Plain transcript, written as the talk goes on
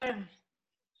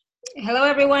Hello,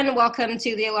 everyone. Welcome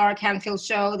to the Alara Canfield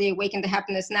Show, the Awaken to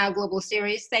Happiness Now Global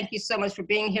Series. Thank you so much for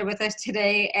being here with us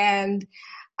today. And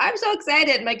I'm so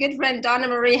excited. My good friend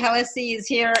Donna-Marie Hallessy is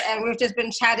here, and we've just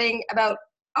been chatting about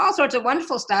all sorts of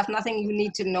wonderful stuff, nothing you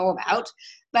need to know about.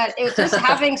 But it was just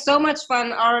having so much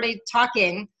fun already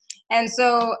talking. And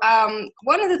so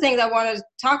one of the things I want to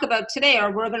talk about today,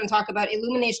 or we're going to talk about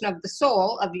illumination of the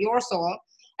soul, of your soul.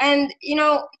 And, you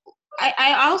know,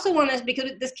 I also want to,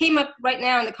 because this came up right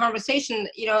now in the conversation,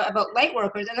 you know, about light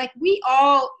workers, and like we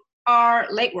all are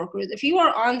light workers. If you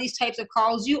are on these types of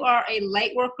calls, you are a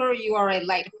light worker, you are a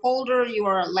light holder, you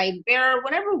are a light bearer,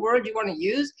 whatever word you want to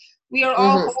use. We are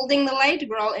all holding the light,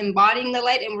 we're all embodying the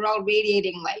light, and we're all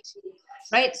radiating light,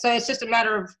 right? So it's just a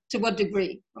matter of to what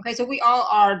degree. Okay, so we all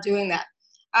are doing that.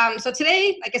 So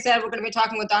today, like I said, we're going to be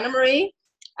talking with Donna-Marie.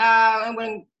 And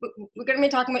we're going to be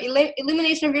talking about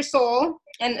illumination of your soul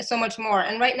and so much more.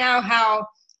 And right now, how,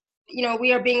 you know,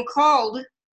 we are being called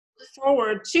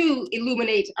forward to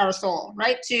illuminate our soul,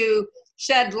 right? To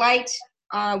shed light,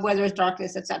 whether it's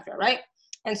darkness, etc., right?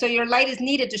 And so your light is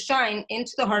needed to shine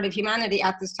into the heart of humanity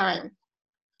at this time.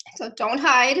 So don't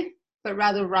hide, but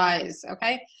rather rise,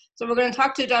 okay? So we're going to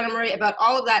talk to Donna-Marie about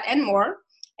all of that and more.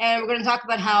 And we're going to talk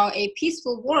about how a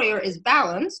peaceful warrior is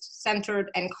balanced, centered,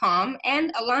 and calm,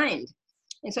 and aligned.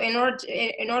 And so in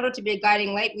order to be a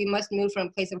guiding light, we must move from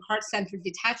a place of heart-centered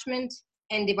detachment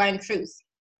and divine truth.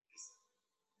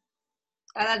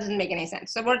 That doesn't make any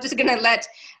sense. So we're just going to let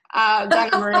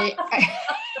Donna-Marie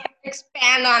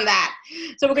expand on that.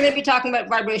 So we're going to be talking about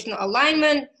vibrational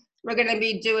alignment. We're going to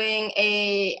be doing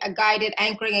a guided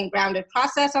anchoring and grounded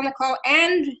process on the call.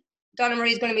 And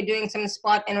Donna-Marie is going to be doing some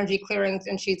spot energy clearings,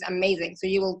 and she's amazing. So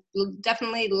you will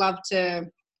definitely love to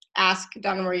ask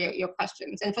Donna-Marie your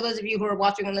questions. And for those of you who are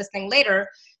watching and listening later,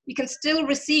 you can still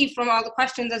receive from all the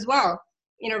questions as well.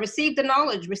 You know, receive the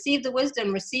knowledge, receive the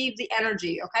wisdom, receive the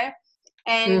energy, okay?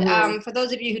 And for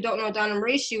those of you who don't know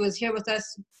Donna-Marie, she was here with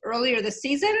us earlier this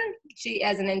season. She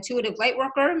is an intuitive light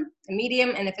worker, a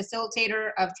medium, and a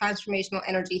facilitator of transformational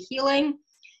energy healing.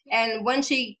 And when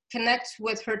she connects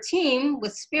with her team,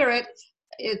 with spirit,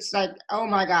 it's like, oh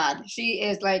my God, she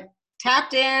is like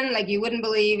tapped in like you wouldn't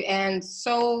believe, and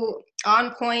so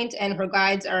on point, and her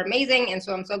guides are amazing. And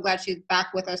so I'm so glad she's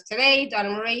back with us today.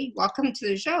 Donna-Marie, welcome to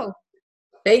the show.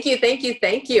 Thank you, thank you,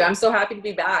 thank you. I'm so happy to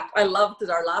be back. I loved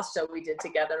our last show we did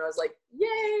together. I was like, yay,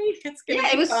 it's going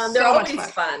to be fun. They're always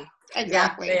fun.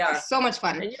 Exactly. Yeah, they are. So much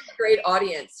fun. And you have a great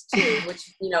audience too,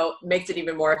 which, you know, makes it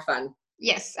even more fun.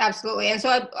 Yes, absolutely. And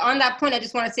so on that point, I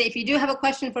just want to say, if you do have a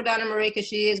question for Donna-Marie, because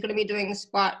she is going to be doing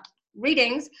spot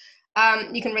readings,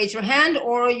 you can raise your hand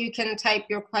or you can type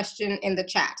your question in the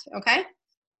chat, okay?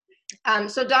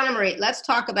 So Donna-Marie, let's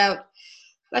talk about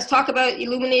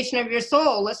illumination of your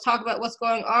soul. Let's talk about what's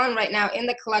going on right now in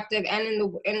the collective and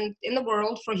in the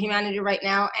world for humanity right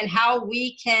now, and how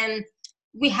we can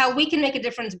make a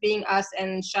difference being us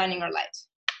and shining our light.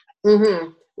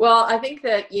 Well, I think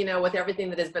that, you know, with everything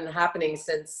that has been happening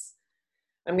since,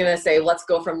 I'm going to say, let's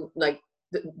go from like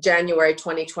January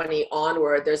 2020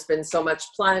 onward, there's been so much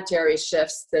planetary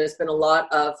shifts. There's been a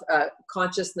lot of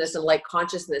consciousness and light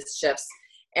consciousness shifts.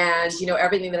 And, you know,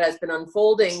 everything that has been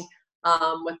unfolding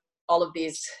with all of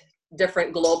these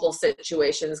different global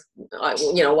situations,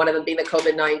 you know, one of them being the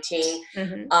COVID-19,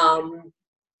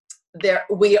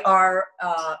 we are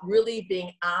really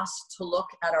being asked to look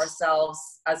at ourselves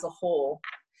as a whole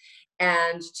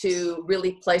and to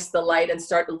really place the light and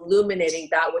start illuminating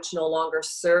that which no longer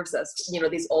serves us. You know,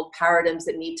 these old paradigms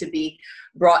that need to be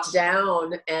brought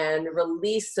down and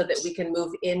released so that we can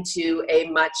move into a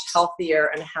much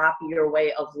healthier and happier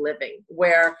way of living,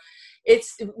 where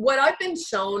it's what I've been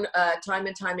shown time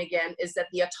and time again is that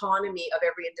the autonomy of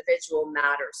every individual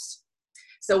matters.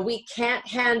 So we can't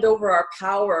hand over our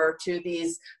power to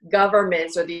these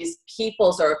governments or these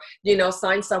peoples, or, you know,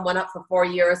 sign someone up for 4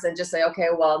 years and just say, okay,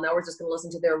 well, now we're just going to listen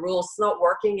to their rules. It's not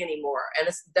working anymore. And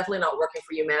it's definitely not working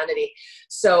for humanity.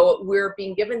 So we're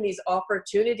being given these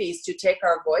opportunities to take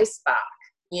our voice back,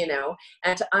 you know,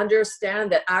 and to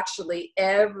understand that actually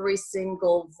every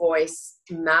single voice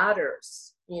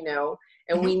matters, you know,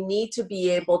 and we need to be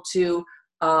able to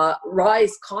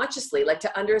rise consciously, like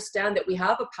to understand that we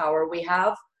have a power, we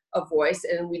have a voice,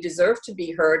 and we deserve to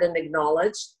be heard and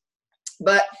acknowledged.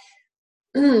 But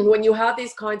when you have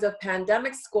these kinds of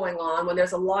pandemics going on, when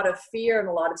there's a lot of fear and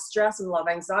a lot of stress and a lot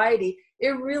of anxiety, it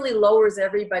really lowers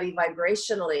everybody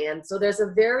vibrationally. And so there's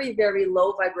a very, very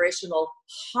low vibrational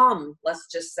hum, let's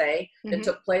just say, that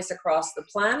took place across the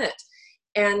planet.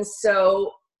 And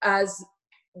so as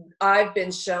I've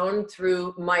been shown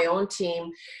through my own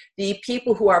team, the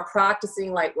people who are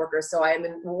practicing light workers. So I am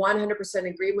in 100%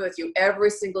 agreement with you. Every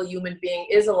single human being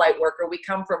is a light worker. We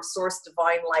come from source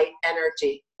divine light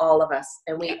energy, all of us.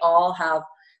 And we all have,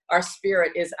 our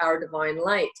spirit is our divine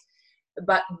light.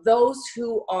 But those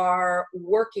who are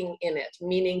working in it,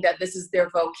 meaning that this is their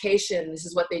vocation, this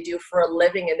is what they do for a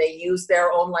living, and they use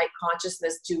their own light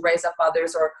consciousness to raise up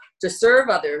others or to serve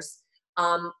others,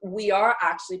 we are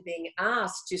actually being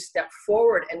asked to step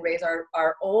forward and raise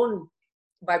our own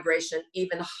vibration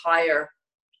even higher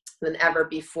than ever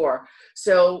before.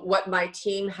 So what my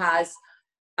team has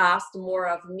asked more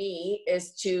of me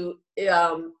is to,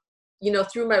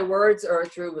 through my words or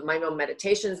through my own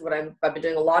meditations, I've been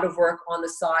doing a lot of work on the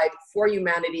side for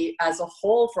humanity as a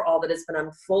whole, for all that has been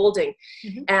unfolding,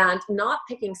 and not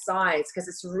picking sides, because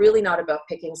it's really not about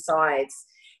picking sides.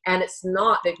 And it's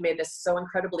not, they've made this so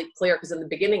incredibly clear, because in the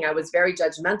beginning I was very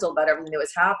judgmental about everything that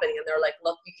was happening. And they're like,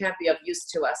 look, you can't be of use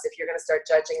to us if you're going to start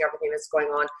judging everything that's going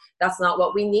on. That's not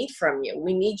what we need from you.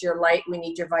 We need your light. We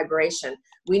need your vibration.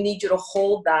 We need you to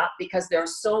hold that, because there are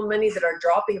so many that are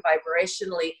dropping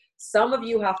vibrationally. Some of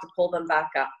you have to pull them back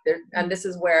up there. And this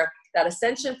is where that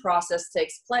ascension process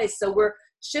takes place. So we're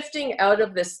shifting out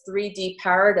of this 3D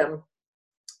paradigm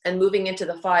and moving into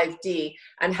the 5D,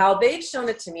 and how they've shown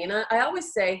it to me. And I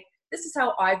always say, this is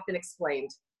how I've been explained.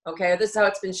 Okay. This is how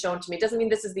it's been shown to me. It doesn't mean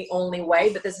this is the only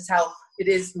way, but this is how it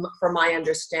is for my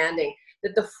understanding,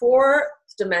 that the fourth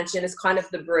dimension is kind of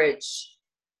the bridge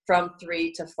from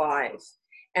 3 to 5.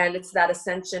 And it's that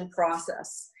ascension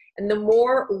process. And the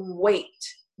more weight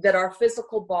that our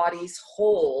physical bodies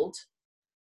hold,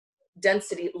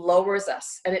 density lowers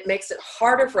us, and it makes it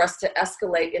harder for us to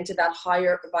escalate into that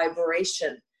higher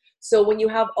vibration. So when you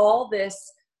have all this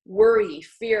worry,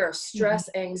 fear, stress,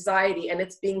 anxiety, and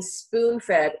it's being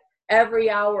spoon-fed every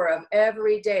hour of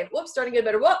every day, whoops, starting to get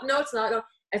better, whoop, no, it's not, no.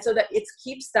 And so that it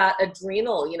keeps that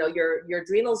adrenal, your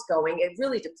adrenals going, it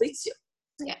really depletes you.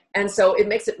 Yeah. And so it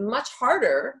makes it much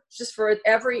harder just for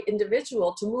every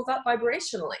individual to move up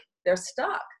vibrationally. They're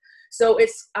stuck. So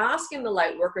it's asking the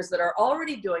light workers that are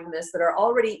already doing this, that are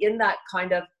already in that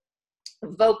kind of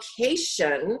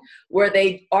vocation where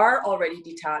they are already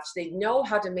detached, they know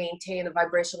how to maintain a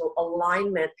vibrational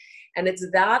alignment, and it's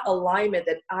that alignment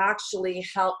that actually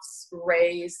helps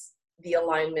raise the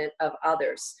alignment of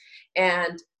others.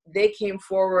 And they came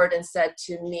forward and said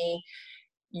to me,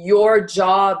 your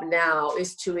job now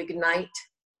is to ignite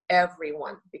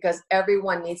everyone, because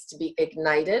everyone needs to be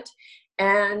ignited.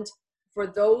 And for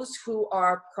those who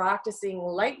are practicing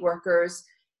light workers,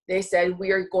 they said,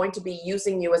 we are going to be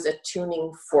using you as a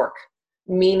tuning fork,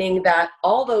 meaning that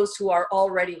all those who are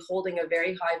already holding a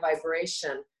very high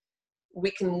vibration,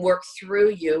 we can work through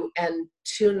you and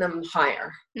tune them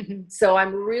higher. So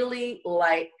I'm really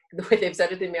like, the way they've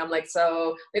said it to me, I'm like,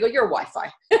 so they go, you're Wi-Fi.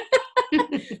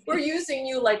 We're using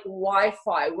you like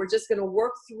Wi-Fi. We're just going to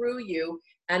work through you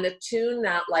and attune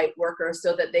that light worker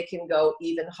so that they can go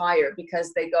even higher,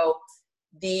 because they go,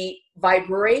 the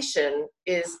vibration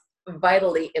is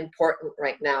vitally important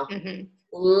right now.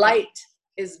 Light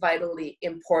is vitally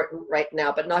important right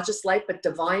now, but not just light, but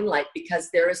divine light, because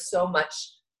there is so much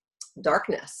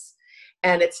darkness,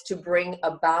 and it's to bring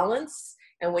a balance.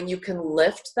 And when you can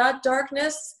lift that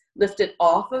darkness, lift it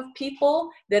off of people,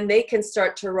 then they can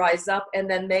start to rise up, and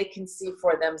then they can see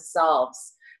for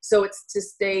themselves. So it's to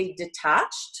stay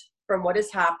detached from what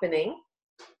is happening,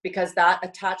 because that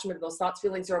attachment, those thoughts,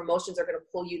 feelings, or emotions are going to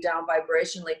pull you down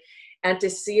vibrationally, and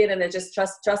to see it and to just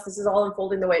trust this is all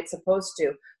unfolding the way it's supposed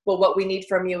to. But what we need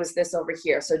from you is this over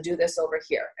here. So do this over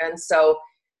here. And so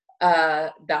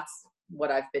that's what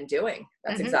I've been doing.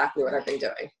 That's exactly what I've been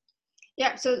doing.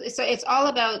 Yeah. So it's all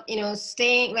about,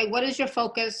 staying, like, what is your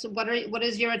focus? What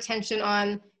is your attention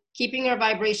on keeping your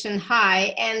vibration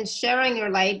high and sharing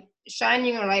your light,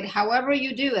 shining your light, however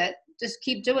you do it, just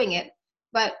keep doing it,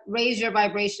 but raise your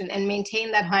vibration and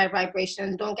maintain that higher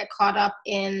vibration. Don't get caught up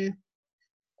in,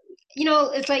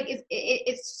 it's like,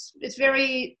 it's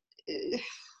very,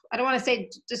 I don't want to say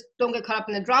just don't get caught up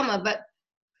in the drama, but,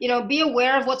 be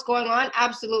aware of what's going on.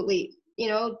 Absolutely.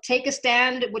 Take a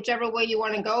stand, whichever way you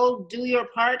want to go, do your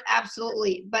part.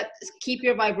 Absolutely. But keep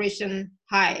your vibration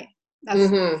high.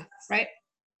 That's right.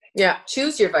 Yeah.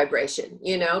 Choose your vibration,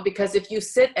 because if you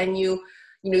sit and you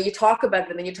talk about it,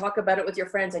 and then you talk about it with your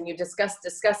friends and you discuss,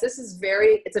 it's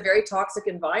a very toxic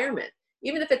environment.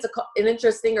 Even if it's an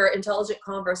interesting or intelligent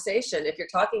conversation, if you're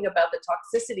talking about the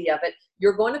toxicity of it,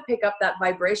 you're going to pick up that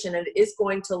vibration, and it is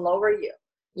going to lower you,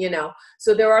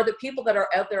 So there are the people that are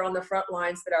out there on the front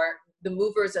lines that are the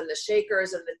movers and the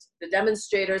shakers and the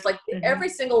demonstrators, like every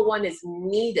single one is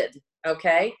needed,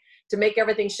 okay, to make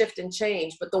everything shift and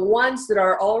change. But the ones that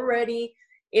are already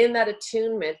in that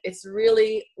attunement, it's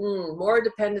really more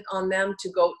dependent on them to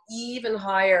go even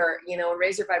higher, you know, and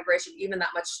raise your vibration even that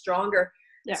much stronger,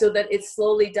 so that it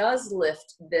slowly does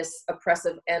lift this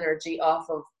oppressive energy off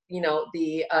of, you know,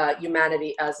 the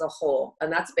humanity as a whole.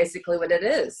 And that's basically what it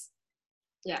is.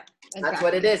 Yeah, exactly. That's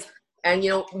what it is. And, you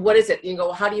know, what is it? You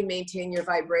go, how do you maintain your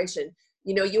vibration?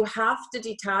 You know, you have to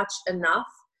detach enough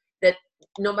that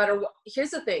no matter what,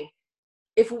 here's the thing.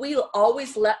 If we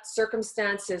always let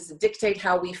circumstances dictate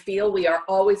how we feel, we are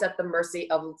always at the mercy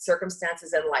of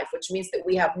circumstances in life, which means that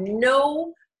we have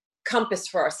no compass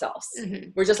for ourselves.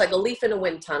 We're just like a leaf in a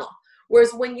wind tunnel.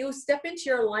 Whereas when you step into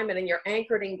your alignment and you're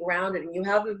anchored and grounded and you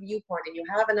have a viewpoint and you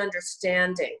have an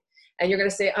understanding, and you're going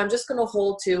to say, I'm just going to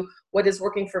hold to what is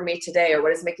working for me today, or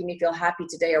what is making me feel happy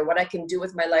today, or what I can do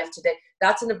with my life today.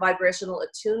 That's in a vibrational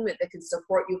attunement that can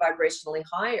support you vibrationally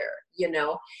higher. You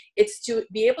know, it's to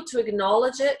be able to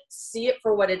acknowledge it, see it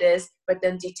for what it is, but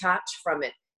then detach from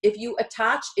it. If you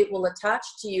attach, it will attach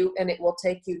to you and it will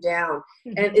take you down.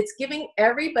 And it's giving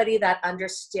everybody that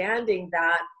understanding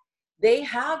that they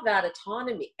have that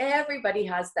autonomy. Everybody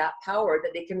has that power,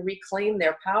 that they can reclaim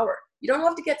their power. You don't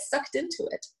have to get sucked into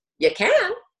it. You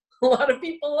can. A lot of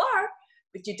people are,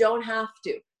 but you don't have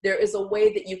to. There is a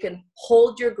way that you can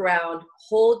hold your ground,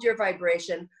 hold your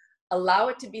vibration, allow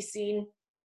it to be seen,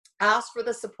 ask for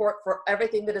the support for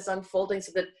everything that is unfolding,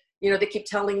 so that, you know, they keep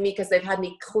telling me, because they've had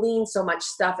me clean so much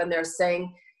stuff, and they're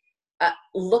saying,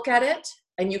 look at it,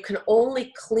 and you can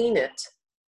only clean it,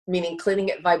 meaning cleaning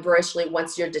it vibrationally,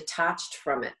 once you're detached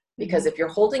from it. Because if you're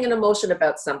holding an emotion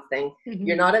about something,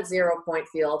 you're not at 0 point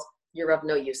field, you're of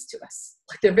no use to us.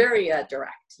 Like, they're very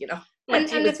direct, you know. My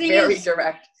team is very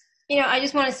direct. You know, I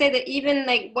just want to say that even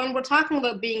like when we're talking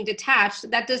about being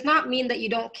detached, that does not mean that you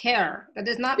don't care. That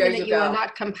does not mean that you are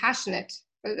not compassionate.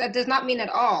 That does not mean at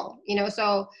all, you know.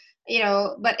 So, you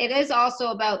know, but it is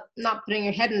also about not putting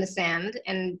your head in the sand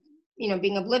and, you know,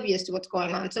 being oblivious to what's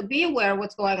going on. So be aware of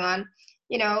what's going on,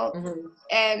 you know,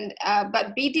 and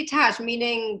but be detached,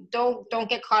 meaning don't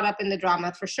get caught up in the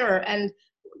drama, for sure. And,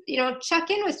 you know,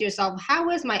 check in with yourself. How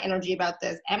is my energy about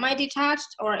this? Am I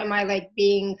detached, or am I like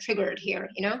being triggered here,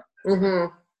 you know?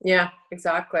 Yeah,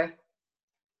 exactly.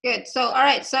 Good. So, all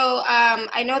right. So,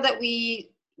 I know that we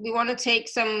want to take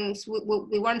some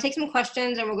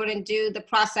questions, and we're going to do the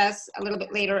process a little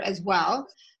bit later as well.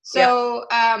 So,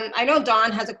 I know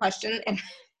Dawn has a question, and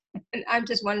I'm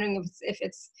just wondering if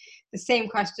it's the same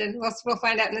question. We'll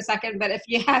find out in a second. But if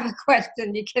you have a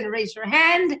question, you can raise your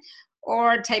hand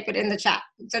or type it in the chat.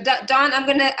 So, Dawn, I'm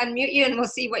going to unmute you, and we'll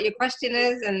see what your question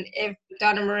is, and if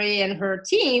Donna-Marie and her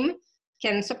team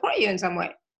can support you in some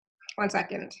way. 1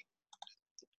 second.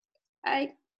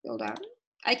 Hold on.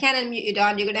 I can't unmute you,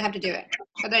 Dawn. You're going to have to do it.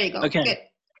 Oh, there you go. Okay. Good.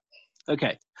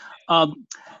 Okay.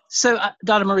 So,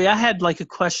 Donna-Marie, I had like a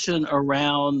question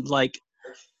around like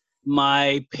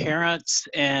my parents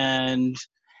and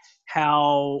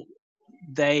how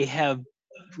they have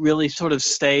really sort of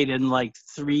stayed in like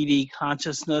 3D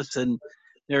consciousness, and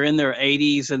they're in their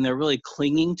 80s and they're really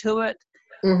clinging to it.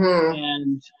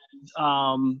 And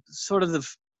sort of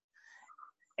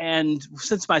and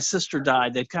since my sister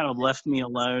died, they've kind of left me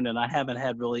alone, and I haven't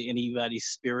had really anybody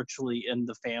spiritually in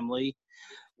the family.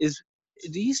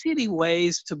 Do you see any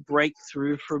ways to break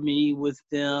through for me with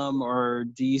them, or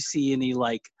do you see any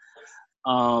like,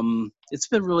 it's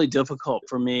been really difficult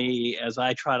for me as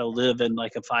I try to live in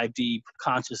like a 5D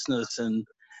consciousness, and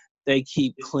they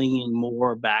keep clinging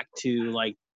more back to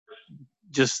like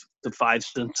just the five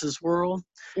senses world.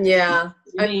 Yeah.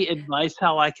 Any advice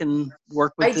how I can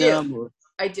work with them? Or?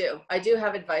 I do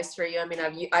have advice for you. I mean,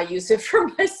 I use it for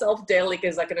myself daily,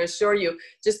 because I can assure you,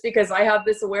 just because I have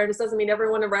this awareness doesn't mean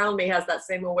everyone around me has that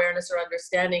same awareness or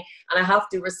understanding. And I have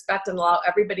to respect and allow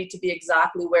everybody to be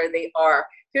exactly where they are.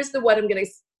 Here's what I'm going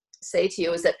to say to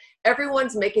you is that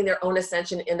everyone's making their own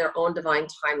ascension in their own divine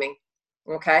timing.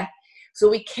 Okay. So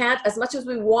we can't, as much as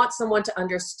we want someone to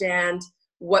understand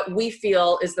what we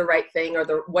feel is the right thing, or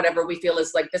the whatever we feel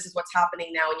is like, this is what's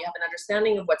happening now, and you have an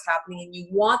understanding of what's happening, and you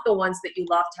want the ones that you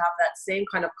love to have that same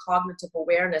kind of cognitive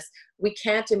awareness. We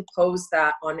can't impose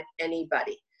that on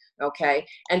anybody. Okay.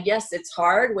 And yes, it's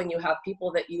hard when you have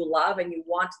people that you love and you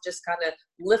want to just kind of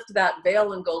lift that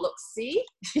veil and go, look, see,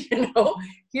 you know,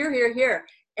 here.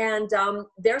 And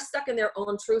they're stuck in their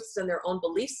own truths and their own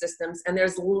belief systems. And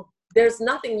there's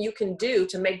nothing you can do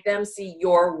to make them see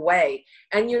your way.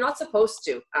 And you're not supposed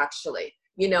to, actually.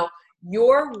 You know,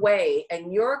 your way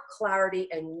and your clarity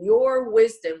and your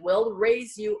wisdom will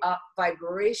raise you up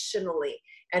vibrationally.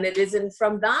 And it is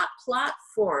from that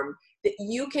platform that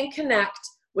you can connect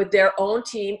with their own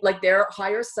team, like their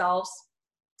higher selves,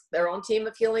 their own team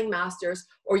of healing masters,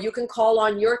 or you can call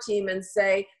on your team and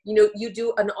say, you know, you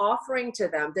do an offering to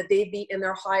them, that they be in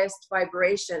their highest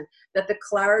vibration, that the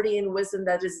clarity and wisdom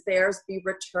that is theirs be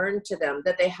returned to them,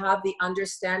 that they have the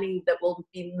understanding that will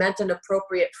be meant and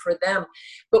appropriate for them.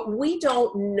 But we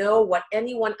don't know what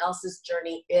anyone else's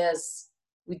journey is.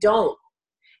 We don't.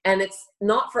 And it's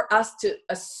not for us to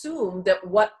assume that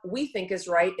what we think is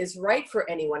right for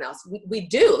anyone else. We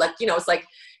do. Like, you know, it's like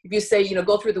if you say, you know,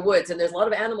 go through the woods and there's a lot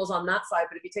of animals on that side,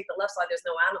 but if you take the left side, there's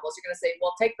no animals. You're going to say,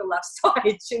 well, take the left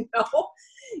side, you know.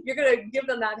 You're going to give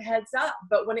them that heads up.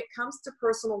 But when it comes to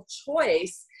personal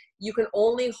choice, you can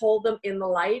only hold them in the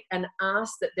light and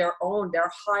ask that their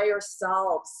higher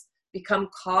selves become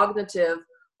cognitive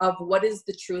of what is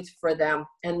the truth for them.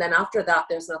 And then after that,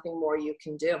 there's nothing more you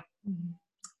can do. Mm-hmm.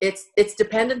 It's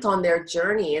dependent on their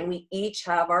journey, and we each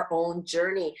have our own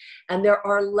journey, and there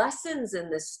are lessons in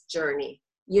this journey.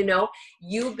 You know,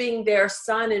 you being their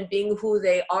son and being who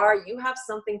they are, you have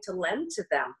something to lend to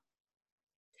them,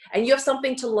 and you have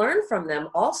something to learn from them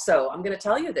also. I'm going to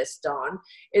tell you this, Dawn,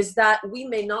 is that we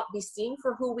may not be seen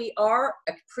for who we are,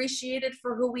 appreciated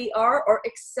for who we are, or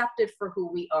accepted for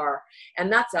who we are,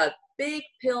 and that's a big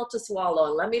pill to swallow.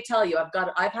 And let me tell you,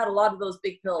 I've had a lot of those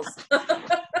big pills.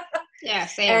 Yeah,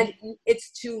 same. And it's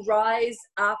to rise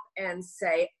up and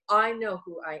say, I know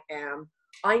who I am.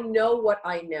 I know what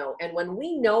I know. And when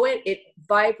we know it, it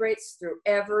vibrates through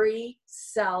every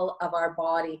cell of our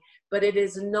body. But it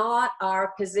is not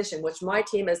our position, which my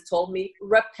team has told me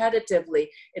repetitively.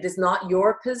 It is not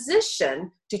your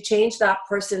position to change that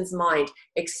person's mind.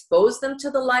 Expose them to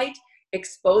the light,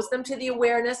 expose them to the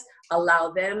awareness,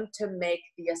 allow them to make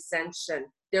the ascension.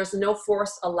 There's no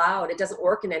force allowed. It doesn't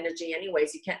work in energy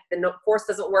anyways. Force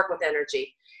doesn't work with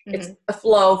energy. Mm-hmm. It's a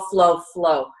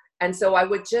flow. And so I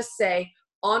would just say,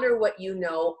 honor what you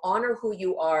know, honor who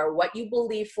you are, what you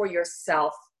believe for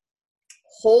yourself,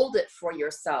 hold it for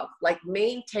yourself, like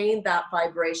maintain that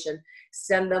vibration,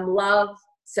 send them love,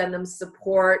 send them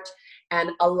support,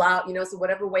 and allow, you know, so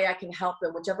whatever way I can help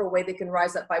them, whichever way they can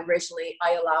rise up vibrationally,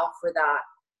 I allow for that.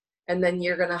 And then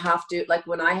you're going to have to, like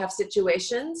when I have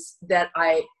situations that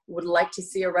I would like to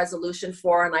see a resolution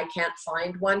for and I can't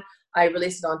find one, I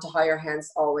release it onto higher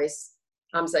hands always.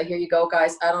 So here you go,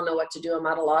 guys. I don't know what to do. I'm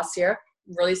at a loss here.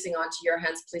 I'm releasing onto your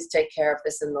hands. Please take care of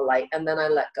this in the light. And then I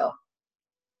let go.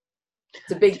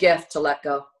 It's a big gift to let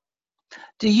go.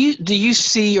 Do you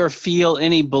see or feel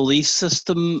any belief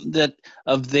system that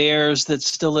of theirs that's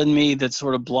still in me that's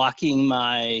sort of blocking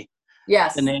my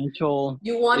financial?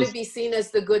 You want to be seen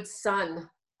as the good son.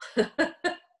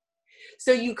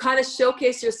 So you kind of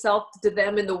showcase yourself to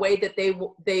them in the way that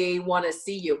they want to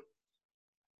see you.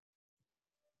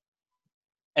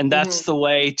 And that's the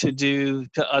way to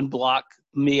unblock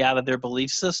me out of their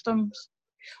belief systems?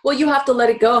 Well, you have to let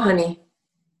it go, honey.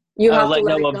 You have to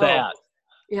let go of that.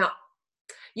 Yeah.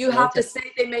 You have to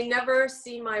say, they may never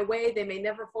see my way. They may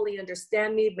never fully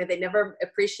understand me. May they never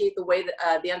appreciate the way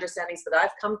that the understandings that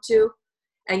I've come to.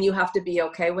 And you have to be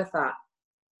okay with that.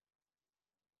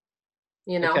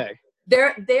 You know,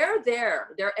 they're there.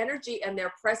 Their energy and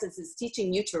their presence is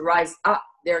teaching you to rise up.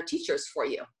 They're teachers for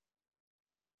you.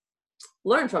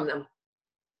 Learn from them.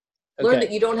 Learn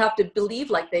that you don't have to believe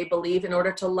like they believe in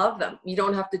order to love them. You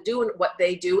don't have to do what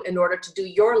they do in order to do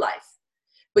your life.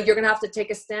 But you're going to have to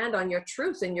take a stand on your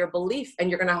truth and your belief, and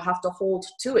you're going to have to hold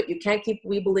to it. You can't keep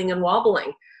weebling and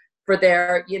wobbling for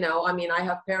their, you know, I mean, I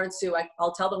have parents who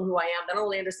I'll tell them who I am. They don't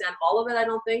really understand all of it, I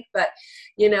don't think. But,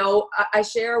 you know, I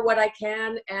share what I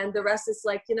can, and the rest is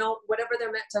like, you know, whatever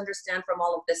they're meant to understand from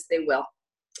all of this, they will.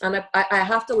 And I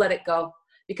have to let it go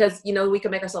because, you know, we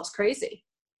can make ourselves crazy.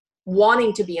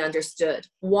 Wanting to be understood,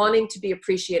 wanting to be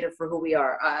appreciated for who we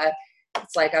are.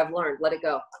 It's like I've learned, let it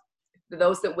go.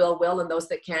 Those that will, and those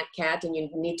that can't, and you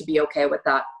need to be okay with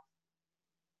that.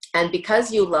 And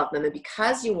because you love them and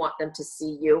because you want them to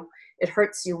see you, it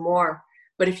hurts you more.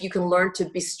 But if you can learn to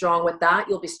be strong with that,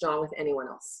 you'll be strong with anyone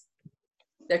else.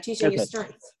 They're teaching you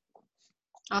strength.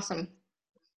 Awesome.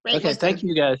 Great wisdom. Thank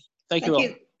you guys. Thank you all.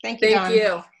 Thank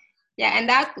you. Yeah, and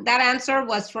that answer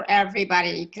was for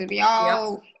everybody, because we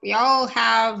all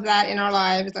have that in our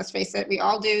lives. Let's face it, we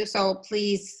all do. So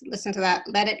please listen to that.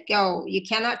 Let it go. You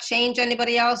cannot change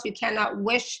anybody else. You cannot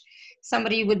wish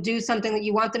somebody would do something that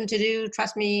you want them to do.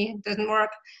 Trust me, it doesn't work.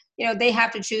 You know, they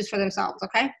have to choose for themselves.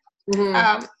 Okay.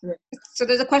 Mm-hmm. So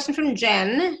there's a question from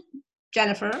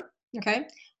Jennifer. Okay.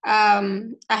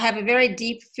 I have a very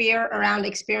deep fear around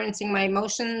experiencing my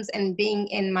emotions and being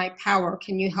in my power.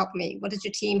 Can you help me? What does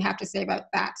your team have to say about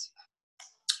that?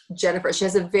 Jennifer, she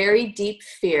has a very deep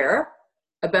fear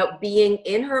about being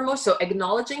in her emotions. So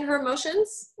acknowledging her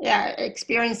emotions? Yeah,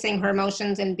 experiencing her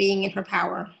emotions and being in her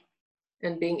power.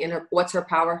 And being in her, what's her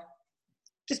power?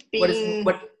 Just being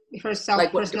herself,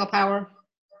 like personal power.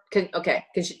 Can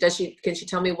she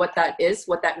tell me what that is,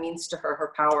 what that means to her,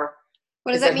 her power?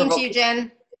 What does that mean to you,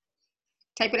 Jen?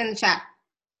 Type it in the chat.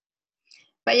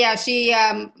 But yeah, she,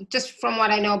 just from what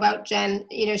I know about Jen,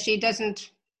 you know, she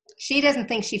doesn't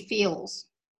think she feels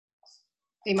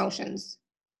emotions,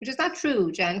 which is not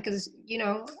true, Jen, because, you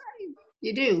know,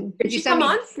 you do. Can she come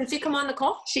on? Can she come on the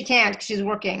call? She can't, because she's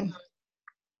working.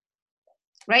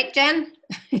 Right, Jen?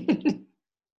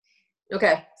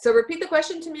 Okay, so repeat the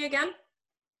question to me again.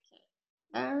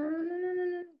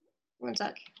 One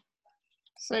sec.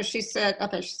 So she said,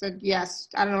 okay, she said yes.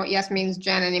 I don't know what yes means,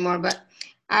 Jen, anymore, but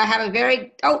I have a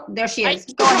very, oh, there she is.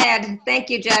 Go ahead. Thank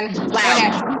you, Jen. Go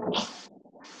ahead.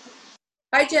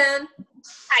 Hi, Jen.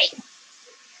 Hi.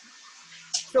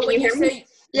 So when you say,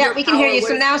 yeah, we can hear you.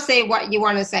 So now say what you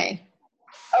want to say.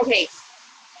 Okay.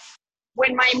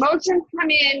 When my emotions come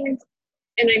in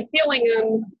and I'm feeling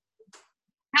them,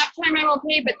 half time I'm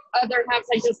okay, but other halves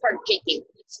I just start shaking.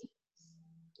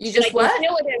 You just what? I can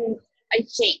feel it and I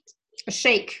shake. A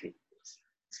shake.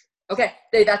 Okay,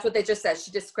 that's what they just said.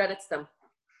 She discredits them.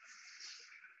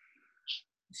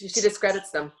 She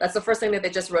discredits them. That's the first thing that they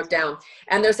just wrote down.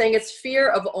 And they're saying it's fear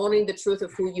of owning the truth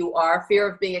of who you are, fear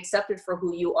of being accepted for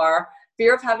who you are,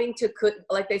 fear of having to,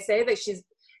 like they say that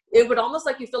it would almost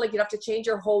like you feel like you'd have to change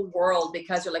your whole world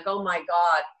because you're like, oh my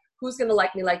God, who's going to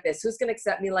like me like this? Who's going to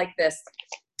accept me like this?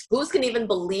 Who's can even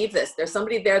believe this? There's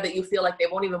somebody there that you feel like they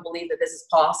won't even believe that this is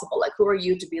possible. Like, who are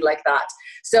you to be like that?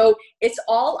 So it's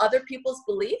all other people's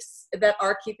beliefs that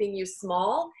are keeping you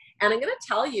small. And I'm going to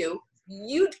tell you,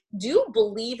 you do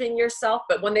believe in yourself,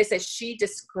 but when they say she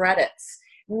discredits,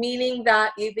 meaning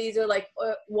that these are like,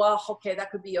 well, okay, that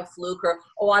could be a fluke, or,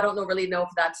 oh, I don't really know if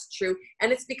that's true.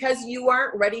 And it's because you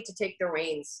aren't ready to take the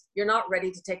reins. You're not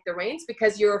ready to take the reins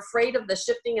because you're afraid of the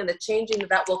shifting and the changing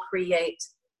that will create.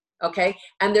 Okay.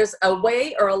 And there's a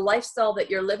way or a lifestyle that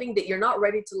you're living that you're not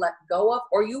ready to let go of,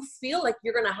 or you feel like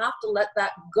you're going to have to let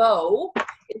that go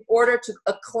in order to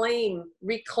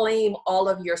reclaim all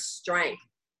of your strength.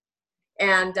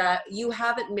 And you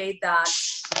haven't made that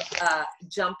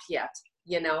jump yet.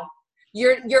 You know,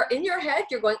 you're in your head,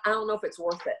 you're going, I don't know if it's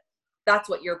worth it. That's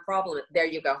what your problem is. There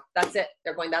you go. That's it.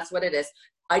 They're going, that's what it is.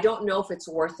 I don't know if it's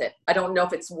worth it. I don't know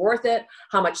if it's worth it.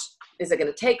 How much is it going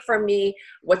to take from me?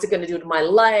 What's it going to do to my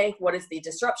life? What is the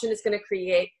disruption it's going to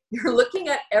create? You're looking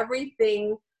at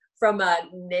everything from a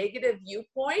negative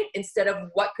viewpoint instead of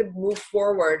what could move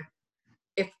forward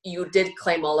if you did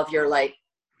claim all of your light.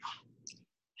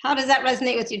 How does that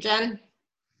resonate with you, Jen?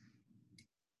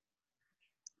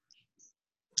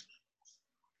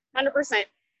 100%.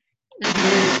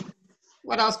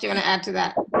 What else do you want to add to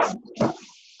that?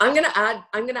 I'm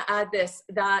gonna add this,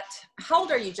 that, how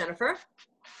old are you, Jennifer?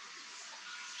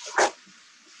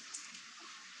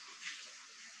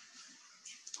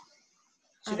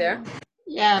 She there?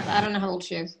 Yeah, I don't know how old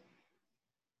she is.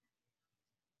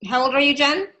 How old are you,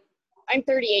 Jen? I'm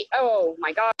 38. Oh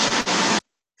my God.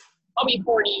 I'll be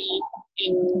 40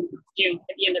 in June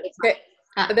at the end of this month.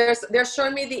 Okay. They're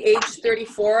showing me the age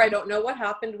 34. I don't know what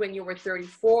happened when you were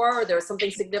 34, or there was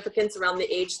something significant around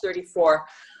the age 34.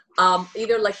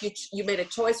 Either like you made a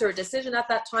choice or a decision at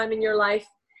that time in your life,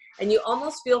 and you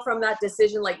almost feel from that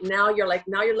decision like now you're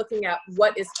looking at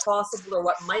what is possible or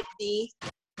what might be,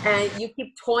 and you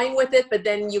keep toying with it, but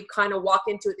then you kind of walk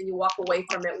into it, then you walk away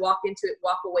from it, walk into it,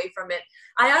 walk away from it.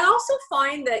 I also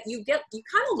find that you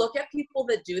kind of look at people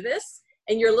that do this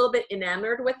and you're a little bit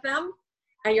enamored with them.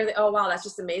 And you're like, oh, wow, that's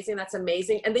just amazing. That's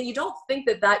amazing. And then you don't think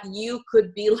that you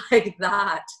could be like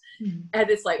that. Mm-hmm.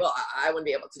 And it's like, well, I wouldn't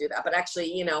be able to do that. But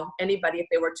actually, you know, anybody, if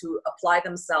they were to apply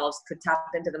themselves, could tap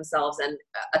into themselves and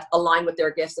align with their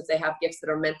gifts. If they have gifts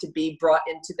that are meant to be brought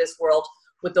into this world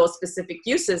with those specific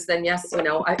uses, then yes, you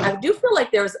know, I do feel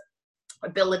like there's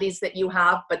abilities that you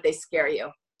have, but they scare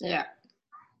you. Yeah.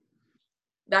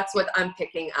 That's what I'm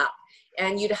picking up.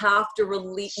 And you'd have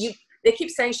to they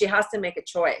keep saying she has to make a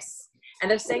choice. And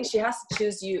they're saying she has to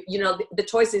choose you. You know, the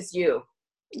choice is you.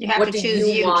 You have to choose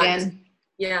you, Jen.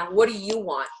 Yeah. What do you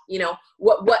want? You know,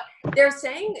 what they're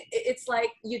saying, it's like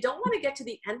you don't want to get to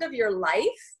the end of your life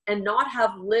and not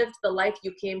have lived the life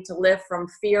you came to live from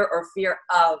fear or fear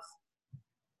of.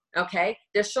 Okay.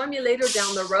 They're showing me later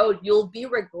down the road, you'll be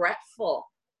regretful.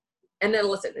 And then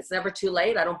listen, it's never too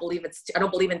late. I don't believe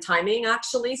in timing,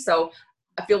 actually. So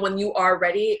I feel when you are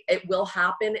ready, it will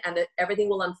happen and everything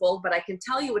will unfold. But I can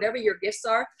tell you, whatever your gifts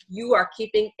are, you are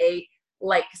keeping a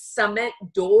cement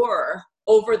door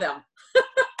over them.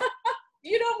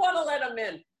 You don't want to let them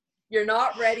in. You're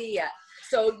not ready yet.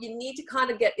 So you need to kind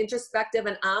of get introspective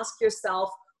and ask yourself,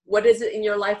 What is it in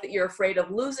your life that you're afraid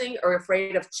of losing or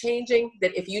afraid of changing,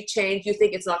 that if you change, you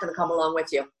think it's not going to come along with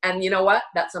you? And you know what?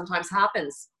 That sometimes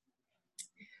happens.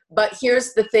 But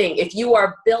here's the thing. If you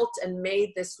are built and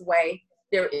made this way,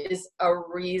 there is a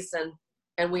reason.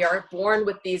 And we are born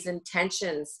with these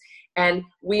intentions. And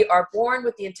we are born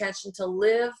with the intention to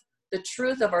live the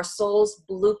truth of our soul's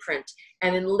blueprint.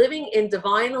 And in living in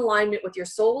divine alignment with your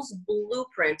soul's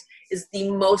blueprint is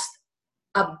the most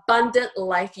abundant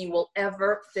life you will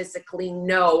ever physically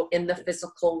know in the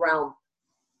physical realm.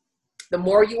 The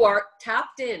more you are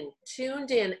tapped in,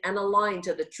 tuned in, and aligned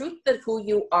to the truth of who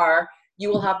you are, you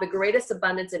will have the greatest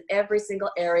abundance in every single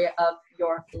area of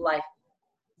your life.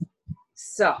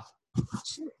 So,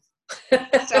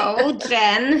 So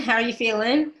Jen, how are you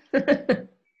feeling?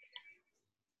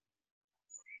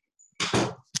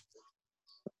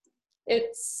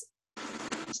 It's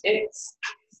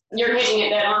you're hitting it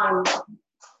dead on.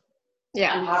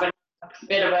 Yeah. I'm having a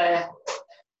bit of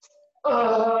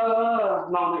a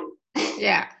moment.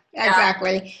 Yeah,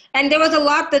 exactly. And there was a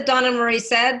lot that Donna-Marie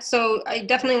said, so I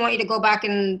definitely want you to go back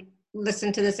and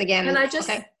listen to this again. Can I just,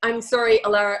 okay? I'm sorry,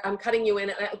 Alara, I'm cutting you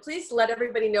in. Please let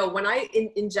everybody know, when I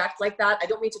inject like that, I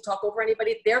don't mean to talk over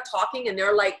anybody. They're talking and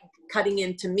they're like cutting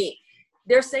into me.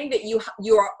 They're saying that you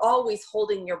are always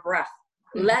holding your breath.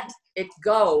 Let it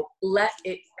go. Let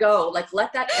it go. Like,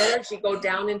 let that energy go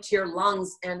down into your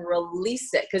lungs and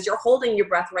release it, because you're holding your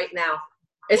breath right now.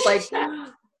 It's like,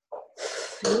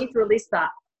 you need to release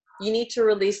that. You need to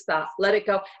release that. Let it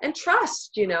go. And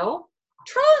trust,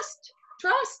 trust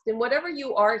in whatever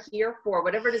you are here for,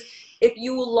 whatever it is. If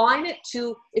you align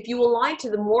to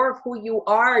the more of who you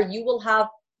are, you will have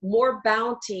more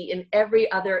bounty in every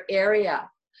other area.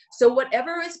 So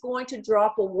whatever is going to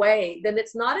drop away, then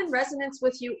it's not in resonance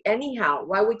with you anyhow.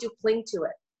 Why would you cling to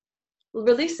it?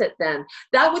 Release it then.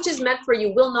 That which is meant for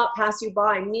you will not pass you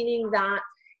by, meaning that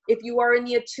if you are in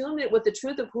the attunement with the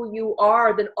truth of who you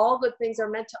are, then all good things are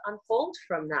meant to unfold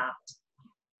from that.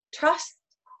 Trust.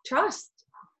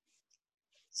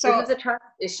 So this is a trust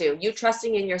issue. You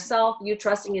trusting in yourself, you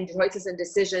trusting in choices and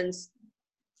decisions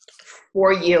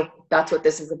for you. That's what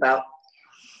this is about.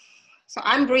 So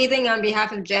I'm breathing on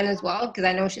behalf of Jen as well, because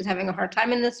I know she's having a hard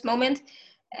time in this moment.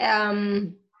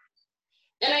 And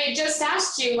I just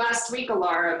asked you last week,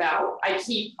 Alara, about,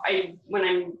 when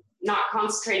I'm not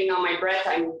concentrating on my breath,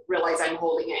 I realize I'm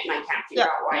holding it and I can't figure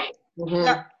out why.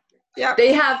 Mm-hmm. Yeah.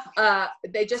 They have,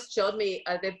 they just showed me,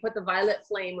 they put the violet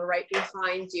flame right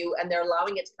behind you and they're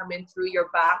allowing it to come in through your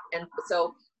back. And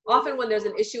so often when there's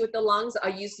an issue with the lungs, I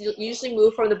usually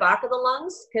move from the back of the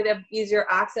lungs, because they have easier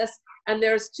access. And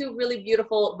there's two really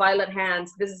beautiful violet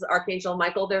hands. This is Archangel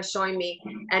Michael they're showing me.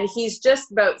 And he's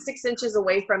just about 6 inches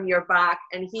away from your back.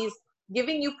 And he's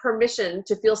giving you permission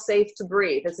to feel safe to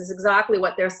breathe. This is exactly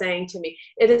what they're saying to me.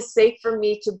 It is safe for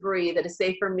me to breathe. It is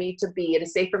safe for me to be. It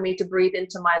is safe for me to breathe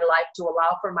into my life, to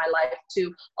allow for my life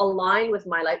to align with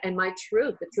my life and my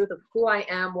truth, the truth of who I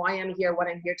am, why I'm here, what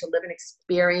I'm here to live and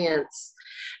experience,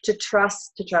 to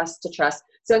trust.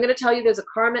 So I'm going to tell you there's a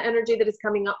karma energy that is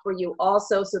coming up for you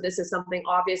also. So this is something,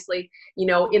 obviously, in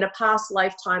a past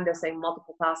lifetime, they're saying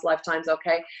multiple past lifetimes,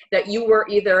 okay, that you were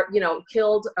either,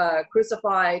 killed,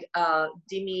 crucified,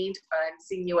 demeaned. I'm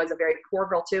seeing you as a very poor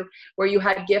girl too, where you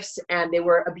had gifts and they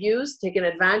were abused, taken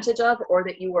advantage of, or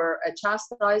that you were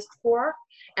chastised for.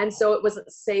 And so it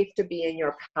wasn't safe to be in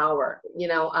your power.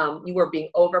 You were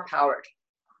being overpowered.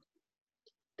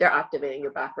 They're activating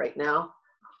your back right now.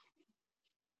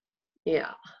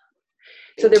 Yeah.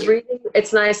 So they're breathing.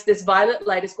 It's nice. This violet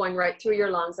light is going right through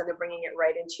your lungs and they're bringing it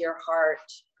right into your heart.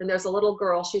 And there's a little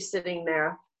girl. She's sitting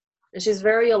there and she's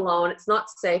very alone. It's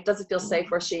not safe. Doesn't feel safe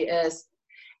where she is.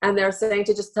 And they're saying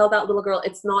to just tell that little girl,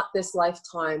 it's not this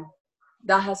lifetime.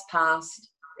 That has passed.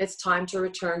 It's time to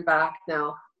return back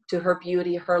now to her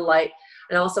beauty, her light.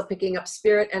 And also picking up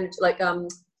spirit and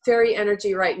fairy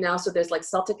energy right now. So there's like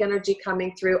Celtic energy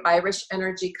coming through, Irish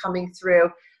energy coming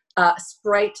through.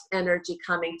 Sprite energy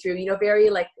coming through, very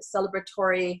like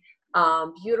celebratory,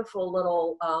 beautiful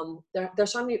little, they're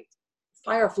showing me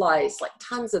fireflies, like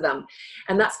tons of them.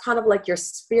 And that's kind of like your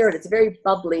spirit. It's very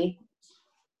bubbly.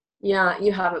 Yeah,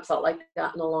 you haven't felt like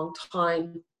that in a long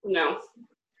time. No.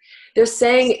 They're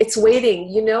saying it's waiting,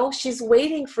 she's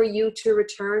waiting for you to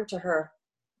return to her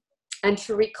and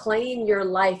to reclaim your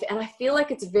life. And I feel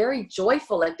like it's very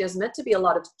joyful. Like there's meant to be a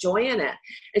lot of joy in it.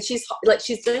 And she's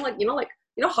doing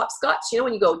hopscotch,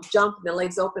 when you go jump and the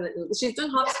legs open, she's doing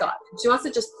hopscotch. She wants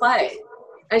to just play.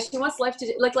 And she wants life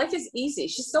to, life is easy.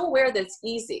 She's so aware that it's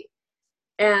easy.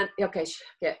 And okay,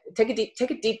 yeah, take a deep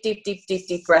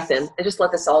breath in and just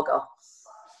let this all go.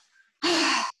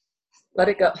 Let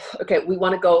it go. Okay, we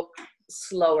want to go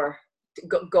slower.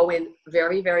 go in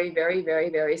very, very, very, very,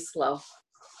 very slow,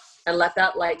 and let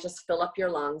that light just fill up your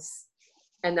lungs.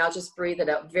 And now just breathe it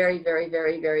out very, very,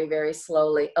 very, very, very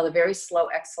slowly. A very slow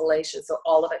exhalation, so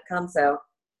all of it comes out.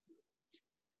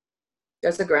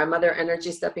 There's a grandmother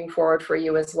energy stepping forward for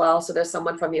you as well. So there's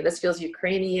someone from you. This feels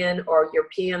Ukrainian or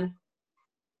European.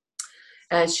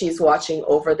 And she's watching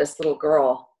over this little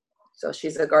girl. So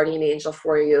she's a guardian angel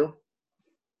for you.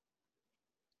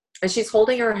 And she's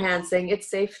holding her hand saying, it's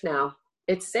safe now.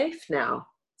 It's safe now.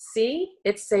 See,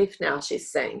 it's safe now,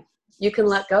 she's saying. You can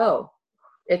let go.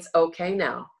 It's okay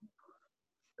now.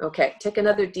 Okay, take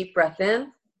another deep breath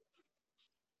in.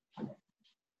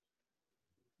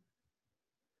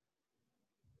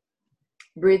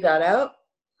 Breathe that out.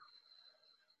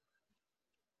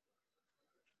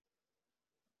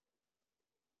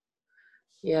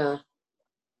 Yeah.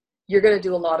 You're going to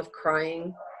do a lot of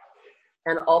crying.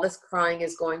 And all this crying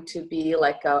is going to be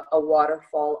like a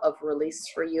waterfall of release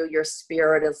for you. Your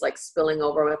spirit is like spilling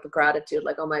over with gratitude.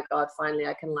 Like, oh my God, finally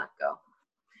I can let go.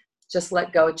 Just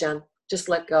let go, Jen. Just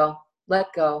let go. Let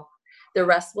go. The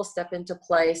rest will step into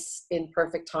place in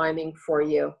perfect timing for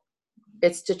you.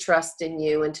 It's to trust in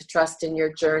you and to trust in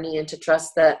your journey and to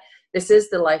trust that this is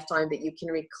the lifetime that you can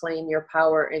reclaim your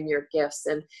power and your gifts,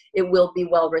 and it will be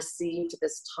well received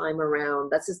this time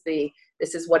around. This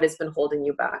is what has been holding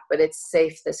you back, but it's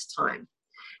safe this time.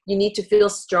 You need to feel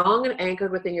strong and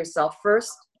anchored within yourself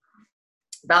first,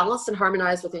 balanced and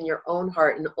harmonized within your own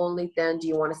heart, and only then do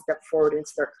you want to step forward and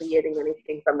start creating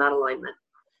anything from that alignment.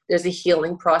 There's a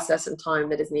healing process and time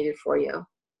that is needed for you.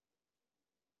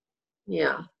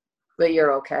 Yeah, but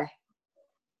you're okay.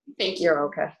 Thank you. You're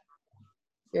okay.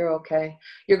 You're okay.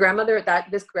 Your grandmother,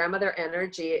 this grandmother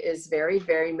energy is very,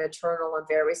 very maternal and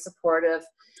very supportive.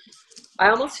 I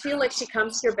almost feel like she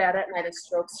comes to your bed at night and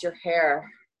strokes your hair.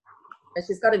 And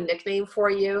she's got a nickname for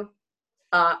you.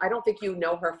 I don't think you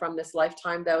know her from this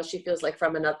lifetime, though. She feels like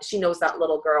from another, she knows that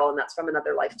little girl, and that's from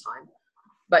another lifetime.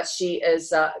 But she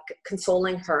is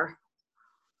consoling her.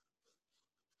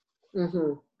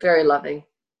 Very loving.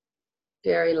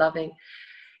 Very loving.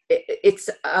 It's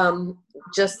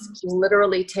just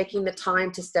literally taking the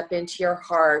time to step into your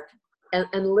heart and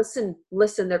listen.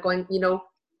 They're going,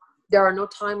 there are no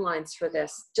timelines for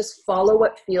this. Just follow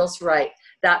what feels right.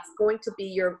 That's going to be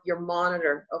your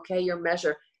monitor, okay, your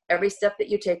measure. Every step that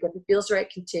you take, if it feels right,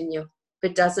 continue.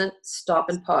 If it doesn't, stop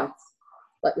and pause.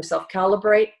 Let yourself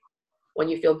calibrate. When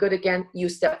you feel good again, you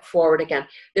step forward again.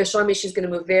 They're showing me she's going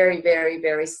to move very, very,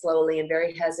 very slowly and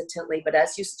very hesitantly. But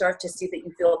as you start to see that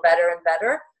you feel better and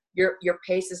better, your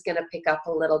pace is going to pick up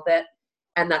a little bit.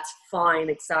 And that's fine,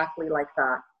 exactly like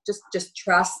that. Just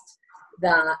trust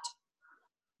that,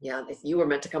 yeah, if you were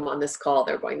meant to come on this call,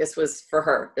 they're going, this was for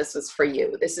her. This was for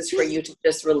you. This is for you to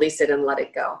just release it and let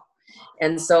it go.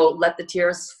 And so let the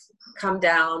tears come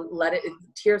down,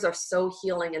 tears are so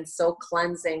healing and so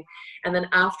cleansing. And then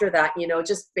after that,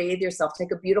 just bathe yourself,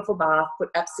 take a beautiful bath, put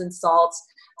Epsom salts.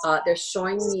 They're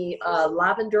showing me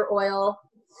lavender oil,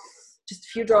 just a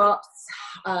few drops.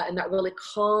 And that really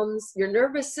calms your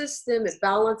nervous system. It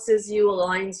balances you,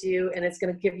 aligns you, and it's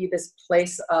going to give you this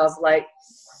place of like,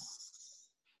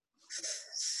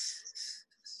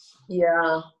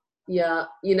 yeah.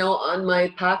 On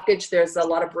my package, there's a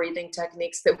lot of breathing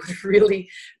techniques that would really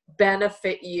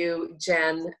benefit you,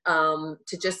 Jen,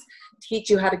 to just teach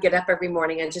you how to get up every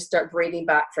morning and just start breathing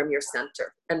back from your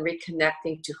center and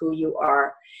reconnecting to who you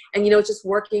are. And, just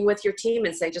working with your team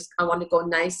and say, I want to go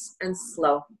nice and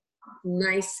slow,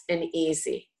 nice and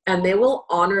easy. And they will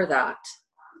honor that.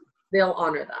 They'll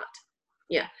honor that.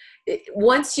 Yeah.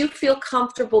 Once you feel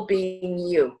comfortable being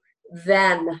you,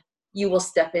 then you will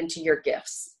step into your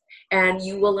gifts. And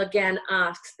you will again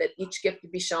ask that each gift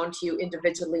be shown to you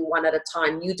individually, one at a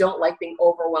time. You don't like being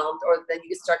overwhelmed, or then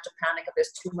you start to panic if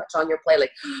there's too much on your plate.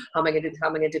 Like, how am I going to do this? How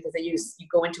am I going to do this? And you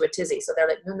go into a tizzy. So they're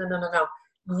like, no.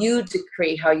 You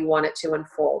decree how you want it to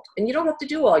unfold. And you don't have to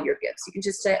do all your gifts. You can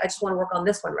just say, I just want to work on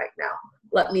this one right now.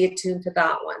 Let me attune to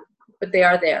that one. But they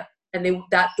are there. And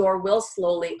that door will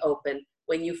slowly open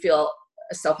when you feel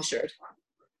self-assured.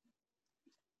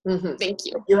 Thank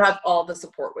you. You have all the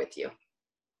support with you.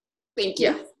 Thank you.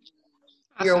 Yeah.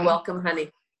 Awesome. You're welcome,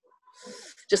 honey.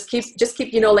 Just keep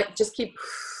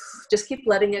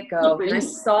letting it go.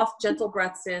 Nice, soft, gentle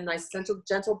breaths in, nice,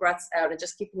 gentle breaths out, and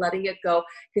just keep letting it go,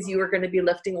 because you are going to be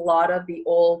lifting a lot of the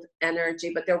old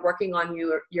energy, but they're working on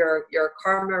your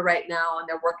karma right now, and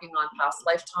they're working on past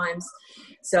lifetimes.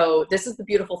 So this is the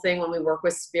beautiful thing when we work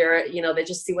with spirit, they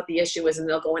just see what the issue is and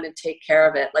they'll go in and take care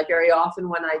of it. Like very often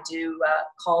when I do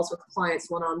calls with clients,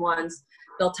 one-on-ones,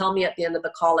 they'll tell me at the end of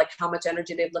the call, like how much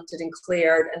energy they've lifted and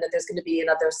cleared, and that there's going to be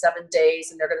another 7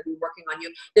 days and they're going to be working on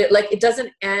you. Like, it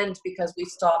doesn't end because we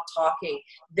stop talking.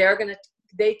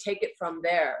 They take it from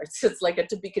there. It's just like a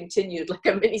to be continued, like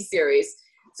a mini series.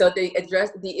 So the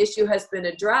issue has been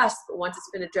addressed, but once it's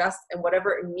been addressed and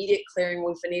whatever immediate clearing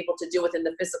we've been able to do within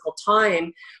the physical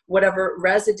time, whatever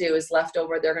residue is left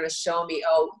over, they're going to show me,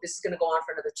 oh, this is going to go on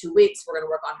for another 2 weeks. We're going to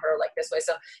work on her like this way.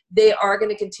 So they are going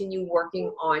to continue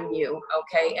working on you.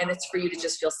 Okay. And it's for you to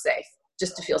just feel safe,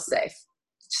 just to feel safe.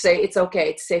 Say, it's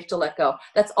okay. It's safe to let go.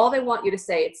 That's all they want you to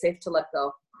say. It's safe to let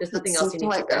go. There's nothing else you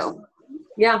need to do.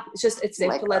 Yeah. It's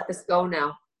safe to let this go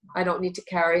now. I don't need to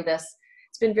carry this.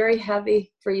 It's been very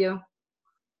heavy for you.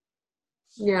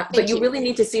 Yeah, but you really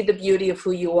need to see the beauty of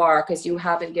who you are, because you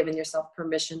haven't given yourself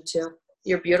permission to.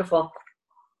 You're beautiful.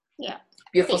 Yeah.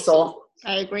 Beautiful soul.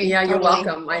 I agree. Yeah, totally. You're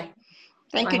welcome.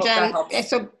 Thank you, Jen.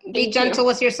 So be gentle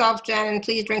with yourself, Jen, and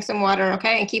please drink some water,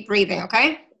 okay? And keep breathing,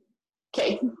 okay?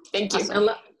 Okay, thank you. And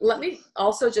let me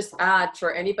also just add,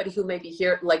 for anybody who may be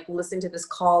here, like listening to this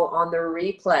call on the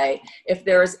replay, if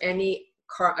there is any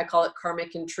I call it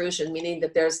karmic intrusion, meaning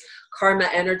that there's karma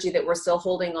energy that we're still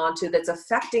holding on to that's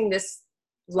affecting this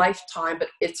lifetime, but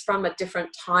it's from a different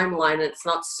timeline and it's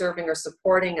not serving or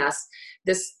supporting us.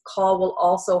 This call will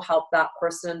also help that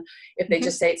person. If they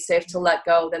just say it's safe to let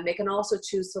go, then they can also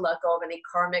choose to let go of any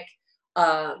karmic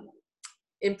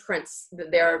imprints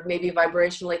that they're maybe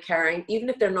vibrationally carrying, even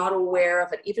if they're not aware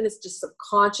of it, even if it's just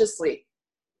subconsciously.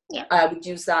 Yeah. I would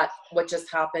use what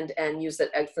just happened, and use it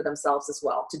for themselves as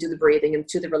well, to do the breathing and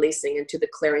to the releasing and to the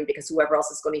clearing, because whoever else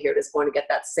is going to hear it is going to get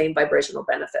that same vibrational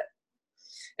benefit.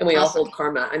 And we all hold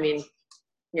karma. I mean,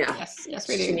 yeah. Yes,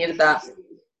 we do. She needed that.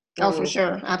 Oh, for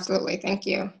sure. Absolutely. Thank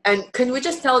you. And can we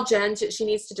just tell Jen she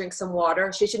needs to drink some water?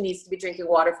 She needs to be drinking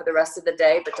water for the rest of the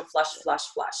day, but to flush.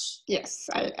 Yes,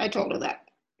 I told her that.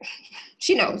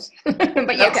 She knows.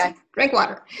 But yes, okay. Drink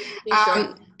water.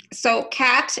 Sure. So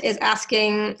Kat is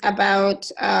asking about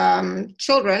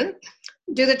children.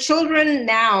 Do the children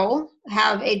now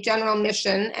have a general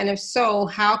mission? And if so,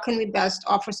 how can we best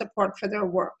offer support for their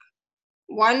work?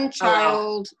 One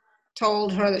child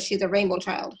told her that she's a rainbow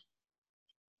child.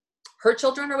 Her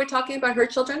children? Are we talking about her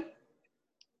children?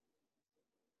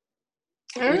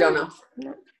 You don't know?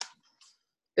 No.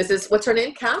 This is, what's her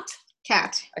name? Kat?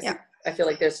 Kat, yeah. I feel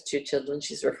like there's 2 children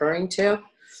she's referring to.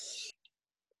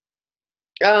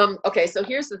 Okay, so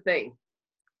here's the thing.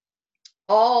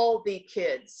 All the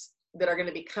kids that are going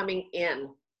to be coming in,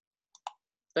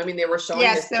 I mean, they were showing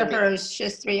this to me. Yes, they're hers. She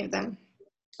has 3 of them.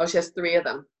 Oh, she has 3 of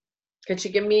them. Can she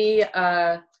give me,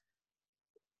 are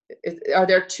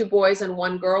there 2 boys and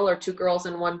 1 girl, or 2 girls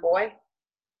and 1 boy?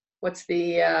 What's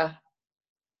the,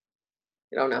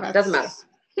 you don't know. It doesn't matter.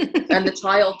 And the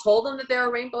child told them that they're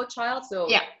a rainbow child, so.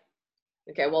 Yeah.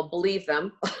 Okay, well, believe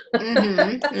them.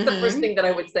 The first thing that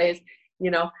I would say is,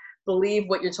 believe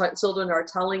what your children are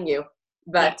telling you.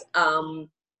 But the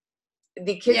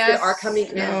kids that are coming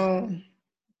in.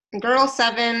 Girl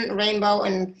 7, rainbow,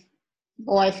 and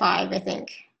boy 5, I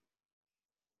think.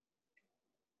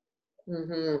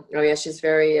 Oh, yeah, she's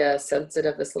very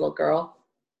sensitive, this little girl.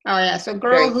 Oh, yeah, so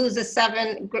girl who's a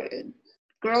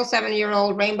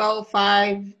 7-year-old, rainbow,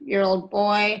 5-year-old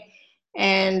boy,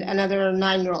 and another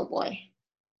 9-year-old boy.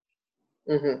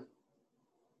 A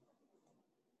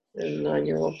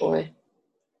 9-year-old boy.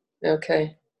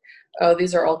 Okay. Oh,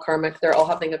 these are all karmic. They're all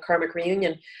having a karmic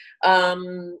reunion.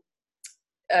 Yeah,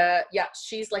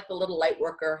 she's like the little light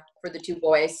worker for the 2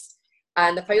 boys.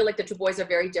 And I feel like the 2 boys are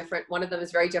very different. One of them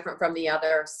is very different from the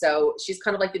other. So she's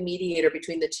kind of like the mediator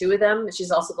between the 2 of them.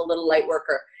 She's also the little light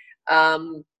worker.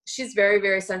 She's very,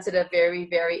 very sensitive, very,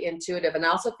 very intuitive. And I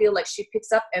also feel like she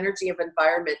picks up energy of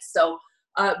environments. So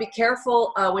be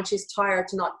careful when she's tired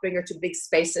to not bring her to big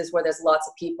spaces where there's lots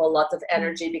of people, lots of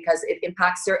energy, because it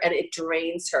impacts her and it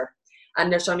drains her. And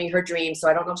they're showing me her dreams. So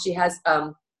I don't know if she has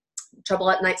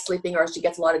trouble at night sleeping, or if she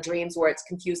gets a lot of dreams where it's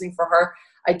confusing for her.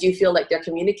 I do feel like they're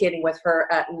communicating with her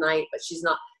at night, but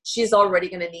she's already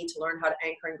going to need to learn how to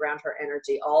anchor and ground her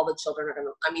energy. All the children are going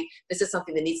to, this is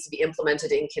something that needs to be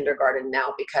implemented in kindergarten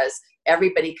now, because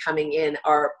everybody coming in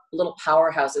are little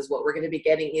powerhouses, what we're going to be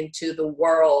getting into the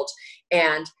world.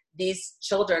 And these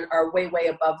children are way, way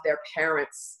above their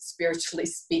parents, spiritually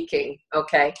speaking.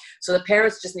 Okay. So the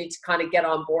parents just need to kind of get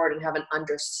on board and have an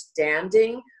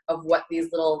understanding of what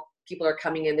these little people are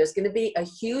coming in. There's going to be a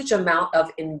huge amount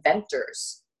of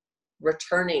inventors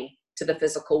returning to the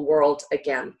physical world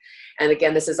again. And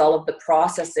again, this is all of the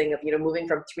processing of, moving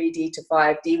from 3D to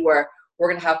 5D, where we're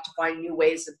going to have to find new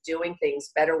ways of doing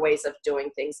things, better ways of doing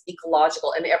things,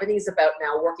 ecological, and everything is about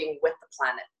now working with the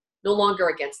planet. no longer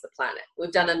against the planet.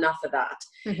 We've done enough of that.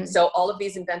 Mm-hmm. So all of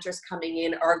these inventors coming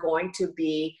in are going to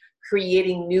be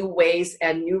creating new ways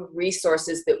and new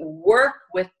resources that work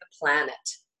with the planet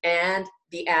and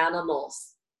the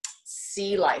animals,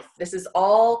 sea life. This is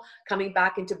all coming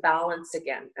back into balance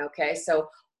again. Okay. So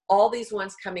all these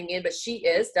ones coming in, but she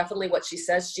is definitely what she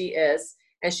says she is.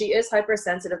 And she is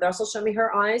hypersensitive. They're also showing me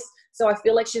her eyes. So I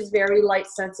feel like she's very light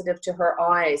sensitive to her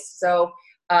eyes. So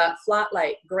flat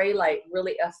light, gray light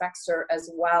really affects her as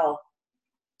well.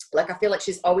 Like, I feel like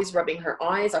she's always rubbing her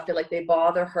eyes. I feel like they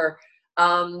bother her.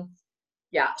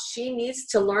 Yeah, she needs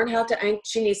to learn how to,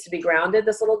 she needs to be grounded,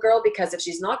 this little girl, because if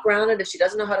she's not grounded, if she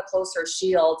doesn't know how to close her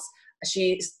shields,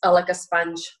 she's like a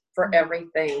sponge for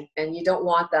everything. And you don't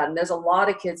want that. And there's a lot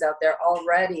of kids out there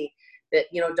already that,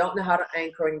 you know, don't know how to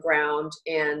anchor and ground.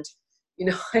 And, you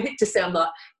know, I hate to say I'm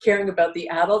not caring about the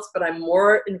adults, but I'm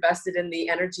more invested in the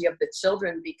energy of the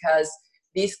children, because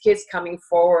these kids coming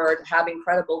forward have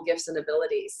incredible gifts and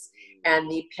abilities.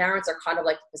 And the parents are kind of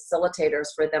like facilitators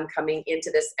for them coming into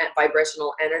this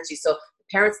vibrational energy. So the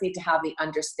parents need to have the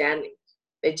understanding.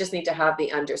 They just need to have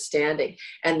the understanding.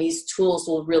 And these tools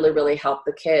will really, really help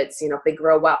the kids. You know, if they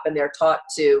grow up and they're taught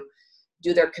to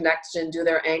do their connection, do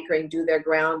their anchoring, do their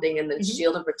grounding, and then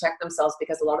shield and protect themselves,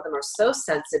 because a lot of them are so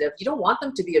sensitive. You don't want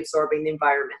them to be absorbing the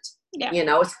environment. Yeah. You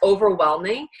know, it's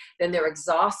overwhelming. Then they're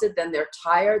exhausted. Then they're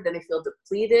tired. Then they feel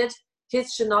depleted.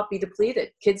 Kids should not be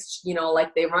depleted. Kids, you know,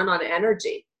 like they run on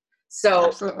energy. So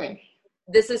absolutely,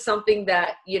 this is something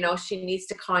that, you know, she needs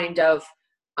to kind of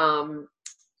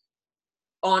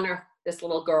honor this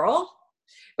little girl.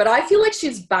 But I feel like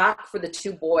she's back for the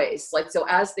two boys. Like, so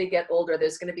as they get older,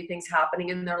 there's going to be things happening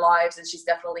in their lives, and she's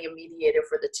definitely a mediator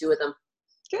for the two of them.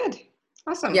 good,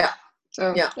 awesome. Yeah.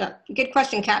 So yeah, good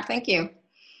question, Kat. Thank you.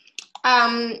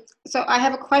 So I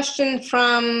have a question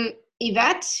from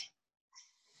Yvette.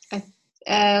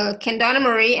 Can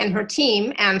Donna-Marie and her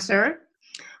team answer,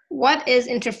 what is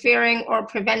interfering or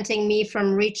preventing me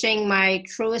from reaching my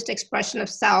truest expression of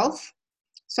self?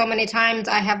 So many times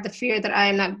I have the fear that I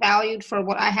am not valued for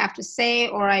what I have to say,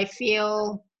 or I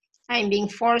feel I'm being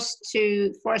forced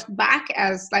back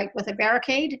as like with a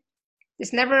barricade.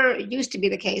 This never used to be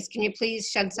the case. Can you please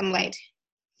shed some light?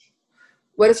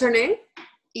 What is her name?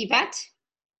 Yvette.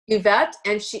 Yvette,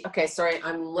 and she, okay, sorry,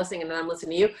 I'm listening and then I'm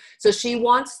listening to you. So she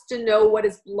wants to know what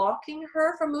is blocking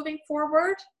her from moving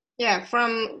forward? Yeah,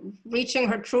 from reaching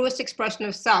her truest expression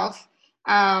of self.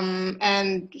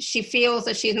 And she feels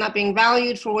that she's not being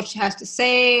valued for what she has to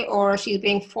say, or she's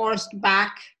being forced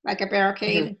back like a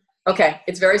barricade. Okay,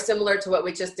 it's very similar to what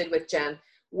we just did with Jen,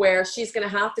 where she's going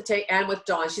to have to take, and with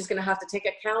Dawn, she's going to have to take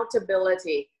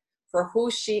accountability for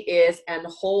who she is and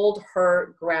hold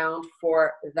her ground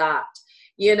for that.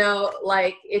 You know,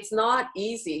 like, it's not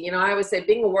easy. You know, I always say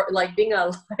being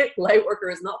a light worker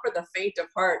is not for the faint of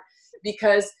heart,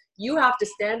 because you have to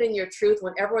stand in your truth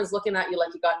when everyone's looking at you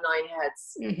like you got 9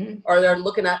 heads, or they're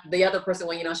looking at the other person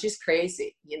when, you know, she's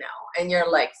crazy, you know, and you're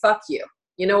like, fuck you.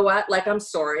 You know what? Like, I'm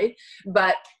sorry,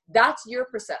 but that's your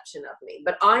perception of me.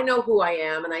 But I know who I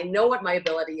am, and I know what my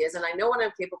ability is, and I know what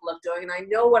I'm capable of doing, and I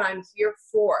know what I'm here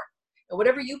for. And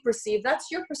whatever you perceive, that's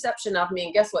your perception of me.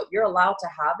 And guess what? You're allowed to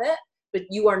have it, but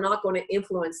you are not going to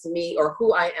influence me or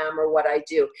who I am or what I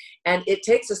do. And it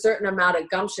takes a certain amount of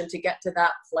gumption to get to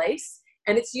that place.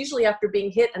 And it's usually after being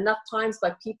hit enough times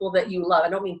by people that you love. I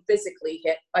don't mean physically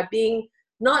hit, by being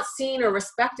not seen or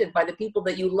respected by the people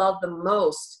that you love the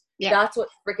most. Yeah. That's what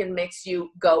freaking makes you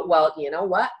go, well, you know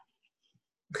what?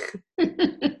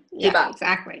 Yeah,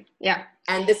 exactly. Yeah.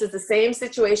 And this is the same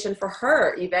situation for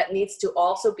her. Yvette needs to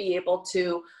also be able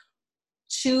to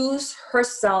choose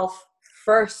herself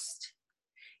first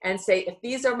and say, if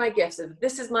these are my gifts, if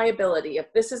this is my ability,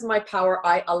 if this is my power,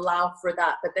 I allow for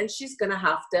that. But then she's going to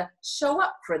have to show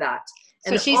up for that.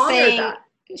 And so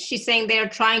she's saying they're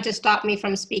trying to stop me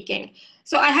from speaking.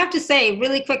 So I have to say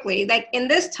really quickly, like, in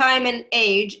this time and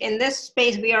age, in this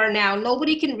space we are now,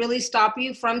 nobody can really stop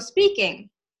you from speaking.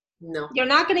 No. You're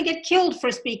not going to get killed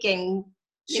for speaking.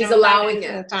 She's allowing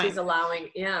it. She's allowing,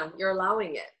 you're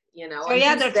allowing it. You know, so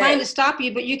yeah, they're trying to stop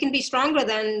you, but you can be stronger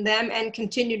than them and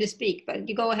continue to speak. But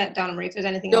you go ahead, Donna-Marie, if there's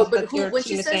anything else that your when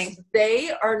team she is says saying.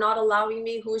 They are not allowing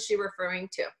me, who is she referring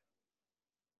to?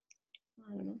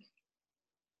 I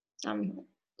don't know.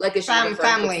 Like, is she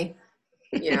family?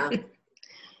 Yeah.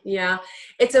 Yeah.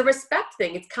 It's a respect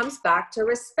thing. It comes back to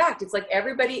respect. It's like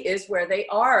everybody is where they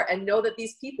are, and know that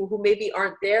these people who maybe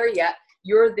aren't there yet,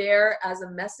 you're there as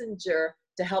a messenger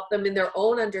to help them in their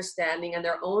own understanding and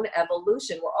their own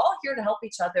evolution. We're all here to help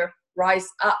each other rise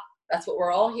up. That's what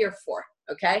we're all here for.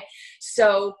 Okay.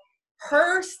 So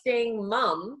her staying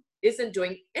mum isn't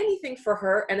doing anything for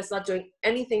her, and it's not doing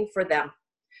anything for them.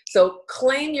 So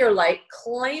claim your light,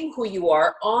 claim who you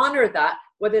are, honor that.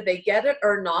 Whether they get it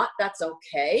or not, that's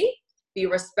okay. Be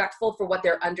respectful for what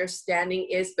their understanding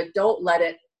is, but don't let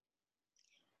it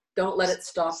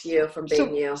stop you from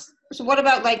being you. So what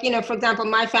about, like, for example,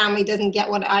 my family doesn't get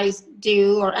what I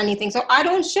do or anything, so I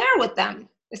don't share with them.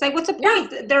 It's like, what's the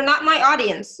point? Yeah. They're not my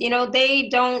audience. They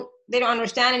don't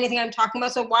understand anything I'm talking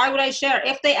about. So why would I share?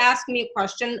 If they ask me a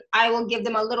question, I will give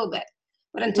them a little bit.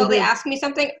 But until they ask me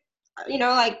something,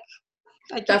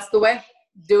 that's the way.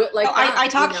 Do it like that. I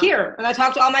talk here, and I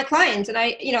talk to all my clients, and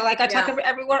I talk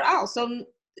everywhere else. So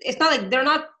it's not like they're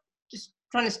not just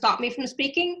trying to stop me from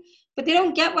speaking, but they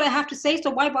don't get what I have to say. So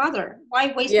why bother?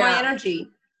 Why waste my energy?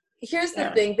 Here's the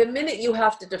thing. The minute you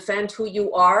have to defend who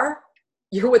you are,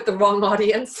 you're with the wrong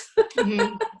audience.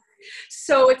 Mm-hmm.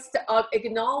 So it's to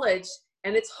acknowledge,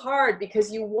 and it's hard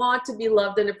because you want to be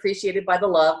loved and appreciated by the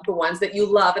ones that you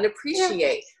love and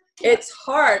appreciate. Yeah. It's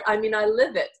hard. I mean, I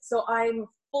live it. So I'm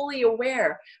fully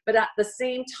aware, but at the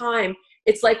same time,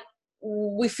 it's like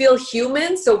we feel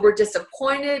human. So we're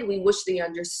disappointed. We wish they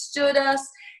understood us.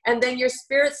 And then your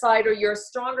spirit side or your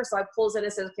stronger side pulls in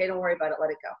and says, okay, don't worry about it. Let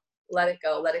it go. Let it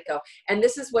go. Let it go. And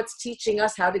this is what's teaching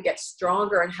us how to get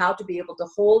stronger and how to be able to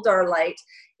hold our light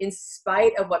in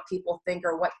spite of what people think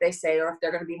or what they say, or if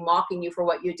they're going to be mocking you for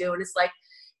what you do. And it's like,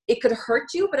 it could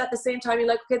hurt you, but at the same time, you're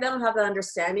like, okay, they don't have that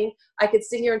understanding. I could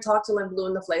sit here and talk till I'm blue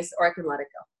in the face, or I can let it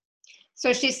go.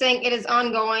 So she's saying it is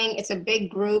ongoing. It's a big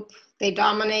group. They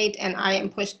dominate, and I am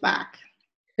pushed back.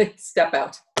 Step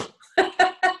out.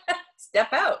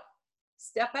 Step out.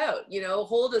 Step out,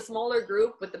 hold a smaller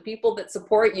group with the people that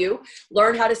support you.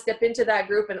 Learn how to step into that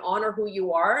group and honor who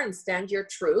you are and stand your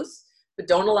truth, but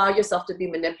don't allow yourself to be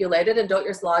manipulated, and don't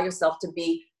allow yourself to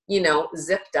be,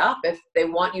 zipped up. If they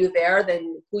want you there,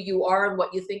 then who you are and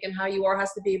what you think and how you are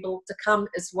has to be able to come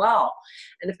as well.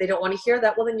 And if they don't want to hear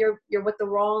that, well, then you're with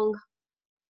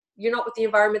you're not with the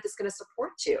environment that's going to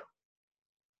support you.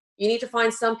 You need to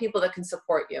find some people that can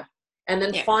support you. And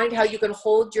then find how you can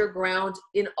hold your ground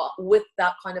with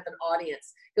that kind of an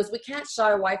audience, because we can't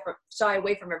shy away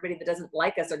from everybody that doesn't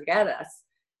like us or get us.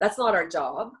 That's not our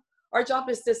job. Our job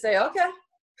is to say, okay,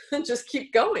 just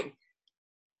keep going.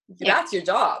 Yeah. That's your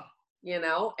job,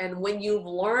 And when you've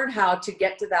learned how to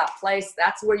get to that place,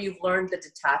 that's where you've learned the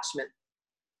detachment,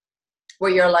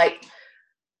 where you're like,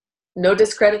 no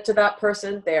discredit to that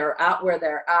person. They're at where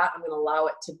they're at. I'm going to allow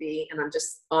it to be. And I'm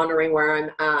just honoring where I'm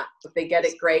at. If they get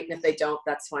it, great. And if they don't,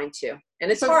 that's fine too.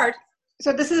 And it's hard.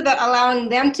 So this is about allowing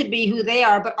them to be who they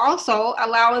are, but also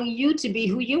allowing you to be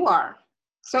who you are.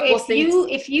 So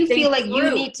if you feel like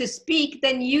you need to speak,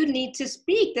 then you need to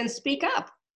speak, then speak up.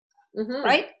 Mm-hmm.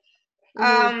 Right?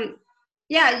 Mm-hmm.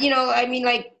 I mean,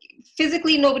 like,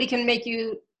 physically, nobody can make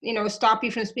you, stop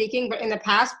you from speaking. But in the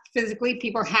past, physically,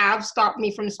 people have stopped me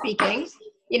from speaking,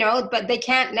 but they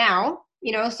can't now,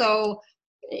 so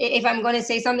if I'm going to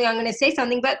say something, I'm going to say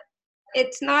something, but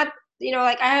it's not,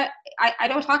 like I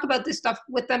don't talk about this stuff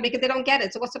with them because they don't get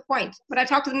it. So what's the point? But I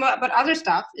talk to them about other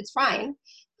stuff. It's fine.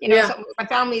 So my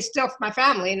family is still my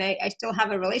family, and I still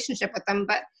have a relationship with them,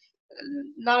 but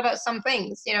not about some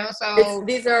things, so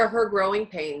these are her growing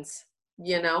pains,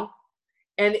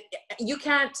 and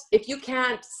if you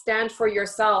can't stand for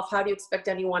yourself, how do you expect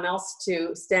anyone else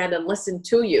to stand and listen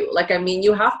to you? Like, I mean,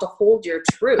 you have to hold your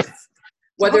truth,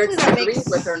 whether it's agreed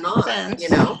with or not, sense.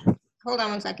 Hold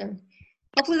on one second.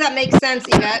 Hopefully that makes sense,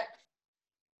 Yvette.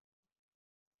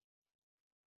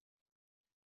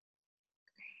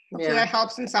 Hopefully that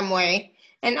helps in some way.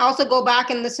 And also go back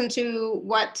and listen to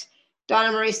what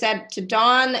Donna-Marie said to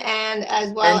Dawn, and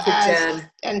as well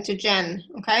to Jen.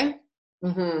 Okay.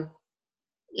 Mm-hmm.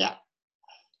 Yeah.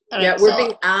 Right, we're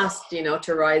being asked,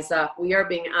 to rise up. We are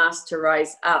being asked to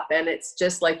rise up. And it's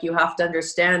just like, you have to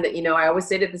understand that, I always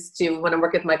say this to when I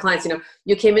work with my clients,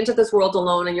 you came into this world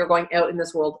alone, and you're going out in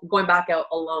this world, going back out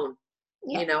alone.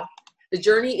 Yeah. The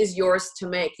journey is yours to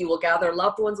make. You will gather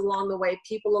loved ones along the way,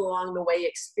 people along the way,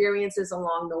 experiences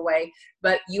along the way,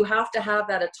 but you have to have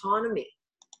that autonomy,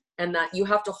 and that you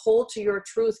have to hold to your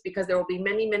truth, because there will be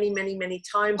many, many, many, many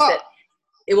times that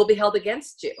it will be held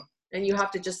against you, and you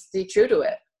have to just stay true to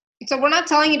it. So we're not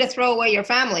telling you to throw away your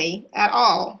family at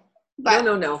all. But,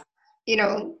 no.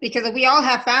 Because we all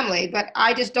have family, but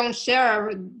I just don't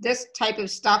share this type of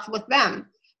stuff with them.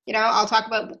 I'll talk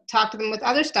to them with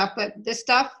other stuff, but this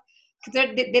stuff,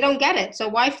 they don't get it. So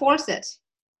why force it?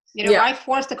 Why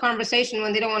force the conversation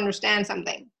when they don't understand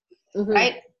something, mm-hmm.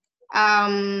 Right?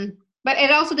 But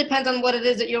it also depends on what it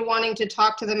is that you're wanting to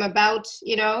talk to them about,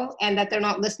 and that they're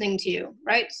not listening to you,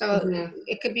 right? So mm-hmm.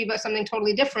 It could be about something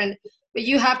totally different, but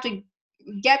you have to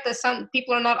get that some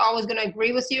people are not always going to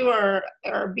agree with you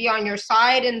or be on your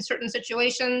side in certain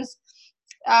situations.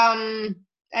 And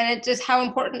it just, how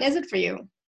important is it for you?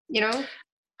 You know?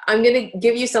 I'm going to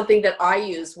give you something that I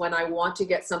use when I want to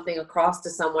get something across to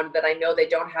someone that I know they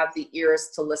don't have the ears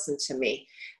to listen to me.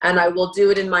 And I will do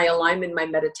it in my alignment, my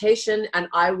meditation, and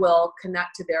I will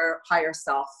connect to their higher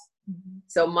self. Mm-hmm.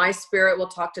 So my spirit will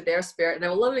talk to their spirit, and I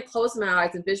will literally close my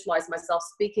eyes and visualize myself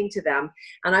speaking to them.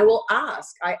 And I will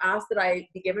ask that I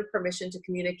be given permission to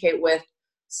communicate with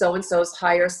so-and-so's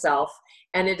higher self.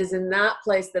 And it is in that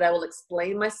place that I will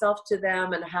explain myself to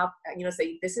them and have,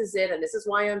 say, this is it, and this is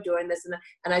why I'm doing this.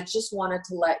 And I just wanted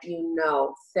to let you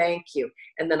know, thank you.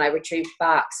 And then I retrieve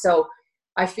back. So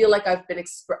I feel like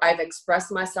I've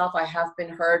expressed myself. I have been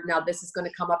heard. Now this is going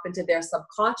to come up into their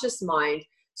subconscious mind.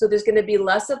 So there's going to be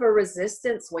less of a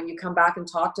resistance when you come back and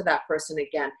talk to that person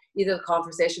again. Either the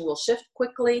conversation will shift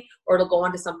quickly or it'll go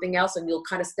on to something else, and you'll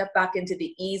kind of step back into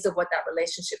the ease of what that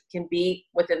relationship can be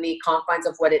within the confines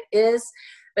of what it is.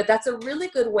 But that's a really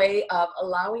good way of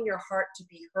allowing your heart to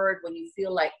be heard when you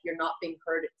feel like you're not being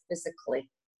heard physically.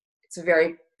 It's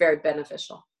very, very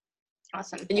beneficial.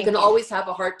 Awesome. And you can always have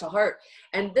a heart to heart.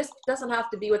 And this doesn't have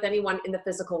to be with anyone in the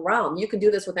physical realm. You can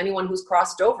do this with anyone who's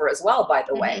crossed over as well, by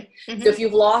the way. Mm-hmm. So if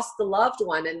you've lost the loved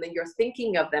one and then you're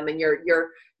thinking of them and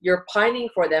you're pining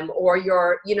for them, or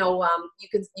you're, you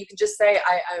can just say,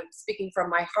 I'm speaking from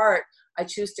my heart. I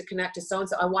choose to connect to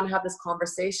so-and-so. I want to have this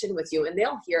conversation with you. And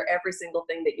they'll hear every single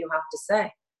thing that you have to say.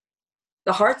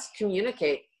 The hearts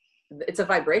communicate. It's a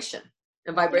vibration.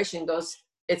 And vibration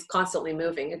it's constantly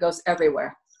moving. It goes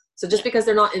everywhere. So just because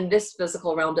they're not in this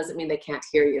physical realm doesn't mean they can't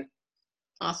hear you.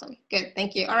 Awesome. Good.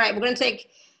 Thank you. All right. We're going to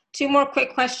take 2 more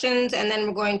quick questions, and then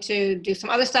we're going to do some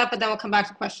other stuff, but then we'll come back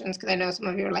to questions because I know some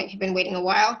of you have been waiting a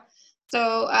while.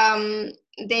 So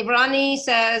Devrani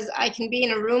says, I can be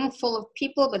in a room full of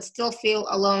people but still feel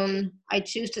alone. I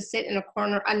choose to sit in a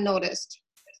corner unnoticed.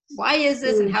 Why is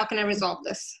this, and how can I resolve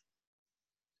this?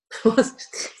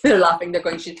 They're laughing. They're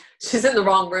going, she's in the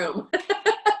wrong room.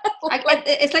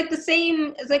 It's like the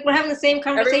same. It's like we're having the same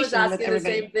conversation. Everyone's asking the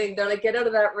same thing. They're like, get out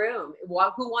of that room.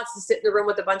 Who wants to sit in the room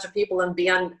with a bunch of people and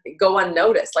go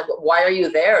unnoticed? Like, why are you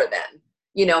there then?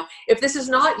 If this is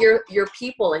not your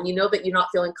people, and you know that you're not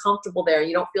feeling comfortable there, and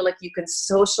you don't feel like you can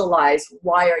socialize,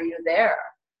 why are you there?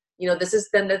 This is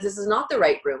not the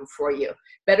right room for you.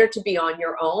 Better to be on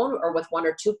your own or with 1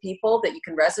 or 2 people that you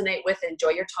can resonate with, enjoy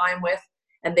your time with,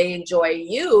 and they enjoy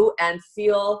you and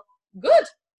feel good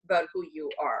about who you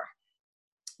are.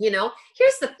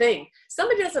 Here's the thing.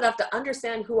 Somebody doesn't have to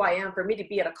understand who I am for me to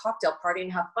be at a cocktail party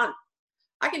and have fun.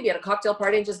 I can be at a cocktail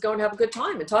party and just go and have a good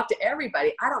time and talk to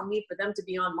everybody. I don't need for them to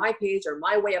be on my page or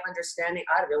my way of understanding.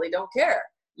 I really don't care.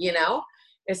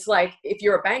 It's like, if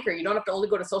you're a banker, you don't have to only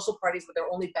go to social parties where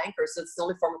they're only bankers. So it's the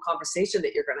only form of conversation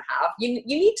that you're going to have. You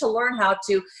need to learn how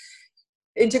to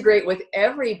integrate with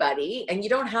everybody, and you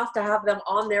don't have to have them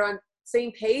on their on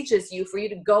same page as you for you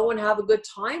to go and have a good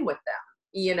time with them.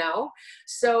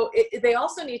 So they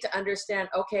also need to understand,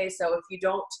 okay, so if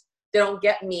they don't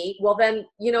get me, well then,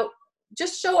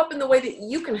 just show up in the way that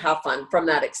you can have fun from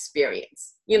that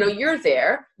experience. You're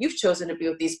there, you've chosen to be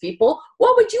with these people.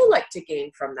 What would you like to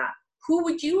gain from that? Who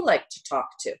would you like to talk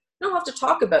to? You don't have to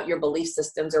talk about your belief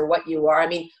systems or what you are. I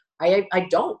mean, I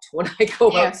don't when I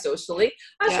go out socially.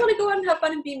 I just want to go out and have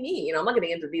fun and be me. I'm not getting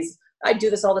into these. I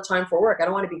do this all the time for work. I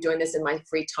don't want to be doing this in my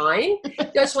free time. I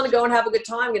just want to go and have a good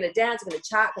time. I'm going to dance. I'm going to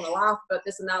chat. I'm going to laugh about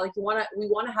this and that. Like we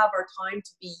want to have our time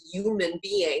to be human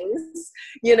beings,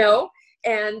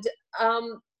 and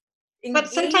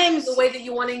but sometimes the way that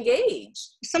you want to engage.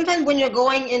 Sometimes when you're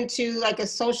going into like a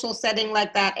social setting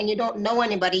like that and you don't know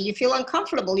anybody, you feel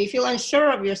uncomfortable. You feel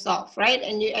unsure of yourself, right?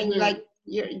 And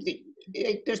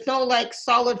there's no like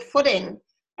solid footing,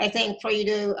 I think, for you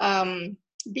to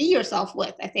be yourself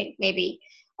with, I think, maybe.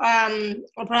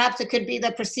 Or perhaps it could be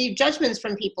the perceived judgments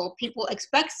from people. People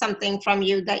expect something from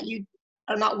you that you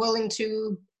are not willing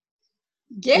to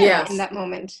give in that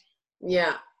moment.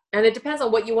 Yeah. And it depends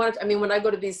on what you want. I mean, when I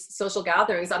go to these social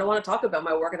gatherings, I don't want to talk about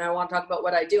my work and I don't want to talk about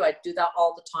what I do. I do that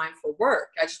all the time for work.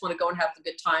 I just want to go and have a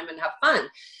good time and have fun.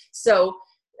 So,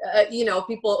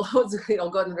 people, go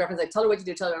in reference, like, tell her what you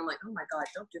do, tell her. I'm like, oh my God,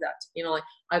 don't do that.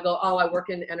 I go, oh, I work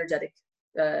in energetic,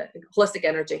 holistic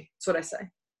energy. That's what I say.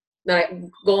 Then I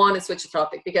go on and switch the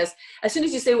topic, because as soon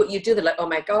as you say what you do, they're like, oh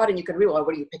my God. And you can read, well,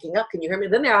 what are you picking up? Can you hear me?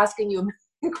 Then they're asking you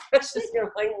questions.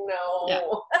 You're like, no. Yeah.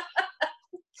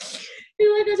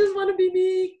 You're like, I just want to be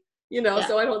me,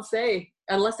 so I don't say,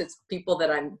 unless it's people that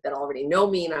already know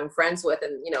me and I'm friends with,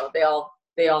 and,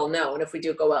 they all know. And if we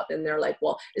do go out, then they're like,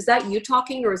 well, is that you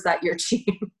talking or is that your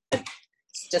team?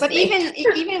 just but me.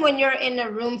 even when you're in a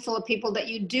room full of people that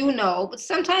you do know, but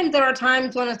sometimes there are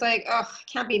times when it's like, oh,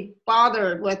 I can't be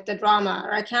bothered with the drama,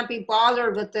 or I can't be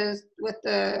bothered with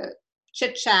the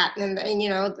chit chat, and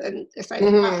it's like,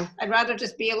 Mhm. I'd rather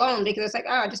just be alone, because it's like,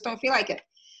 oh, I just don't feel like it.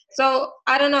 So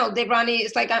I don't know, Devrani.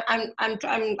 It's like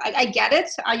I get it.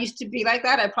 I used to be like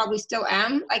that. I probably still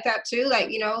am like that too. Like,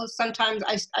 sometimes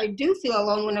I do feel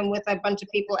alone when I'm with a bunch of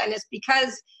people, and it's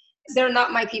because they're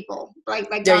not my people. Like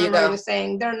There you Donna-Marie go. was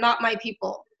saying, they're not my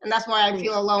people, and that's why I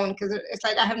feel alone, because it's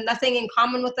like I have nothing in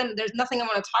common with them. There's nothing I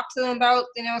want to talk to them about.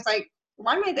 It's like,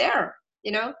 why am I there?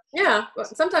 Yeah, well,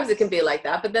 sometimes it can be like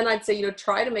that, but then I'd say,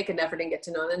 try to make an effort and get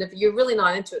to know them. And if you're really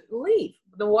not into it, leave.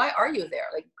 Then why are you there?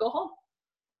 Like, go home.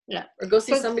 Yeah. Or go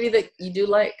see somebody that you do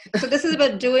like. So this is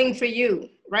about doing for you,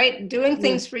 right? Doing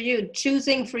things for you,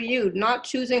 choosing for you, not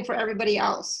choosing for everybody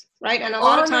else, right? And a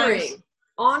lot of times,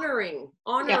 honoring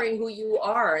who you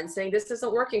are and saying, this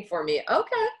isn't working for me.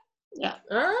 Okay. Yeah.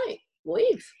 All right.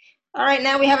 Leave. All right.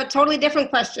 Now we have a totally different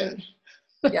question.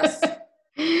 Yes.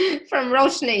 From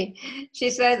Roshni. She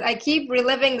says, I keep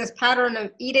reliving this pattern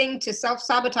of eating to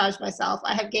self-sabotage myself.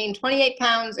 I have gained 28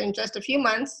 pounds in just a few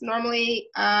months. Normally,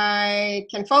 I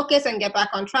can focus and get back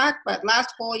on track, but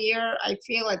last whole year, I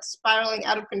feel it's spiraling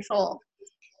out of control.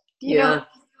 Do you know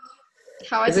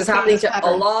how I This is happening to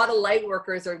a lot of light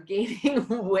workers are gaining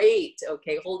weight,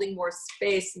 okay, holding more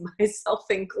space, myself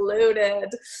included.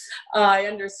 I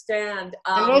understand.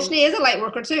 And Roshni is a light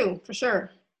worker too, for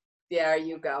sure. There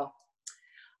you go.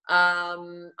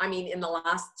 I mean, in the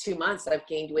last 2 months, I've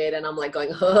gained weight, and I'm like going,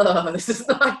 oh, this is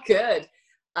not good.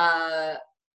 Okay,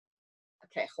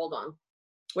 hold on.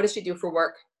 What does she do for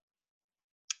work?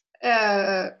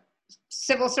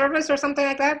 Civil service or something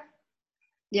like that.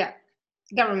 Yeah,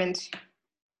 government.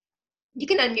 You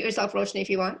can unmute yourself, Roshni, if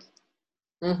you want.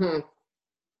 Mm-hmm.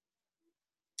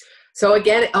 So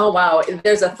again, oh wow,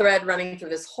 there's a thread running through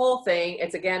this whole thing.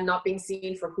 It's again, not being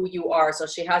seen for who you are. So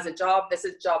she has a job, this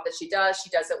is a job that she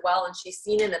does it well, and she's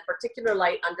seen in a particular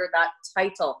light under that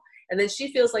title. And then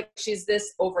she feels like she's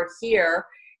this over here,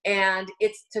 and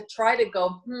it's to try to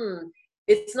go,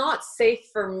 it's not safe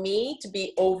for me to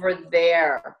be over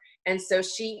there. And so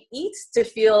she eats to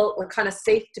feel kind of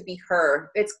safe to be her.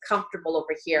 It's comfortable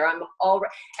over here. I'm all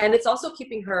right. And it's also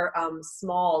keeping her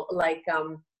small, like,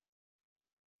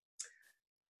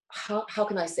 how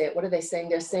can I say it? What are they saying?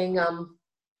 They're saying,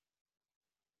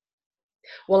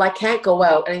 well, I can't go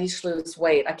out and I need to lose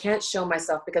weight. I can't show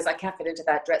myself because I can't fit into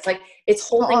that dress. Like, it's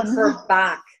holding her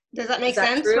back. Does that make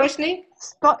sense, Roshni?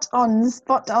 Spot on.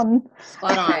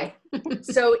 Okay.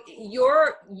 So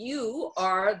you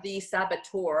are the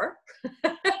saboteur,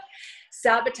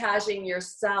 sabotaging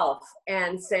yourself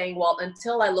and saying, well,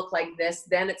 until I look like this,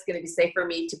 then it's going to be safe for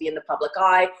me to be in the public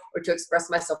eye or to express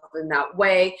myself in that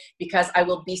way because I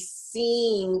will be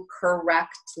seen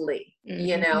correctly,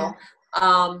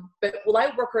 But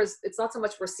light workers, it's not so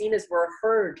much we're seen as we're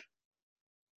heard.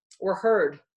 We're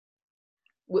heard.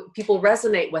 People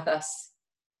resonate with us.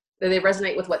 They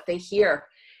resonate with what they hear.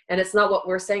 And it's not what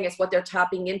we're saying, it's what they're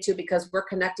tapping into because we're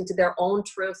connecting to their own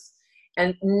truth.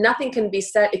 And nothing can be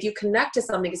said. If you connect to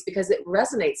something, it's because it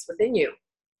resonates within you.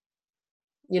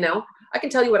 I can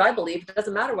tell you what I believe. It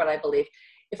doesn't matter what I believe.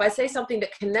 If I say something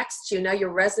that connects to you, now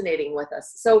you're resonating with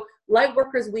us. So light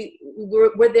workers,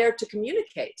 we're there to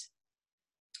communicate.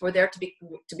 We're there to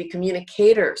be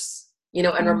communicators,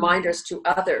 and reminders to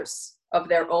others of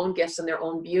their own gifts and their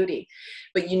own beauty.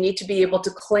 But you need to be able to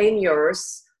claim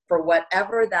yours for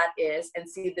whatever that is and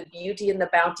see the beauty and the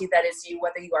bounty that is you,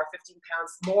 whether you are 15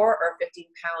 pounds more or 15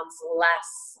 pounds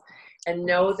less. And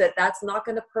know that that's not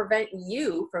going to prevent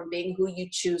you from being who you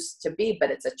choose to be,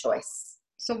 but it's a choice.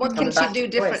 So what can she do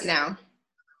different now?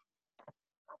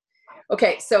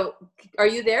 Okay, so are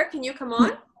you there? Can you come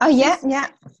on? Oh, yeah.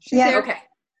 She's there?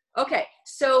 Okay.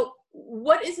 So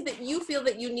what is it that you feel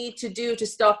that you need to do to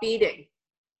stop eating?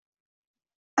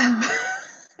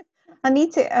 I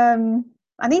need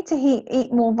to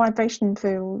eat more vibration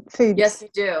foods. Yes, you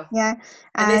do. Yeah.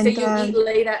 And they say you eat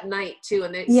late at night too,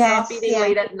 and they stop eating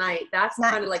late at night. That's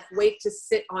kind of like weight to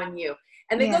sit on you.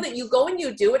 And they go that you go and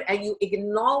you do it and you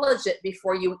acknowledge it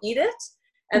before you eat it.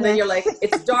 And then you're like,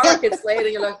 it's dark, it's late,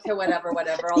 and you're like, okay, whatever,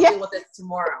 I'll deal with it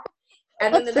tomorrow.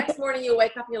 And then the next morning you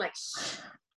wake up and you're like,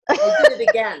 I did it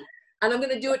again. And I'm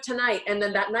going to do it tonight. And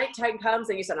then that night time comes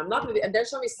and you said, I'm not going to be, and they're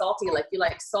showing me salty, like you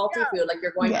like salty food, like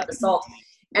you're going for the salt.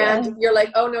 And you're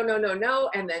like, oh, no.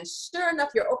 And then sure enough,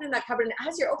 you're opening that cupboard. And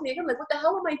as you're opening it, I'm like, what the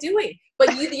hell am I doing? But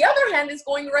the other hand is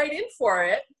going right in for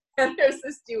it. And there's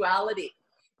this duality.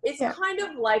 It's kind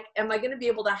of like, am I going to be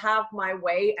able to have my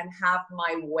way and have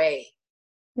my way?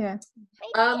 Yeah. My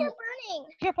feet are burning.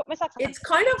 Here, put my socks on. It's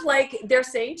kind of like they're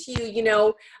saying to you, you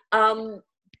know,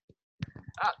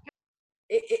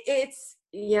 it's,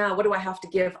 yeah, what do I have to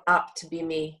give up to be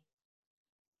me?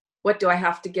 What do I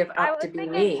have to give up to be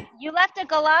me? You left a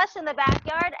galash in the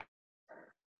backyard.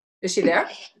 Is she there?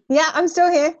 Yeah, I'm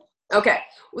still here. Okay.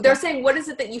 They're saying, what is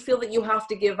it that you feel that you have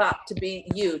to give up to be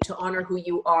you, to honor who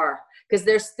you are? Because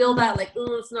there's still that like,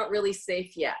 oh, it's not really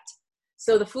safe yet.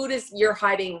 So the food is, you're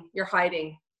hiding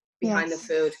behind the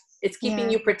food. It's keeping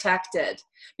you protected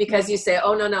because you say,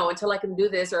 oh, no, until I can do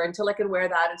this or until I can wear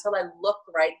that, until I look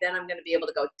right, then I'm going to be able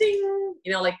to go ding,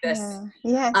 you know, like this.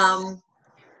 Yeah. Yes.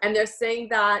 And they're saying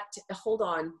that, hold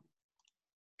on.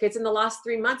 Okay, it's in the last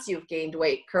 3 months you've gained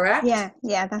weight, correct?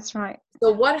 Yeah, that's right.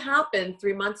 So what happened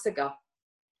 3 months ago?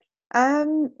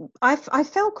 I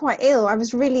felt quite ill. I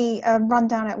was really run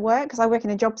down at work because I work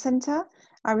in a job centre.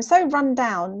 I was so run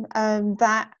down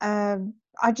that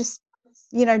I just,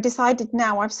 decided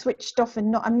now I've switched off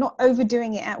and I'm not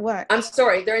overdoing it at work. I'm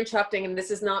sorry, they're interrupting and this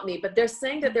is not me, but they're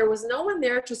saying that there was no one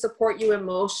there to support you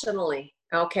emotionally,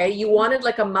 okay? You wanted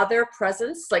like a mother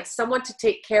presence, like someone to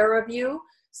take care of you,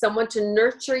 someone to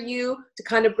nurture you, to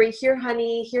kind of bring, here,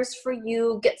 honey, here's for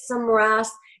you, get some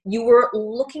rest. You were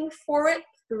looking for it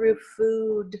through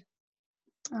food.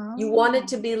 You wanted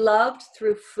to be loved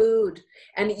through food,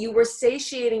 and you were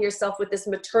satiating yourself with this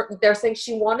maternal, they're saying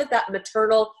she wanted that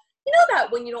maternal, you know,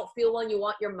 that when you don't feel well and you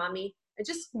want your mommy, and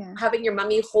just having your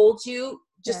mommy hold you,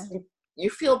 just you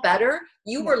feel better.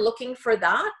 You were looking for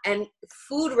that, and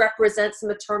food represents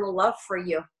maternal love for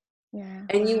you.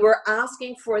 And you were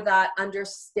asking for that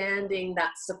understanding,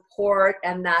 that support,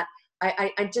 and that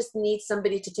I just need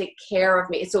somebody to take care of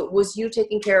me. So it was you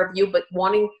taking care of you, but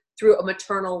wanting through a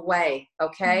maternal way,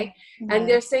 okay? And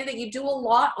they're saying that you do a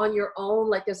lot on your own,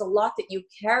 like there's a lot that you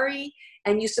carry,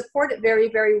 and you support it very,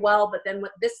 very well, but then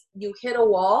with this, you hit a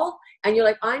wall, and you're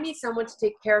like, I need someone to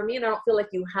take care of me, and I don't feel like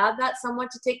you had that someone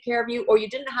to take care of you, or you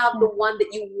didn't have the one that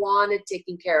you wanted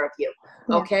taking care of you,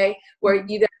 okay? Where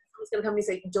you then someone's gonna come and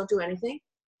say, don't do anything,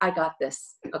 I got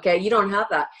this, okay? You don't have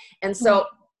that. And so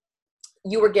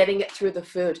you were getting it through the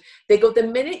food. They go, the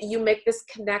minute you make this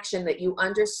connection that you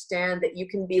understand that you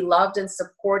can be loved and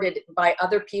supported by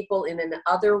other people in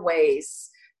other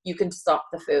ways, you can stop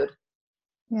the food.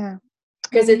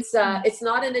 Because it's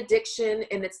not an addiction,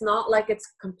 and it's not like it's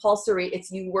compulsory. It's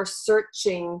you were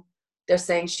searching, they're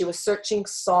saying she was searching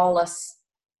solace,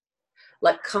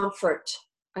 like comfort.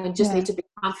 I just need to be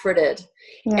comforted.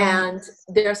 And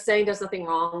they're saying there's nothing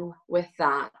wrong with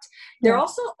that. They're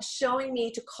also showing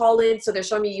me to call in. So they're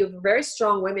showing me you have very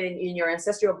strong women in your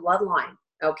ancestral bloodline.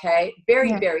 Okay.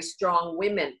 Very, very strong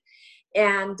women.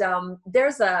 And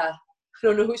there's I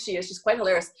don't know who she is. She's quite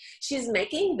hilarious. She's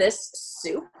making this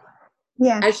soup.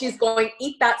 And she's going,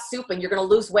 eat that soup and you're going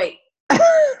to lose weight.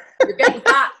 You're getting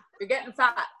fat. You're getting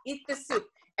fat. Eat this soup.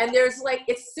 And there's like,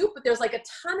 it's soup, but there's like a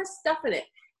ton of stuff in it.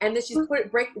 And then she's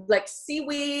like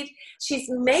seaweed. She's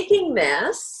making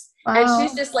this, and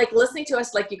she's just like listening to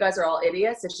us like you guys are all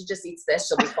idiots. If she just eats this,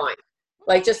 she'll be fine.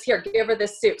 Like, just here, give her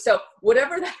this soup. So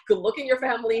whatever that could look in your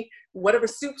family, whatever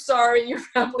soups are in your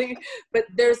family, but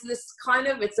there's this kind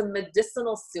of, it's a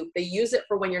medicinal soup. They use it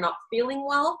for when you're not feeling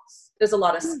well. There's a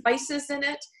lot of spices in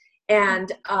it.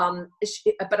 And,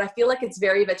 but I feel like it's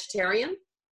very vegetarian.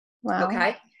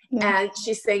 Okay. And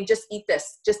she's saying, just eat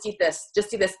this, just eat this,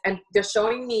 just eat this. And they're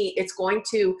showing me it's going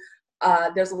to,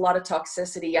 there's a lot of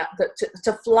toxicity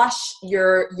to flush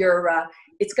your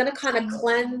it's going to kind of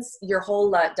cleanse your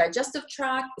whole digestive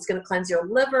tract. It's going to cleanse your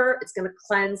liver. It's going to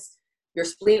cleanse your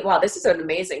spleen. Wow, this is an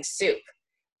amazing soup.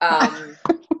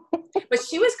 But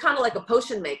she was kind of like a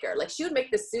potion maker. Like she would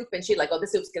make this soup and she'd like, oh,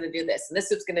 this soup's going to do this and this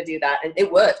soup's going to do that. And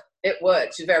it would.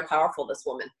 She's very powerful, this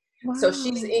woman. Wow. So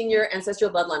she's in your ancestral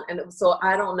bloodline. And so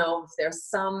I don't know if there's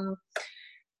some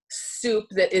soup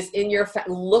that is in your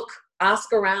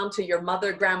ask around to your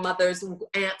mother, grandmothers,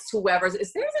 aunts, whoever.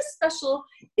 Is there a special,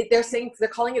 they're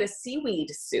calling it a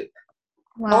seaweed soup.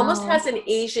 Wow. Almost has an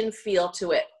Asian feel to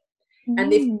it.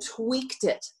 And they've tweaked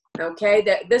it. Okay.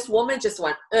 This woman just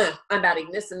went, I'm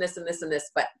adding this and this and this and this,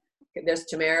 but there's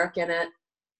turmeric in it.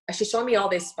 She's showing me all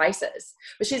these spices,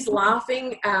 but she's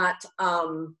laughing at,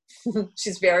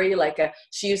 she's very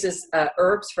she uses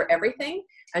herbs for everything.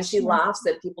 And she laughs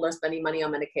that people are spending money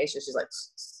on medication. She's like,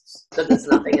 it does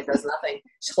nothing. It does nothing.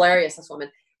 She's hilarious, this woman.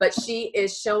 But she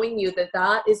is showing you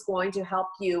that is going to help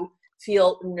you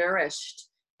feel nourished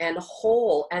and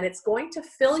whole. And it's going to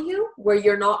fill you where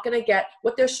you're not going to get,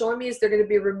 what they're showing me is they're going to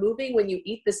be removing, when you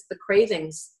eat this, the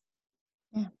cravings.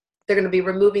 Yeah. They're going to be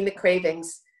removing the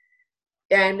cravings.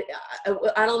 And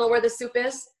I don't know where the soup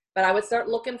is, but I would start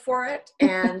looking for it.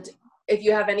 And if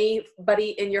you have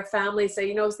anybody in your family, say,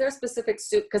 you know, is there a specific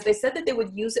soup? Because they said that they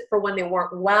would use it for when they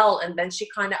weren't well. And then she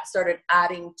kind of started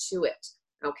adding to it.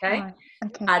 Okay. Right.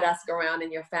 Okay. I'd ask around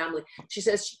in your family. She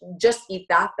says, just eat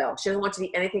that though. She doesn't want to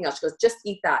eat anything else. She goes, just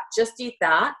eat that. Just eat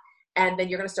that. And then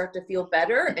you're going to start to feel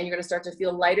better and you're going to start to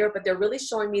feel lighter. But they're really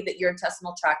showing me that your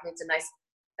intestinal tract needs a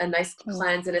nice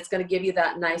cleanse, and it's going to give you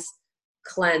that nice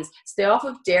cleanse. Stay off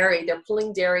of dairy. They're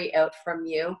pulling dairy out from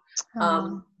you.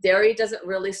 Dairy doesn't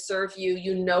really serve you.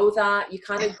 You know that. You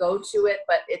kind of go to it,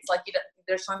 but it's like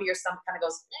they're showing me your stomach kind of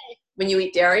goes when you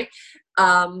eat dairy.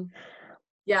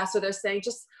 Yeah, so they're saying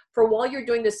just for while you're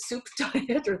doing the soup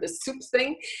diet or the soup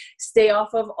thing, stay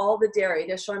off of all the dairy.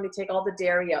 They're showing me take all the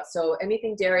dairy out. So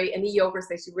anything dairy, any yogurts,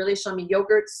 they should really show me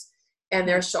yogurts, and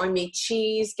they're showing me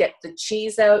cheese. Get the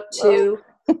cheese out too.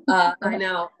 I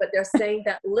know, but they're saying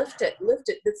that lift it.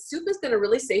 The soup is going to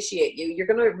really satiate you. You're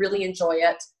going to really enjoy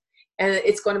it, and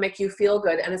it's going to make you feel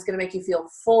good, and it's going to make you feel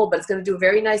full, but it's going to do a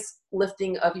very nice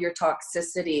lifting of your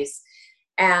toxicities.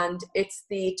 And it's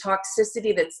the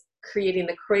toxicity that's creating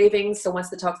the cravings. So once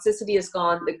the toxicity is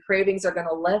gone, the cravings are going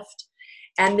to lift.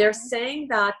 And they're saying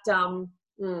that,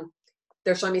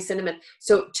 they're showing me cinnamon.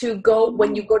 So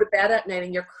when you go to bed at night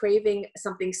and you're craving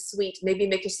something sweet, maybe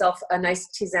make yourself a nice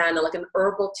tisana, like an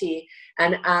herbal tea,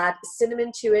 and add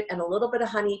cinnamon to it and a little bit of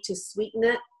honey to sweeten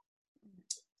it.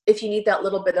 If you need that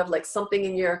little bit of like something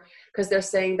in because they're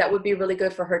saying that would be really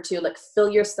good for her too, like fill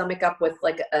your stomach up with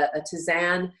like a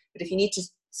tisane. But if you need to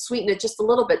sweeten it just a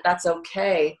little bit, that's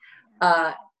okay.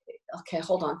 Okay,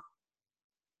 hold on.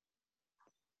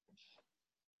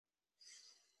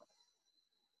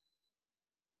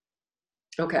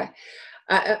 Okay.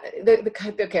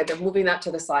 They're moving that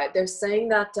to the side. They're saying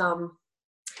that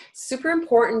super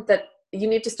important that you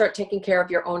need to start taking care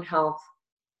of your own health.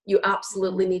 You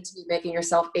absolutely need to be making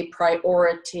yourself a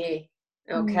priority.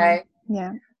 Okay.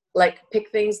 Yeah. Like pick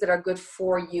things that are good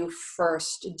for you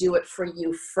first. Do it for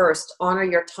you first. Honor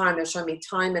your time. They're showing me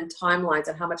time and timelines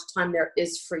and how much time there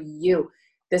is for you.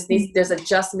 There's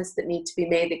adjustments that need to be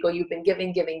made. They go, you've been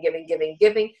giving.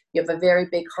 You have a very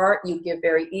big heart. You give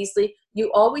very easily.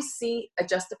 You always see a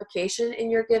justification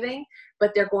in your giving,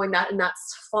 but they're going that, and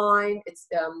that's fine. It's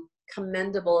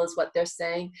commendable is what they're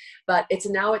saying, but it's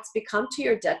become to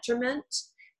your detriment.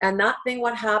 And that thing,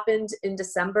 what happened in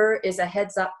December, is a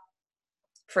heads up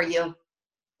for you.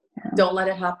 Don't let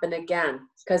it happen again,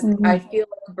 because I feel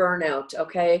like burnout.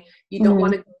 Okay. You don't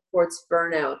want to go towards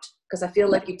burnout, because I feel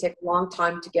like you take a long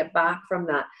time to get back from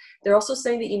that. They're also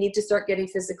saying that you need to start getting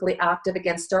physically active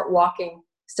again, start walking,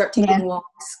 start taking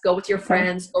walks, go with your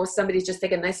friends, go with somebody, just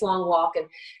take a nice long walk, and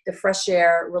the fresh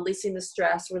air, releasing the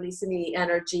stress, releasing the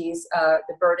energies,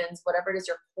 the burdens, whatever it is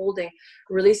you're holding,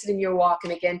 release it in your walk.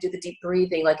 And again, do the deep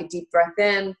breathing, like a deep breath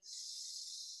in,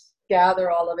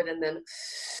 gather all of it, and then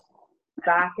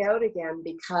back out again,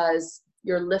 because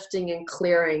you're lifting and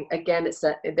clearing. Again,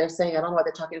 they're saying, I don't know why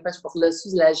they're talking in French, but le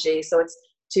soulager. So it's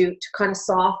to kind of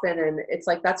soften, and it's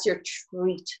like, that's your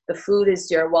treat. The food is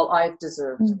I've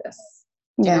deserved this.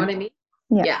 Do you know what I mean?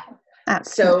 Yeah.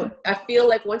 Absolutely. So I feel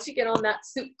like once you get on that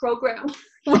soup program,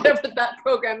 whatever that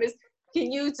program is,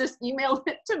 can you just email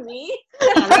it to me?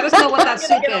 Yeah, let us know what that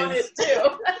soup is.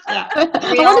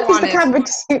 Yeah. We all want it. Cabbage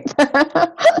soup.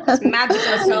 It's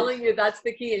magical. I'm telling you, that's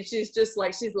the key. And she's just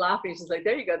like, she's laughing. She's like,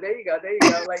 there you go.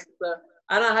 Like,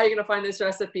 I don't know how you're going to find this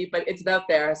recipe, but it's out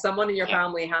there. Someone in your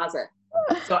family has it.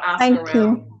 So ask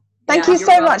around. Thank you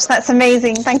so much. That's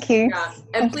amazing. Thank you. Yeah.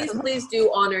 And please do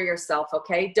honor yourself.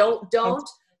 Okay. Don't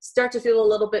start to feel a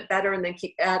little bit better and then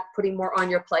keep putting more on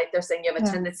your plate. They're saying you have a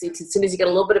tendency to, as soon as you get a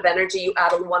little bit of energy, you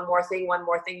add one more thing, you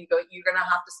go, you're going to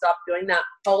have to stop doing that.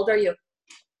 How old are you?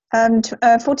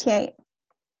 48.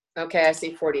 Okay. I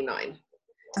see 49.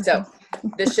 Okay. So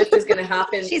the shift is going to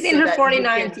happen. She's in her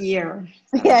 49th year.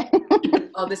 Yeah.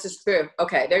 Oh, this is true.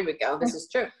 Okay. There we go. This is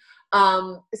true.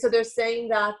 So they're saying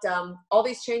that all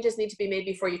these changes need to be made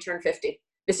before you turn 50.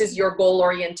 This is your goal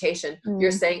orientation.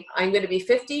 You're saying, I'm going to be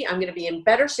 50. I'm going to be in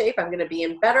better shape. I'm going to be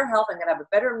in better health. I'm going to have a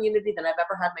better immunity than I've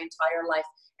ever had my entire life.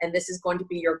 And this is going to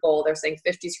be your goal. They're saying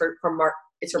 50 is her benchmark.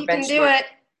 You can do it.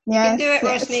 Yes, you can do it,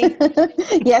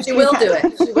 Roshni. Yes, she will do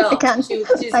it. She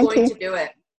will. She's going to do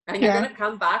it. And you're going to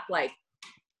come back like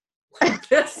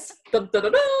this. Dun,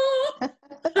 dun, dun, dun.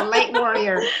 A light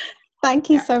warrior.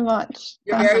 Thank you so much.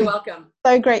 You're very welcome.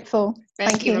 So grateful.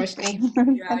 Thank you, Roshni.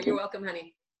 Yeah, you're welcome,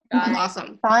 honey. Bye.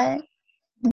 Awesome. Bye.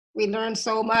 We learned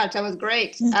so much. That was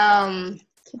great.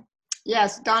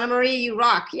 Yes, Donna-Marie, you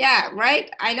rock. Yeah,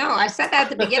 right? I know. I said that at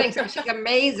the beginning. So she's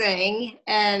amazing.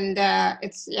 And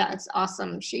it's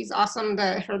awesome. She's awesome.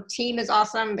 Her team is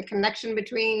awesome. The connection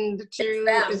between the two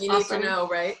is you awesome. need to know,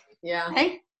 right? Yeah.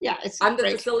 Hey? Yeah, it's I'm the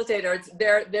great. facilitator.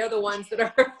 They're the ones that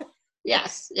are.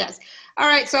 Yes. All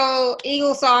right, so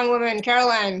Eagle Song woman,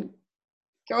 Caroline,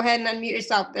 go ahead and unmute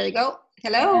yourself. There you go.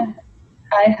 Hello.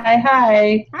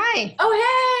 Hi. Hi. Oh,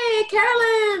 hey,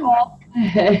 Carolyn.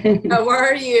 How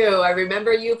are you? I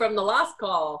remember you from the last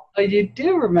call. Oh, you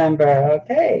do remember.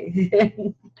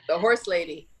 Okay. The horse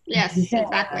lady. Yes, Yeah.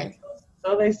 exactly.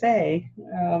 So they say.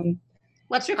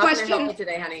 What's your How can I help question? you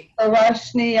today, honey? So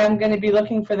Roshni, I'm going to be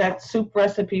looking for that soup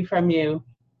recipe from you.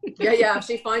 Yeah. If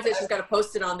she finds it, she's got to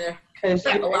post it on there. Because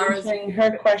Yeah, you're Alara's. answering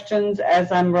her questions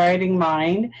as I'm writing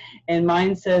mine. And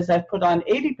mine says I've put on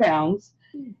 80 pounds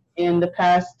in the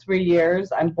past 3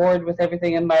 years. I'm bored with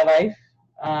everything in my life.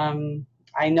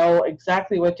 I know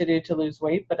exactly what to do to lose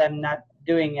weight, but I'm not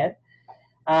doing it.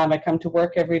 I come to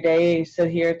work every day, sit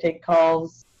here, take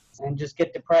calls, and just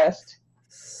get depressed.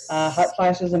 Hot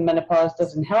flashes and menopause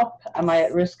doesn't help. Am I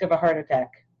at risk of a heart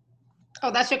attack? Oh,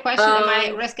 that's your question. Am I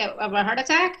at risk of a heart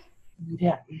attack?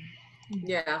 Yeah.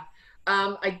 Yeah.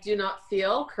 I do not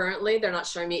feel currently, they're not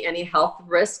showing me any health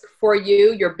risk for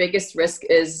you. Your biggest risk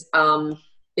is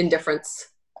indifference.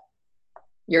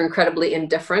 You're incredibly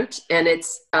indifferent, and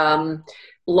it's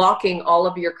blocking all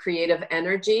of your creative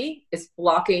energy. It's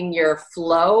blocking your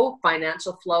flow,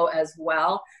 financial flow as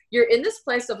well. You're in this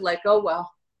place of like, oh,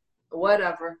 well,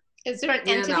 whatever. Is there an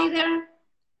entity there?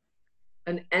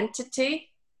 An entity?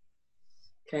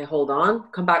 Okay, hold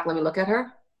on. Come back. Let me look at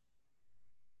her.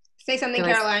 Say something,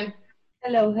 Can I- Caroline.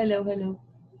 Hello. I don't.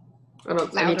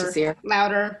 Louder. I need to see her.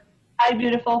 Louder. Hi,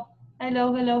 beautiful.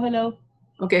 Hello.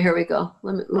 Okay, here we go.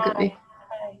 Let me look at me. Hi.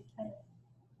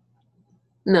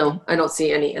 No, I don't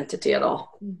see any entity at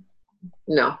all.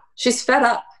 No, she's fed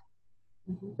up.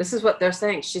 This is what they're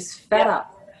saying. She's fed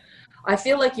up. I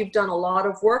feel like you've done a lot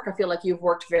of work. I feel like you've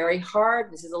worked very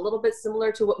hard. This is a little bit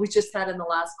similar to what we just had in the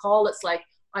last call. It's like,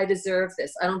 I deserve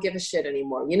this. I don't give a shit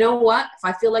anymore. You know what? If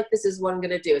I feel like this is what I'm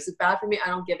going to do, is it bad for me? I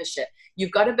don't give a shit.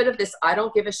 You've got a bit of this I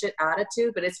don't give a shit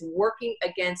attitude, but it's working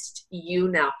against you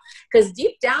now. Because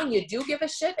deep down, you do give a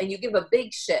shit, and you give a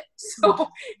big shit. So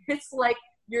it's like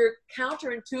you're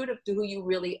counterintuitive to who you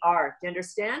really are. Do you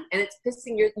understand? And it's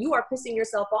you are pissing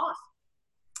yourself off.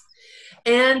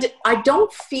 And I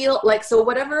don't feel like, so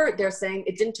whatever they're saying,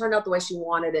 it didn't turn out the way she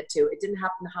wanted it to. It didn't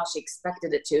happen how she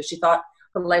expected it to. She thought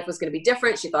her life was going to be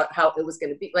different. She thought how it was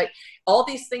going to be. Like all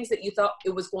these things that you thought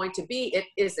it was going to be, it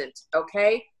isn't,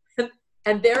 okay?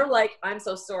 And they're like, I'm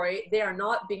so sorry. They are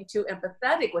not being too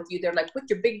empathetic with you. They're like, put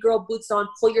your big girl boots on,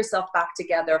 pull yourself back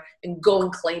together, and go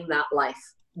and claim that life.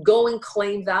 Go and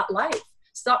claim that life.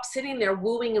 Stop sitting there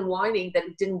wooing and whining that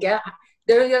it didn't get.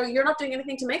 You're not doing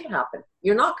anything to make it happen.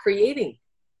 You're not creating.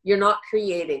 You're not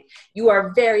creating. You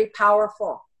are very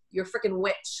powerful. You're a freaking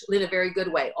witch in a very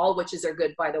good way. All witches are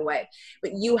good, by the way.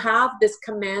 But you have this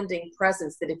commanding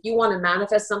presence that if you want to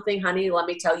manifest something, honey, let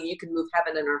me tell you, you can move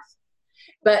heaven and earth.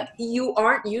 But you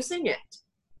aren't using it.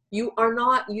 You are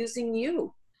not using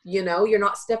you. You know, you're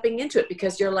not stepping into it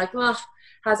because you're like, well,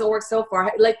 hasn't worked so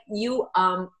far. Like you,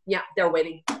 yeah, they're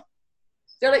waiting.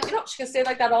 They're like, you know, she can say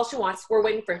like that all she wants. We're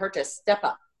waiting for her to step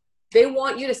up. They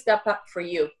want you to step up for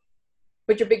you.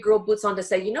 Put your big girl boots on to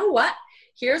say, you know what?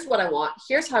 Here's what I want.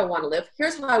 Here's how I want to live.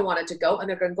 Here's how I want it to go. And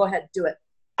they're going to go ahead and do it.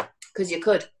 Because you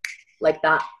could like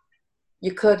that.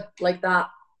 You could like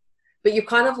that. But you're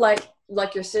kind of like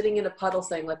you're sitting in a puddle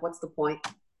saying like, what's the point?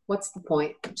 What's the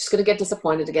point? I'm just going to get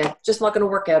disappointed again. Just not going to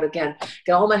work out again.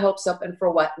 Get all my hopes up. And for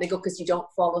what? And they go, because you don't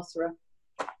follow through.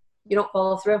 You don't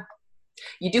follow through.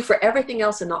 You do for everything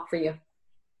else and not for you.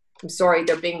 I'm sorry,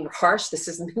 they're being harsh. This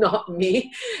is not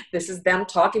me. This is them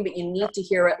talking, but you need to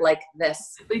hear it like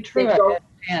this. True. Go,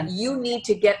 you need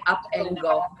to get up and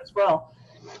go. As well.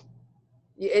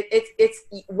 It's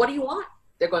what do you want?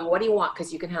 They're going, what do you want?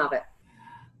 Because you can have it.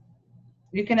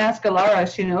 You can ask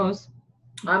Alara, she knows.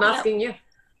 I'm asking you.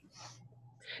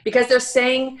 Because they're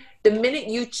saying the minute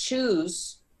you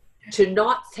choose to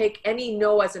not take any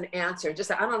no as an answer, just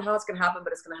say, I don't know how it's going to happen,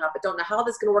 but it's going to happen. Don't know how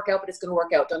this is going to work out, but it's going to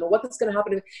work out. Don't know what's going to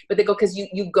happen. But they go, because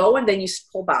you go and then you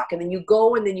pull back, and then you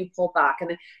go and then you pull back, and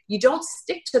then you don't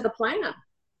stick to the plan.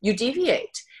 You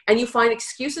deviate, and you find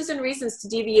excuses and reasons to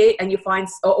deviate, and you find,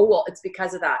 oh well, it's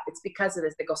because of that. It's because of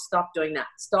this. They go, stop doing that.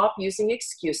 Stop using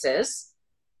excuses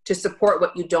to support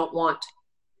what you don't want.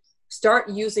 Start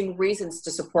using reasons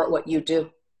to support what you do.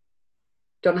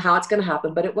 Don't know how it's going to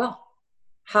happen, but it will.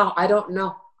 How? I don't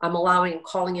know. I'm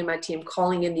calling in my team,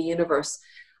 calling in the universe.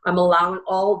 I'm allowing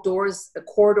all doors, the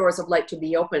corridors of light to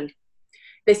be opened.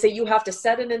 They say you have to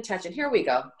set an intention. Here we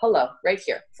go. Hello, right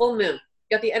here. Full moon.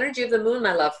 You got the energy of the moon,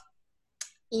 my love.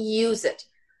 Use it.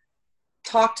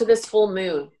 Talk to this full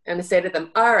moon and say to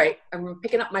them, all right, I'm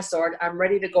picking up my sword. I'm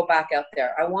ready to go back out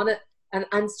there. I want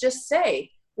and just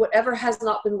say, whatever has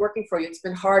not been working for you, it's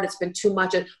been hard, it's been too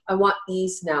much. I want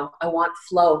ease now. I want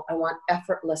flow. I want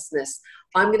effortlessness.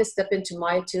 I'm going to step into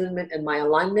my attunement and my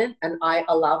alignment, and I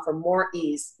allow for more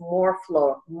ease, more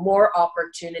flow, more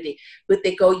opportunity. But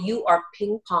they go, you are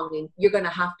ping-ponging. You're going to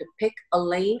have to pick a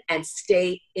lane and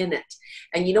stay in it.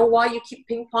 And you know why you keep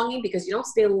ping-ponging? Because you don't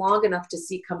stay long enough to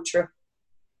see come true.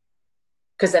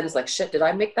 Because then it's like, shit, did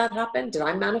I make that happen? Did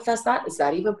I manifest that? Is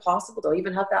that even possible? Do I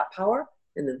even have that power?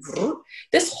 And then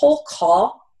this whole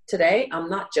call today, I'm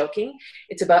not joking.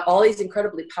 It's about all these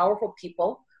incredibly powerful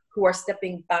people who are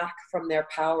stepping back from their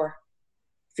power,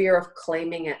 fear of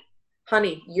claiming it.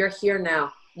 Honey, you're here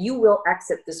now. You will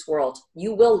exit this world.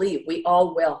 You will leave. We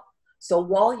all will. So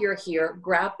while you're here,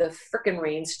 grab the frickin'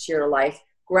 reins to your life.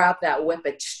 Grab that whip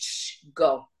and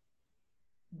go.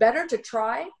 Better to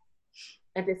try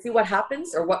and to see what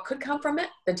happens or what could come from it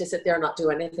than to sit there and not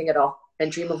do anything at all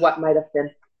and dream of what might have been.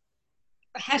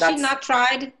 Has she not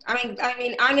tried? I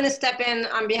mean, I'm going to step in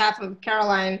on behalf of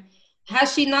Caroline.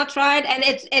 Has she not tried? And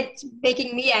it's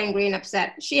making me angry and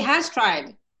upset. She has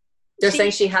tried. They're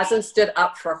saying she hasn't stood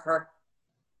up for her.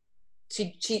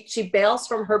 She bails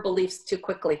from her beliefs too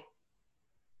quickly.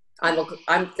 I'm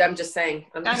just saying.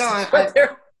 I'm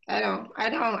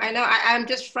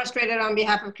just frustrated on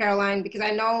behalf of Caroline because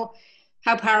I know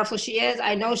how powerful she is.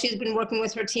 I know she's been working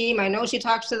with her team. I know she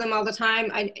talks to them all the time.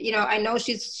 I know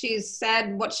she's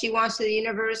said what she wants to the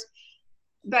universe,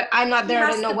 but I'm not there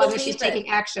to know whether she's taking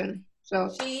action. So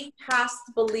she has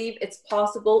to believe it's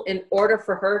possible in order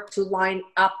for her to line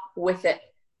up with it.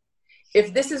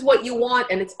 If this is what you want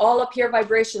and it's all up here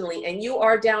vibrationally and you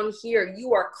are down here,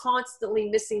 you are constantly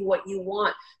missing what you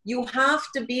want. You have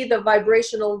to be the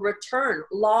vibrational return,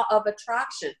 law of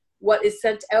attraction. What is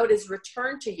sent out is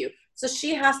returned to you. So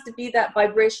she has to be that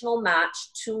vibrational match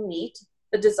to meet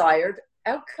the desired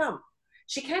outcome.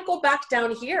 She can't go back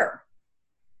down here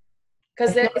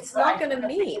because it's not going to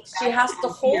meet. She has to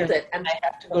hold it. And I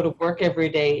have to go to work every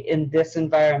day in this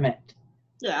environment.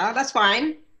 Yeah, that's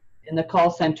fine. In the call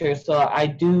center. So I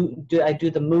do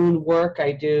the moon work.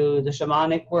 I do the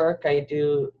shamanic work. I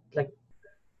do, like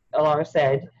Alara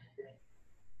said.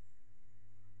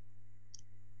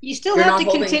 You still have to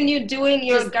continue doing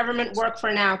your government work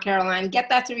for now, Caroline. Get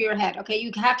that through your head, okay?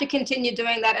 You have to continue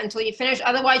doing that until you finish.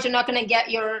 Otherwise, you're not going to get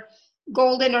your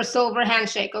golden or silver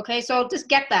handshake, okay? So just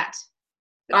get that.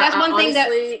 That's one thing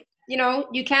that,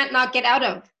 you can't not get out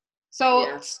of.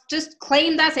 So just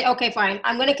claim that. Say, okay, fine.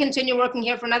 I'm going to continue working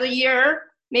here for another year.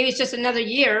 Maybe it's just another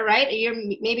year, right? A year,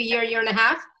 maybe a year and a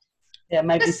half. Yeah, it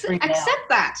might just be 3 now. Accept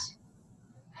that.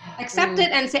 Accept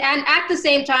it and say, and at the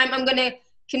same time, I'm going to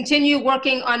continue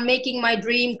working on making my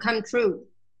dream come true.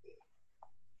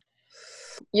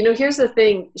 Here's the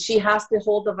thing. She has to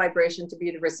hold the vibration to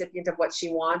be the recipient of what she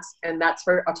wants. And that's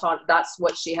her autonomy. That's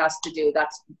what she has to do.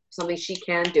 That's something she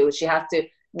can do. She has to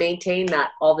maintain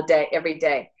that all the day, every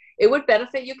day. It would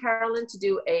benefit you, Carolyn, to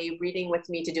do a reading with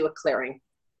me, to do a clearing.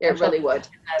 It really would.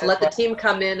 To let the team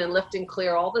come in and lift and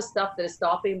clear all the stuff that is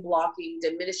stopping, blocking,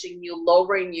 diminishing you,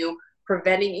 lowering you,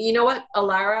 preventing. You know what,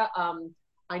 Alara?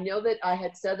 I know that I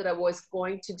had said that I was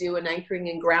going to do an anchoring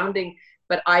and grounding,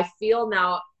 but I feel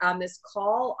now on this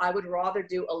call, I would rather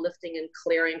do a lifting and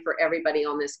clearing for everybody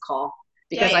on this call.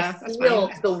 Because I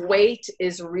feel the weight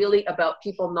is really about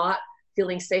people not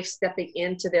feeling safe stepping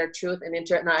into their truth and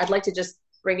into it. And I'd like to just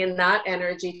bring in that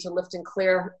energy to lift and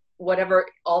clear whatever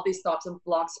all these thoughts and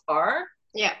blocks are.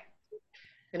 Yeah.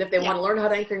 And if they want to learn how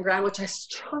to anchor and ground, which I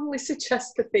strongly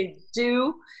suggest that they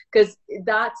do, because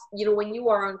that's, when you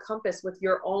are on compass with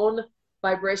your own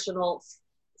vibrational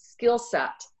skill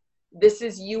set, this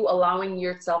is you allowing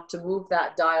yourself to move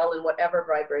that dial in whatever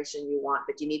vibration you want.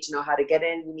 But you need to know how to get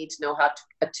in. You need to know how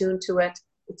to attune to it.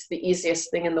 It's the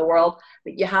easiest thing in the world,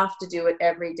 but you have to do it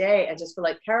every day. And just feel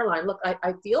like, Caroline, look,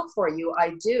 I feel for you.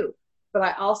 I do. But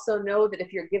I also know that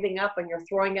if you're giving up and you're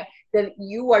throwing it, then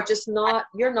you are just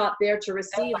you're not there to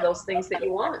receive those things that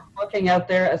you want. Working out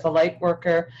there as a light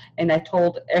worker, and I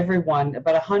told everyone,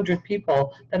 about 100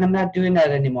 people, that I'm not doing that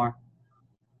anymore.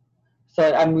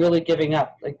 So I'm really giving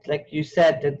up. Like you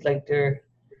said, that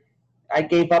I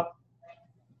gave up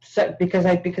because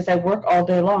I work all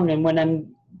day long,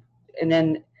 and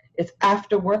then it's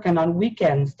after work and on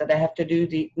weekends that I have to do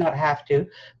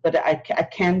but I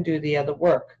can do the other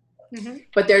work. Mm-hmm.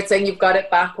 But they're saying you've got it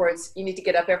backwards. You need to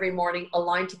get up every morning,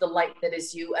 align to the light that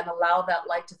is you, and allow that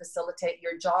light to facilitate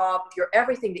your job, your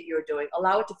everything that you're doing.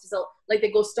 Allow it to facilitate. Like,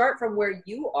 they go, start from where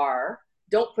you are.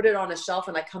 Don't put it on a shelf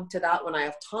and I come to that when I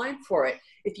have time for it.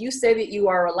 If you say that you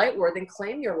are a light worker, then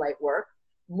claim your light work.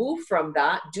 Move from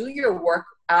that. Do your work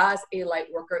as a light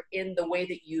worker in the way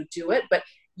that you do it. But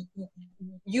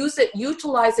use it,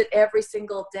 utilize it every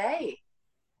single day.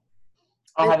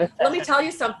 Let me tell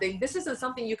you something. This isn't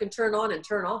something you can turn on and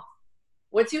turn off.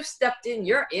 Once you've stepped in,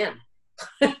 you're in.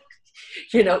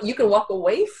 You know, you can walk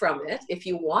away from it if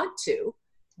you want to,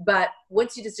 but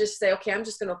once you just say, okay, I'm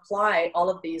just going to apply all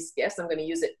of these gifts. I'm going to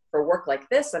use it for work like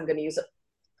this. I'm going to use it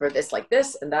for this like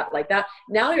this and that like that.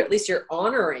 Now you're, at least you're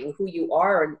honoring who you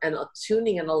are and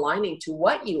tuning and aligning to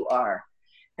what you are.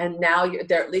 And now you're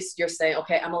there, at least you're saying,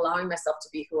 okay, I'm allowing myself to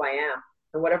be who I am,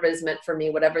 and whatever is meant for me,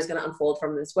 whatever is going to unfold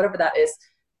from this, whatever that is,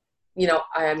 you know,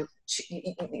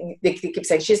 they keep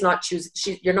saying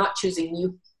you're not choosing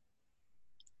you.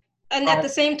 And at the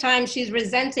same time, she's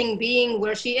resenting being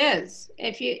where she is.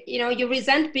 If you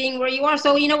resent being where you are.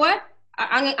 So you know what?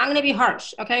 I'm going to be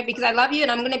harsh, okay? Because I love you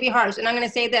and I'm going to be harsh. And I'm going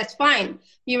to say, that's fine.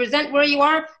 You resent where you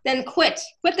are, then quit.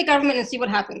 Quit the government and see what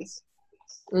happens.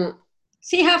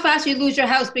 See how fast you lose your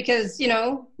house because, you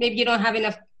know, maybe you don't have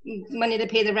enough money to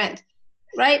pay the rent,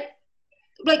 right?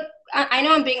 Like, I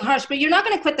know I'm being harsh, but you're not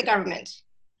going to quit the government.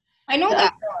 I know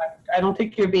that. I don't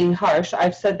think you're being harsh.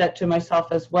 I've said that to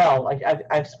myself as well. Like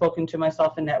I've spoken to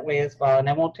myself in that way as well, and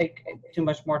I won't take too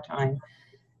much more time.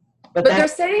 But they're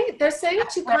saying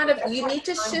to kind of, you need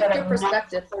to shift your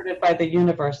perspective. Supported by the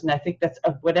universe, and I think that's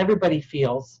what everybody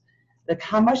feels. Like,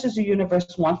 how much does the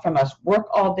universe want from us? Work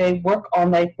all day, work all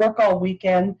night, work all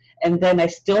weekend, and then I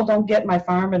still don't get my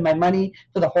farm and my money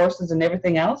for the horses and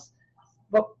everything else.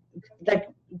 Well, like,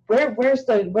 where's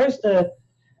the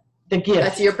gift?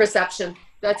 That's your perception.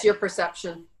 That's your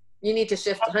perception. You need to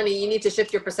shift, honey. You need to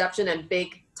shift your perception, and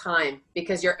big time,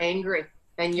 because you're angry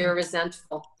and you're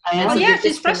resentful. Oh, yeah,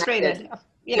 she's frustrated.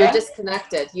 You're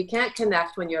disconnected. You can't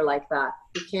connect when you're like that.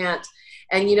 You can't.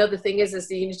 And you know, the thing is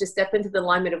you need to step into the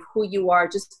alignment of who you are.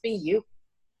 Just be you,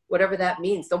 whatever that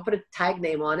means. Don't put a tag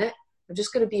name on it. I'm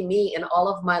just going to be me in all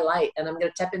of my light. And I'm going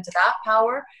to tap into that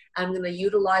power. I'm going to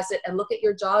utilize it and look at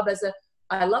your job as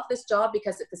I love this job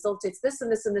because it facilitates this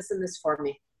and this and this and this for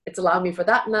me. It's allowing me for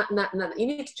that and that and that and that. You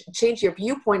need to change your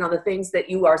viewpoint on the things that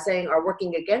you are saying are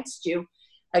working against you.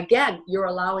 Again, you're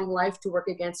allowing life to work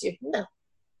against you. No,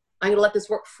 I'm going to let this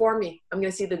work for me. I'm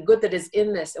going to see the good that is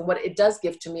in this and what it does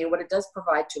give to me and what it does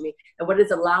provide to me and what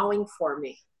it's allowing for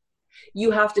me.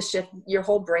 You have to shift. Your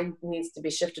whole brain needs to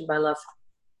be shifted, my love.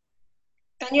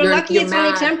 And you're lucky it's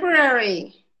only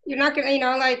temporary. You're not going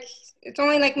to, it's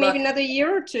only maybe another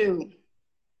year or two.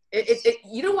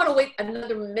 You don't want to wait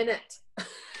another minute.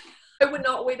 I would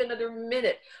not wait another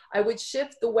minute. I would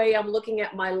shift the way I'm looking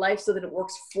at my life so that it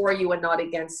works for you and not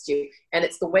against you. And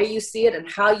it's the way you see it and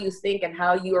how you think and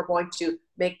how you are going to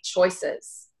make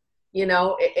choices. You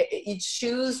know, you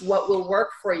choose what will work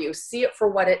for you. See it for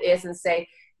what it is and say,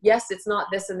 yes, it's not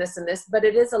this and this and this, but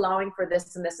it is allowing for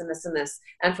this and this and this and this.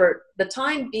 And for the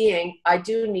time being, I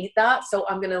do need that. So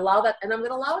I'm going to allow that, and I'm going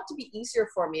to allow it to be easier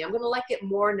for me. I'm going to like it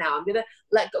more now. I'm going to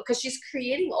let go, because she's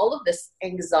creating all of this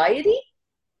anxiety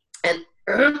and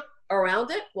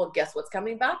around it. Well, guess what's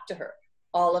coming back to her?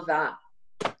 All of that.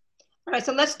 All right,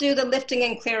 so let's do the lifting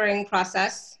and clearing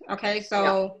process. Okay,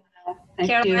 so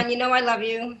Caroline, you know I love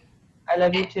you. I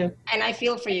love you too. And I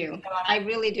feel for you. I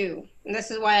really do. And this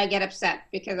is why I get upset,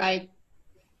 because I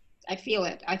feel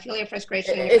it. I feel your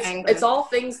frustration and your anger. It's all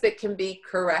things that can be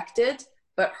corrected,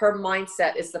 but her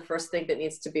mindset is the first thing that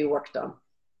needs to be worked on.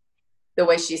 The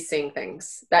way she's seeing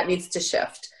things, that needs to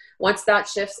shift. Once that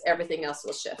shifts, everything else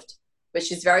will shift. But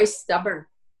she's very stubborn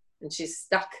and she's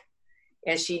stuck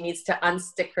and she needs to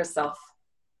unstick herself.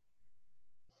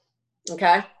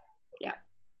 Okay? Yeah.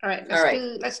 All right.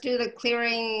 Let's do the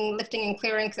clearing, lifting and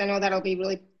clearing, because I know that'll be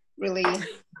really, really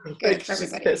good for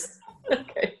everybody.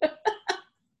 Okay.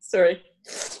 Sorry.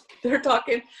 They're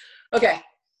talking. Okay.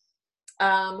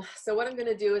 So what I'm going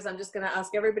to do is I'm just going to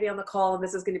ask everybody on the call, and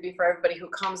this is going to be for everybody who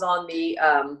comes on the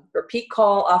repeat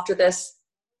call after this,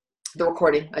 the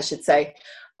recording, I should say,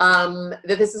 that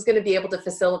this is going to be able to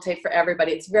facilitate for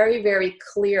everybody. It's very, very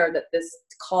clear that this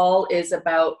call is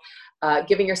about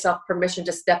giving yourself permission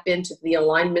to step into the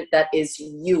alignment that is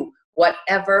you,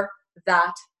 whatever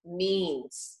that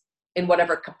means, in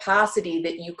whatever capacity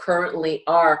that you currently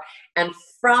are. And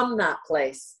from that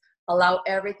place, allow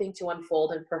everything to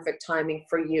unfold in perfect timing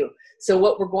for you. So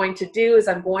what we're going to do is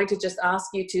I'm going to just ask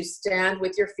you to stand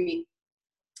with your feet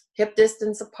hip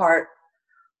distance apart.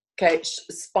 Okay,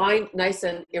 spine nice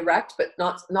and erect, but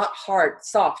not hard,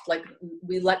 soft. Like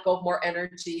we let go of more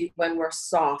energy when we're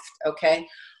soft, okay?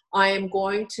 I am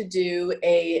going to do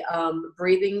a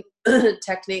breathing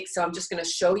technique. So I'm just going to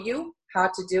show you how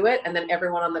to do it, and then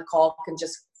everyone on the call can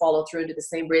just follow through into the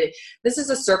same breathing. This is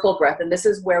a circle breath, and this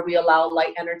is where we allow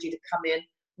light energy to come in,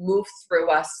 move through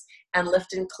us, and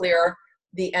lift and clear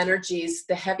the energies,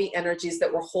 the heavy energies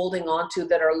that we're holding on to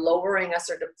that are lowering us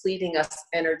or depleting us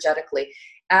energetically.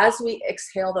 As we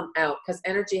exhale them out, because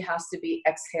energy has to be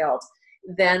exhaled,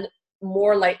 then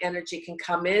more light energy can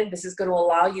come in. This is going to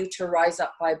allow you to rise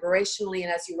up vibrationally.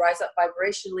 And as you rise up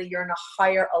vibrationally, you're in a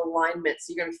higher alignment.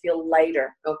 So you're going to feel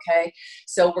lighter. Okay.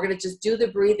 So we're going to just do the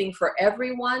breathing for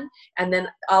everyone. And then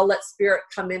I'll let spirit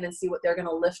come in and see what they're going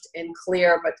to lift and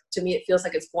clear. But to me, it feels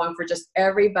like it's going for just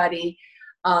everybody.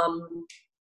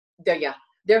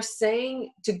 They're saying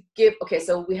to give, okay,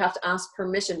 so we have to ask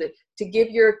permission to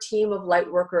give your team of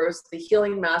light workers, the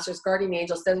healing masters, guardian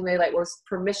angels, designated light workers,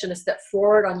 permission to step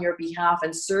forward on your behalf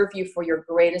and serve you for your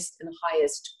greatest and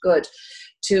highest good.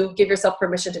 To give yourself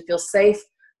permission to feel safe,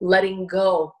 letting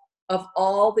go of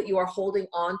all that you are holding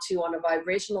on to on a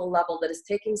vibrational level that is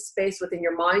taking space within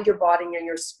your mind, your body, and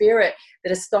your spirit,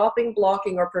 that is stopping,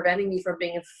 blocking, or preventing you from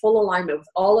being in full alignment with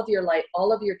all of your light,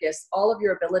 all of your gifts, all of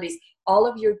your abilities, all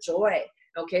of your joy.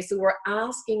 Okay, so we're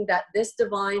asking that this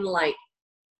divine light,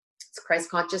 it's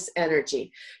Christ conscious energy,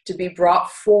 to be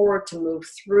brought forward, to move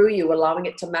through you, allowing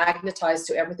it to magnetize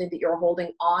to everything that you're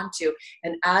holding on to.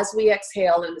 And as we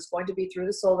exhale, and it's going to be through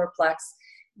the solar plex,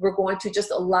 we're going to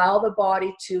just allow the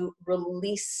body to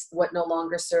release what no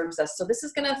longer serves us. So this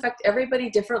is going to affect everybody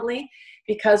differently,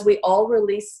 because we all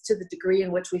release to the degree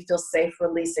in which we feel safe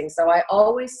releasing. So I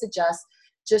always suggest,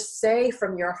 just say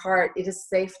from your heart, it is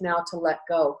safe now to let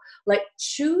go. Like,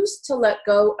 choose to let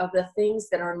go of the things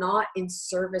that are not in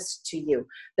service to you,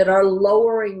 that are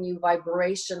lowering you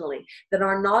vibrationally, that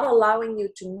are not allowing you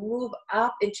to move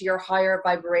up into your higher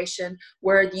vibration,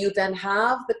 where you then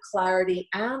have the clarity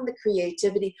and the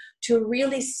creativity to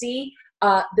really see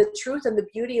the truth and the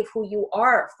beauty of who you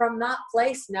are. From that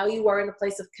place, now you are in a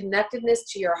place of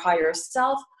connectedness to your higher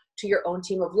self, to your own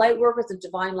team of light workers and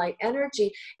divine light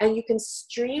energy, and you can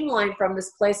streamline from this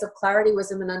place of clarity,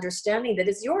 wisdom, and understanding that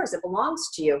is yours. It belongs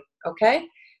to you. Okay?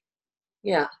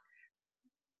 Yeah.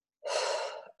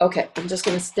 Okay, I'm just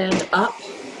going to stand up.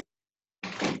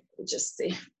 Just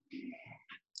see.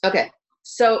 Okay,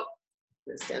 so I'm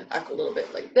going to stand back a little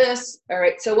bit like this. All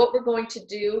right, so what we're going to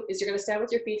do is you're going to stand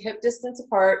with your feet hip distance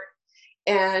apart,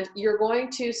 and you're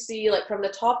going to see, like, from the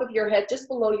top of your head, just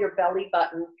below your belly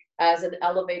button, as an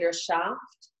elevator shaft,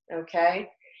 okay?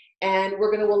 And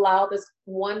we're going to allow this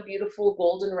one beautiful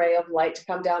golden ray of light to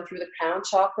come down through the crown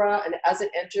chakra, and as it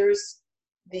enters,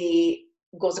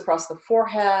 goes across the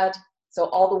forehead. So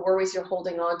all the worries you're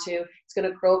holding on to, it's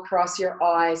going to go across your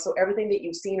eyes. So everything that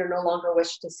you've seen or no longer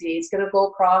wish to see, it's going to go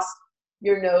across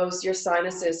your nose, your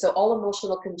sinuses. So all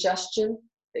emotional congestion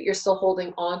that you're still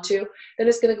holding on to, then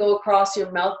it's going to go across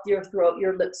your mouth, your throat,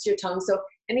 your lips, your tongue. So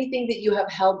anything that you have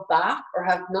held back or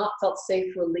have not felt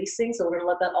safe releasing, so we're going to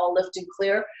let that all lift and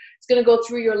clear. It's going to go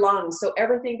through your lungs. So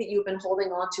everything that you've been holding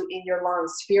on to in your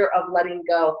lungs, fear of letting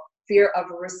go, fear of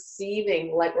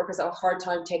receiving. Light workers have a hard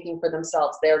time taking for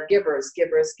themselves. They're givers,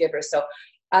 givers, givers. So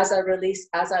as I release,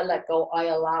 as I let go, I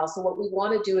allow. So what we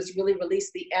want to do is really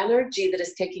release the energy that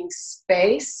is taking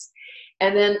space.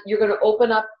 And then you're going to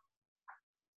open up,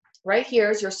 right here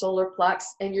is your solar plex,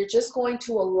 and you're just going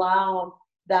to allow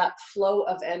that flow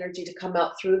of energy to come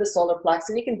out through the solar plex.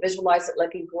 And you can visualize it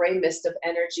like a gray mist of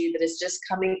energy that is just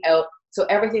coming out. So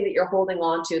everything that you're holding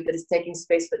on to that is taking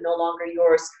space but no longer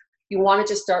yours, you want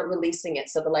to just start releasing it.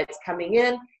 So the light's coming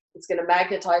in, it's going to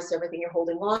magnetize to everything you're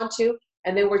holding on to,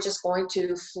 and then we're just going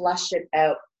to flush it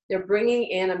out. They're bringing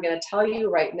in, I'm going to tell you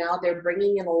right now, they're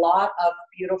bringing in a lot of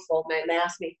beautiful, and they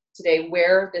asked me today,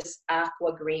 wear this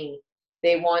aqua green.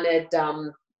 They wanted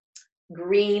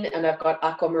green, and I've got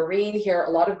aquamarine here, a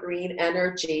lot of green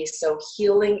energy. So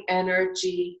healing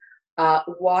energy,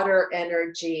 water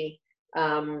energy,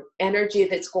 energy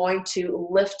that's going to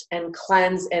lift and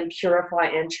cleanse and purify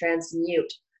and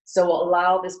transmute. So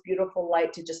allow this beautiful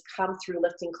light to just come through,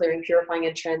 lifting, clearing, purifying,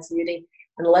 and transmuting,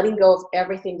 and letting go of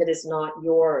everything that is not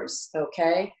yours.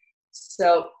 Okay,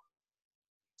 so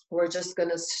we're just going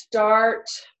to start.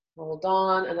 Hold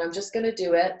on, and I'm just going to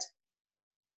do it.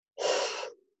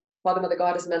 Father, Mother,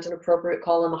 God is meant an appropriate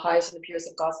call on the highest and the purest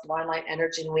of God's divine light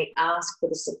energy, and we ask for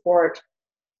the support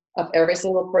of every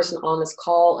single person on this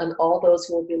call and all those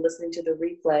who will be listening to the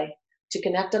replay to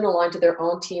connect and align to their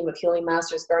own team of healing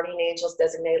masters, guardian angels,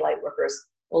 designated light workers,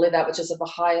 only that which is of the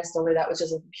highest, only that which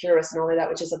is of the purest, and only that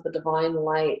which is of the divine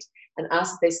light, and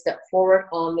ask that they step forward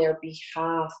on their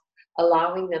behalf,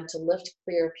 allowing them to lift,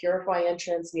 clear, purify, and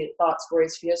transmute thoughts,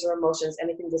 worries, fears, or emotions,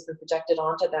 anything that's been projected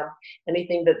onto them,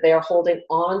 anything that they are holding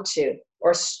on to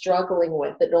or struggling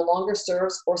with that no longer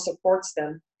serves or supports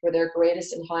them for their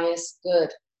greatest and highest good.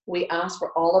 We ask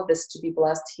for all of this to be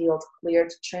blessed, healed,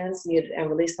 cleared, transmuted, and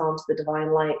released onto the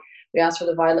divine light. We ask for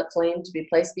the violet flame to be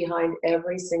placed behind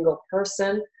every single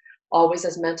person, always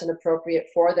as meant and appropriate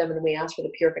for them. And we ask for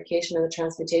the purification and the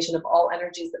transmutation of all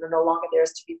energies that are no longer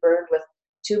theirs to be burned with,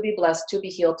 to be blessed, to be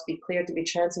healed, to be cleared, to be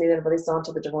transmuted and released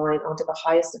onto the divine, onto the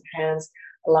highest of hands,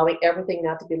 allowing everything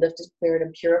now to be lifted, cleared,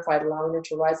 and purified, allowing them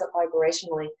to rise up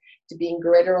vibrationally, to be in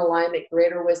greater alignment,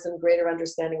 greater wisdom, greater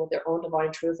understanding with their own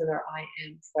divine truth and their I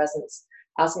am presence.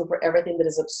 Asking for everything that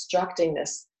is obstructing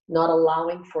this, not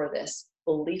allowing for this,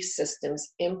 belief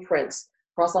systems, imprints,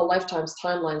 across all lifetimes,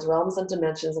 timelines, realms, and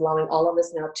dimensions, allowing all of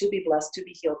this now to be blessed, to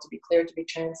be healed, to be cleared, to be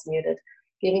transmuted,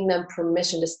 giving them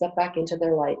permission to step back into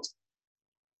their light,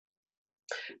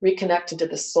 reconnecting to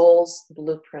the soul's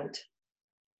blueprint,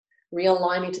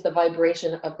 realigning to the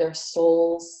vibration of their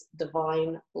soul's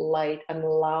divine light, and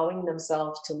allowing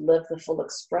themselves to live the full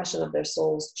expression of their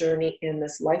soul's journey in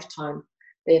this lifetime.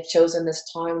 They have chosen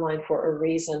this timeline for a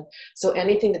reason. So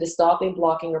anything that is stopping,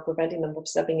 blocking, or preventing them from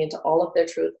stepping into all of their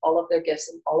truth, all of their gifts,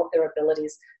 and all of their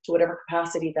abilities, to whatever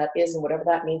capacity that is, and whatever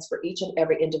that means for each and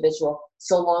every individual,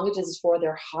 so long as it is for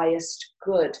their highest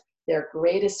good, their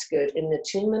greatest good, in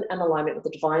attunement and alignment with the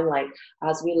divine light.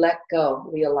 As we let go,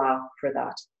 we allow for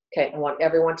that. Okay, I want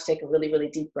everyone to take a really, really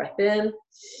deep breath in.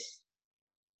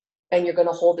 And you're going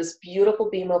to hold this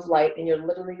beautiful beam of light, and you're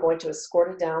literally going to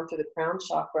escort it down through the crown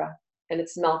chakra. And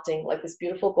it's melting like this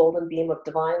beautiful golden beam of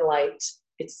divine light.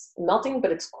 It's melting, but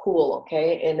it's cool,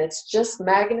 okay? And it's just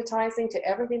magnetizing to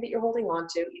everything that you're holding on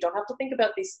to. You don't have to think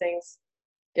about these things.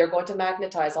 They're going to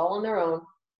magnetize all on their own,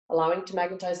 allowing to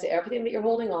magnetize to everything that you're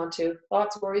holding on to,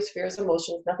 thoughts, worries, fears,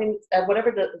 emotions, nothing,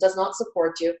 whatever does not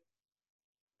support you,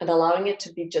 and allowing it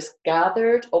to be just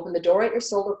gathered. Open the door at your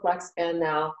solar plex, and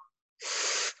now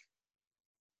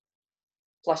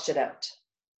flush it out,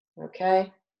 okay?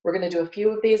 We're going to do a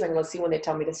few of these. I'm going to see when they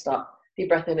tell me to stop. Deep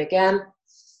breath in again.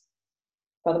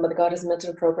 Father, Mother, God is meant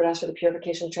and appropriate. Ask for the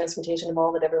purification and transmutation of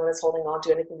all that everyone is holding on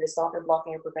to, anything that is stopping,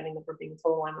 blocking, or preventing them from being in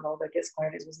full alignment with all that gets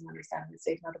clarity, wisdom, understanding, and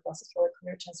safe, not to bless us, Lord,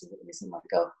 clear, transmute, release, and let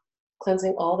go.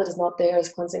 Cleansing all that is not theirs,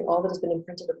 cleansing all that has been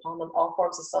imprinted upon them, all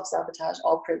forms of self-sabotage,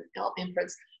 all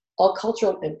imprints, all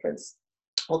cultural imprints,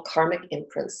 all karmic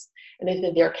imprints,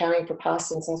 anything they're carrying for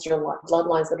past ancestral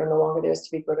bloodlines that are no longer theirs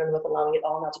to be burdened with, allowing it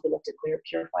all now to be lifted, cleared,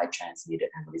 purified, transmuted,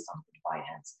 and released onto the divine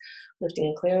hands. Lifting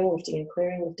and clearing, lifting and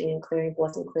clearing, lifting and clearing,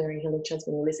 blessing, clearing, healing,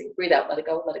 transmuting, releasing. Breathe out, let it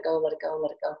go, let it go, let it go,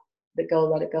 let it go. Let it go,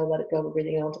 let it go, let it go. We're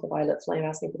breathing onto the violet flame,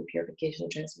 asking for the purification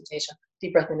and transmutation.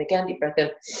 Deep breath in again, deep breath in.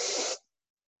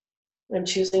 I'm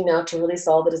choosing now to release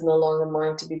all that is no longer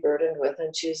mine to be burdened with.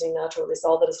 I'm choosing now to release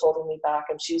all that is holding me back.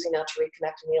 I'm choosing now to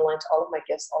reconnect and realign to all of my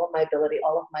gifts, all of my ability,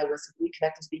 all of my wisdom.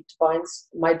 Reconnect to be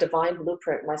my divine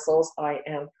blueprint, my soul's I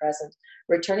am present.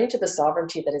 Returning to the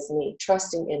sovereignty that is me,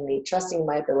 trusting in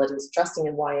my abilities, trusting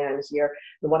in why I'm here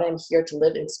and what I'm here to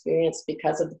live and experience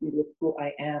because of the beauty of who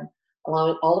I am.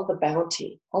 Allowing all of the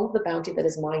bounty that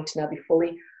is mine to now be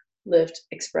fully lived,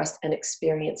 expressed, and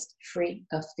experienced, free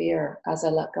of fear. As I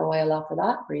let go, I allow for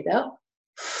that. Breathe out.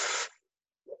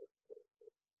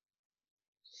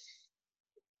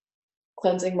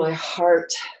 Cleansing my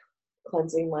heart,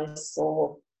 cleansing my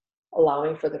soul,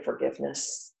 allowing for the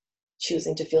forgiveness,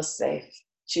 choosing to feel safe,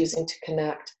 choosing to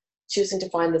connect, choosing to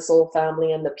find the soul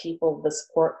family and the people, the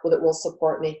support that will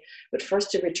support me. But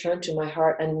first to return to my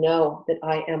heart and know that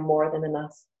I am more than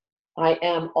enough. I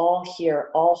am all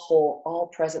here, all whole, all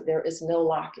present. There is no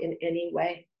lack in any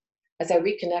way. As I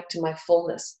reconnect to my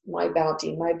fullness, my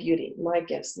bounty, my beauty, my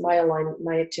gifts, my alignment,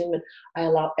 my attunement, I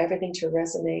allow everything to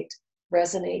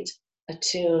resonate,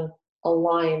 attune,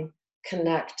 align,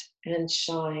 connect, and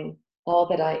shine. All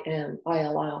that I am, I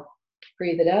allow.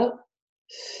 Breathe it out.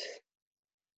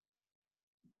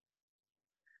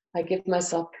 I give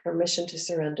myself permission to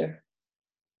surrender.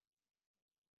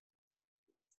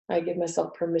 I give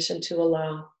myself permission to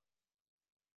allow.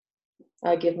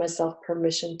 I give myself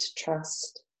permission to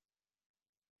trust.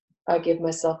 I give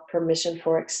myself permission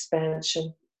for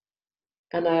expansion.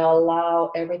 And I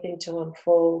allow everything to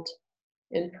unfold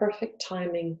in perfect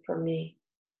timing for me,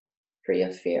 free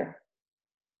of fear,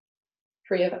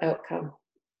 free of outcome,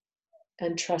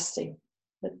 and trusting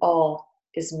that all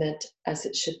is meant as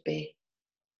it should be,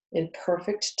 in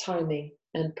perfect timing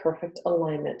and perfect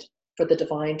alignment for the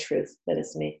divine truth that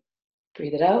is me.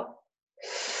 Breathe it out.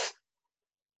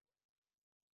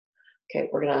 Okay,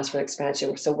 we're going to ask for an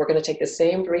expansion. So we're going to take the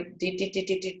same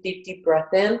deep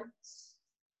breath in. And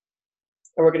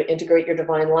we're going to integrate your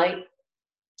divine light.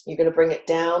 You're going to bring it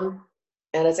down.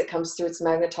 And as it comes through, it's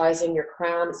magnetizing your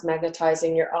crown. It's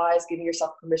magnetizing your eyes, giving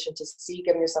yourself permission to see,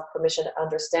 giving yourself permission to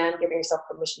understand, giving yourself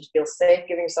permission to feel safe,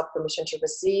 giving yourself permission to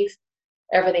receive.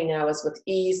 Everything now is with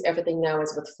ease. Everything now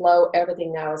is with flow.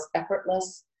 Everything now is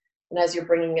effortless. And as you're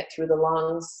bringing it through the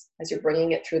lungs, as you're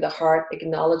bringing it through the heart,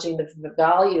 acknowledging the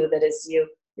value that is you,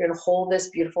 you're going to hold this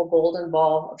beautiful golden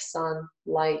ball of sun,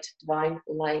 light, divine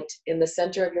light in the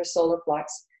center of your solar plex.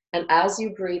 And as you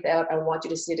breathe out, I want you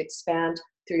to see it expand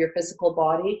through your physical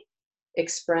body,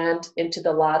 expand into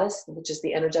the lattice, which is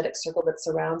the energetic circle that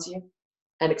surrounds you,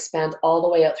 and expand all the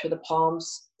way out through the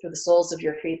palms, through the soles of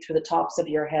your feet, through the tops of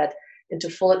your head, into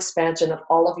full expansion of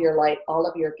all of your light, all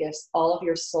of your gifts, all of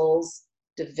your soul's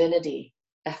divinity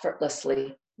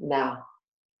effortlessly now.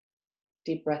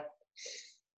 Deep breath.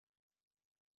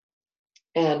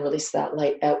 And release that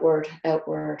light outward,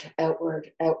 outward,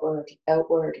 outward, outward,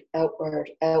 outward, outward,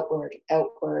 outward,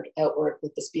 outward, outward.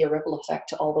 Let this be a ripple effect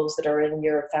to all those that are in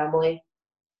your family.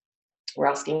 We're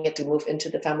asking it to move into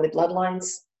the family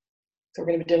bloodlines. So we're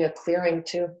going to be doing a clearing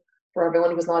too for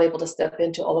everyone who's not able to step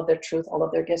into all of their truth, all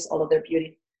of their gifts, all of their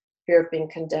beauty. Fear of being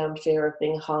condemned, fear of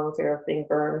being hung, fear of being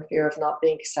burned, fear of not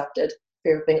being accepted,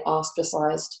 fear of being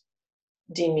ostracized,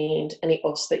 demeaned, any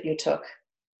oaths that you took,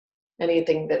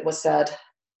 anything that was said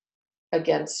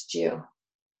against you,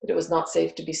 that it was not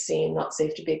safe to be seen, not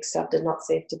safe to be accepted, not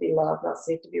safe to be loved, not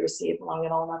safe to be received, allowing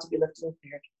it all not to be lifted and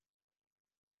feared.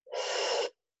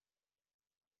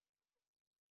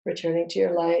 Returning to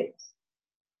your light,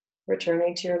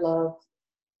 returning to your love,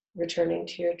 returning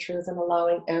to your truth, and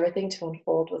allowing everything to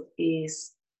unfold with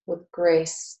ease, with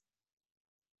grace,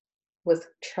 with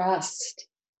trust,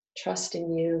 trust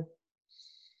in you.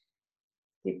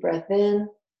 Deep breath in.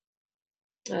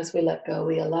 As we let go,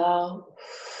 we allow.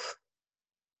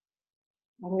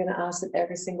 I'm going to ask that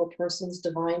every single person's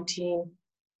divine team,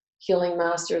 healing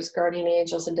masters, guardian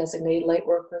angels, and designated light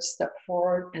workers step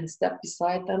forward and step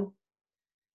beside them.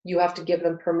 You have to give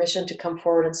them permission to come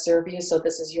forward and serve you. So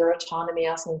this is your autonomy,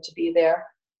 asking them to be there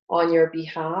on your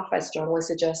behalf. I strongly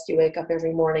suggest you wake up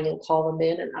every morning and call them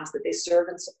in and ask that they serve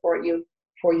and support you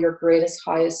for your greatest,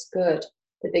 highest good,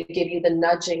 that they give you the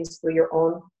nudgings through your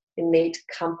own innate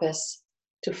compass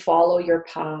to follow your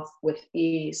path with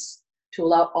ease, to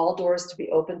allow all doors to be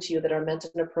open to you that are meant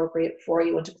and appropriate for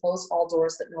you, and to close all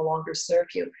doors that no longer serve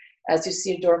you. As you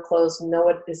see a door closed, no,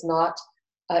 it is not.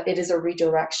 It is a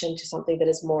redirection to something that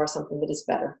is more, something that is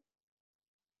better.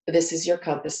 This is your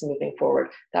compass moving forward.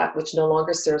 That which no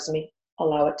longer serves me,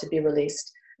 allow it to be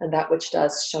released. And that which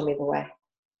does, show me the way.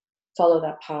 Follow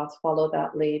that path, follow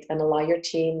that lead, and allow your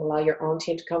team, allow your own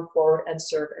team to come forward and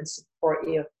serve and support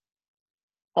you.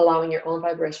 Allowing your own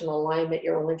vibrational alignment,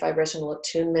 your own vibrational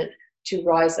attunement to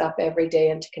rise up every day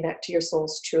and to connect to your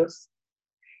soul's truth.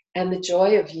 And the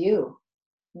joy of you.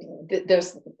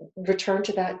 There's return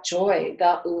to that joy,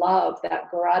 that love, that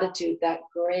gratitude, that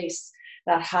grace,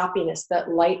 that happiness, that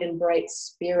light and bright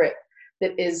spirit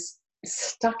that is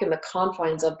stuck in the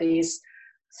confines of these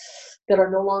that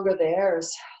are no longer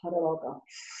theirs. Let it all go.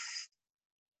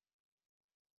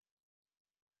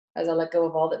 As I let go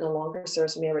of all that no longer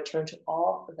serves me, I return to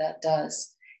all that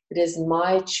does. It is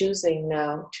my choosing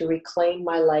now to reclaim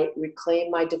my light,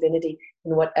 reclaim my divinity,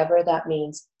 and whatever that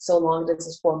means, so long as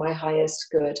it's for my highest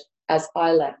good. As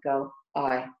I let go,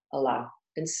 I allow.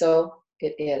 And so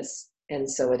it is, and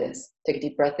so it is. Take a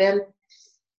deep breath in.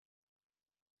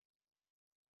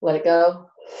 Let it go.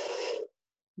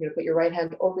 You're going to put your right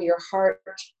hand over your heart,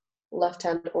 left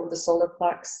hand over the solar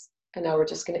plex. And now we're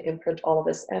just going to imprint all of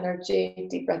this energy.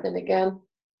 Deep breath in again.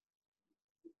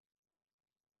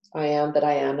 I am that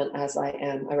I am, and as I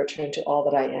am, I return to all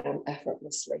that I am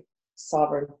effortlessly.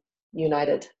 Sovereign,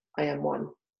 united, I am one.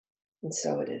 And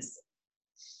so it is.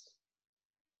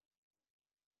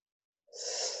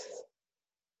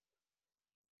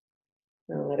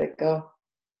 Now let it go.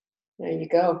 There you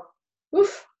go.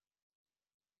 Oof.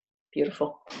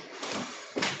 Beautiful.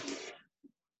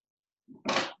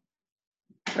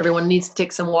 Everyone needs to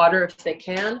take some water if they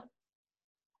can.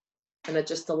 And I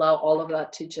just allow all of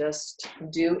that to just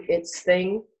do its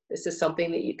thing. This is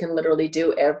something that you can literally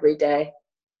do every day.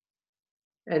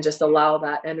 And just allow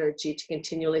that energy to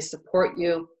continually support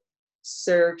you,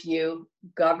 serve you,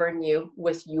 govern you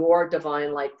with your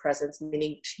divine light presence,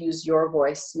 meaning to use your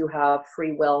voice. You have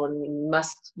free will, and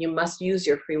you must use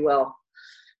your free will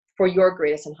for your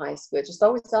greatest and highest good. Just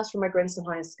always ask for my greatest and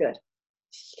highest good.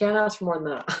 You can't ask for more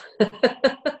than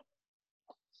that.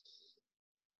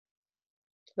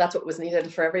 That's what was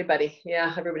needed for everybody.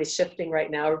 Yeah, everybody's shifting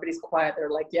right now. Everybody's quiet. They're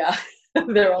like, yeah,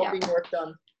 they're all being worked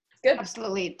on. It's good.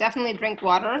 Absolutely. Definitely drink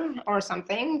water or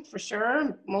something for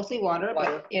sure. Mostly water.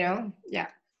 But you know, yeah.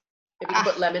 If you can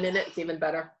put lemon in it, it's even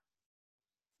better.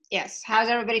 Yes. How's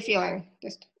everybody feeling?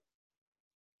 Just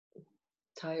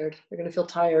tired. They're going to feel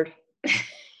tired.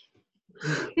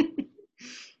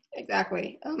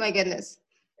 Exactly. Oh my goodness.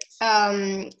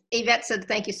 Yvette said,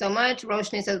 thank you so much.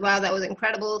 Roshni says, wow, that was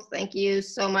incredible. Thank you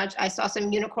so much. I saw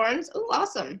some unicorns. Oh,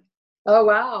 awesome. Oh,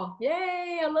 wow.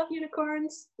 Yay. I love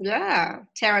unicorns. Yeah.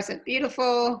 Tara said,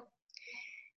 beautiful.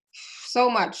 So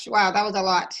much. Wow, that was a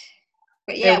lot.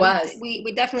 But yeah, It was.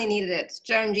 we definitely needed it.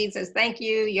 Joan Jean says, thank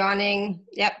you. Yawning.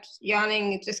 Yep,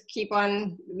 yawning. Just keep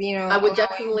on, I would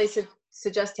definitely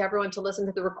suggest to everyone to listen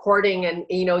to the recording and,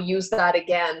 use that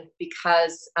again,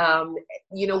 because,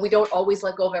 we don't always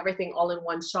let go of everything all in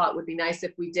one shot. It would be nice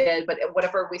if we did, but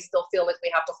whatever we still feel like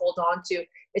we have to hold on to,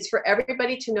 it's for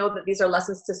everybody to know that these are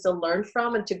lessons to still learn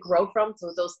from and to grow from.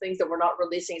 So those things that we're not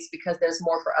releasing is because there's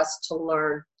more for us to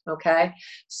learn. Okay.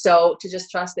 So to just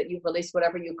trust that you've released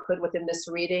whatever you could within this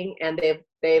reading, and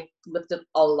they've lifted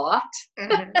a lot.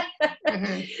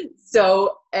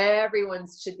 So everyone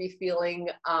should be feeling,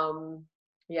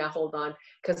 hold on,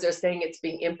 because they're saying it's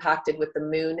being impacted with the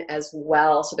moon as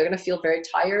well. So they're going to feel very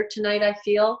tired tonight, I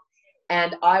feel.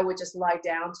 And I would just lie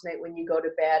down tonight when you go to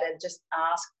bed and just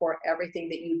ask for everything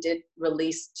that you did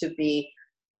release to be,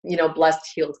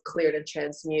 blessed, healed, cleared, and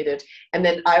transmuted. And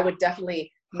then I would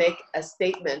definitely make a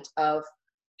statement of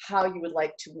how you would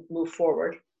like to move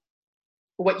forward,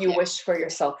 what you wish for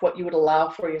yourself, what you would allow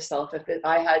for yourself. If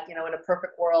I had, in a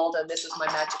perfect world and this is my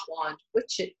magic wand,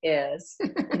 which it is,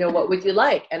 what would you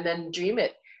like? And then dream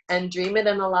it and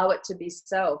allow it to be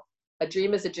so. A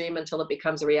dream is a dream until it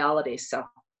becomes a reality. So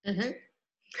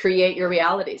create your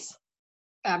realities.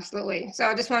 Absolutely. So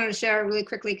I just wanted to share really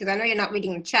quickly, because I know you're not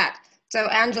reading the chat. So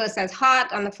Angela says,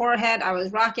 hot on the forehead. I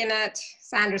was rocking it.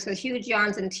 Sandra says, huge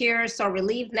yawns and tears. So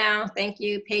relieved now. Thank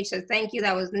you. Paige says, thank you.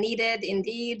 That was needed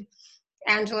indeed.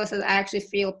 Angela says, I actually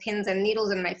feel pins and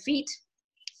needles in my feet.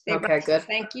 Okay, good.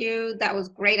 Thank you. That was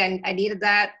great. I needed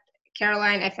that.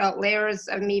 Caroline, I felt layers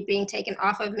of me being taken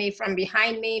off of me from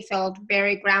behind me. Felt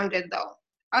very grounded though.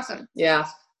 Awesome. Yeah.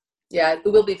 Yeah,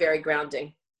 it will be very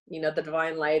grounding. The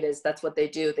divine light that's what they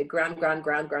do. They ground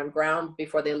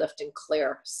before they lift and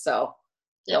clear. So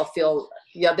they'll feel,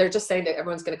 they're just saying that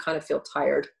everyone's going to kind of feel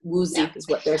tired. Woozy is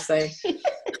what they're saying.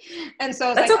 And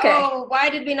so it's oh, why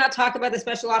did we not talk about the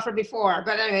special offer before?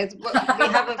 But anyways, we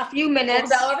have a few minutes.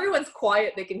 Well, now everyone's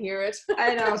quiet. They can hear it.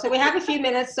 I know. So we have a few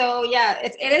minutes. So yeah,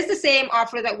 it is the same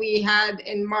offer that we had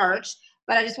in March,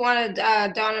 but I just wanted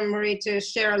Donna-Marie to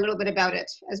share a little bit about it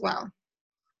as well.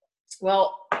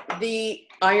 Well, the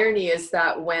irony is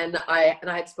that when I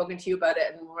had spoken to you about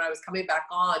it, and when I was coming back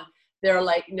on, they're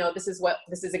like, no, this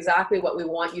is exactly what we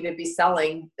want you to be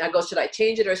selling. I go, should I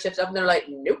change it or shift it up? And they're like,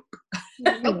 nope,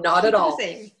 not at all.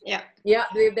 Yeah. Yeah.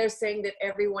 They're saying that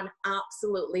everyone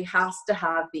absolutely has to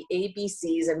have the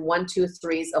ABCs and 1, 2,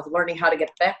 3s of learning how to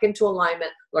get back into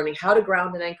alignment, learning how to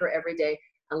ground and anchor every day,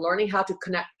 and learning how to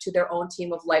connect to their own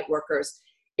team of light workers.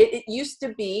 It used to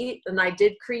be, and I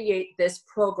did create this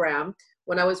program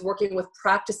when I was working with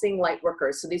practicing light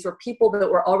workers. So these were people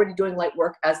that were already doing light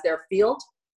work as their field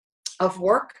of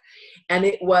work. And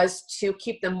it was to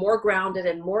keep them more grounded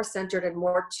and more centered and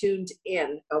more tuned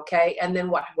in. Okay. And then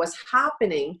what was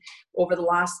happening over the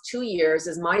last 2 years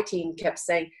is my team kept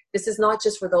saying, this is not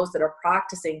just for those that are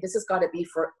practicing. This has got to be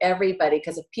for everybody.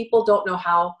 Because if people don't know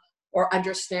how or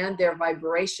understand their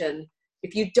vibration,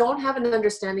 if you don't have an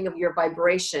understanding of your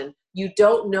vibration, you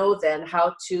don't know then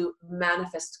how to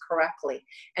manifest correctly.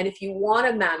 And if you want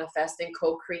to manifest and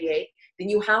co-create, then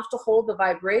you have to hold the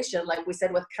vibration, like we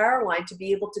said with Caroline, to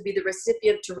be able to be the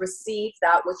recipient to receive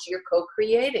that which you're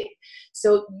co-creating.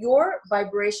 So your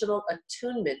vibrational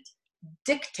attunement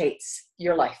dictates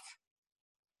your life,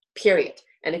 period.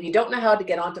 And if you don't know how to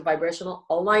get onto vibrational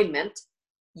alignment,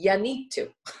 you need to.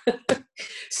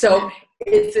 So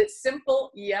is it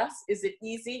simple? Yes. Is it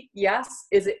easy? Yes.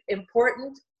 Is it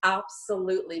important?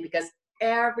 Absolutely. Because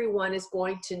everyone is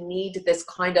going to need this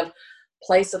kind of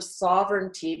place of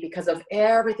sovereignty because of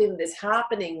everything that is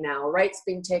happening now. Rights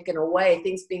being taken away,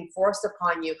 things being forced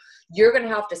upon you. You're going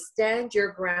to have to stand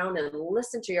your ground and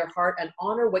listen to your heart and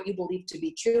honor what you believe to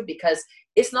be true, because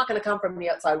it's not going to come from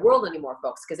the outside world anymore,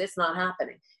 folks, because it's not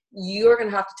happening. You're going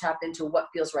to have to tap into what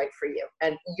feels right for you.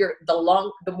 And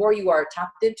the more you are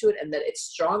tapped into it and that it's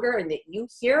stronger and that you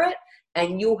hear it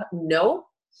and you know,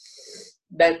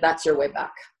 that's your way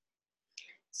back.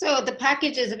 So the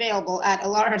package is available at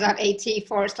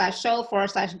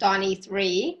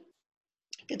alara.at/show/Donnie3.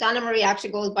 Because Donna-Marie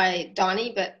actually goes by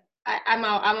Donnie, but I'm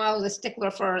always a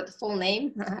stickler for the full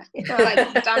name,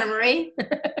 like Donna-Marie.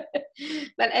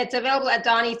 But it's available at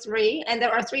Donnie3, and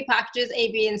there are 3 packages,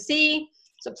 A, B, and C.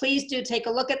 So please do take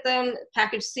a look at them.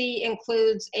 Package C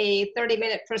includes a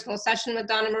 30-minute personal session with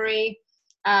Donna-Marie.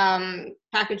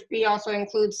 Package B also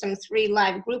includes some 3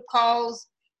 live group calls.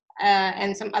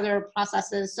 and some other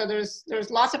processes. So there's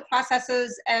lots of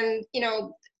processes, and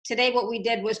today what we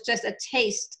did was just a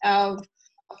taste of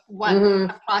what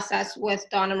a process with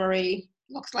Donna-Marie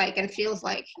looks like and feels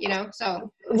like,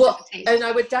 so well, and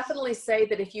I would definitely say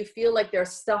that if you feel like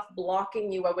there's stuff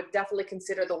blocking you, I would definitely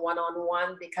consider the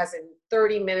one-on-one, because in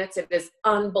 30 minutes it is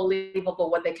unbelievable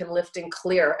what they can lift and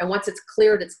clear, and once it's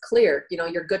cleared,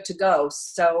 you're good to go.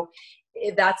 So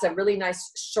that's a really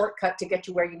nice shortcut to get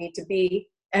you where you need to be,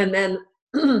 and then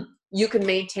you can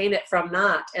maintain it from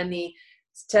that. And the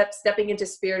stepping into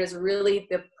spirit is really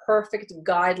the perfect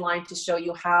guideline to show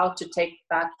you how to take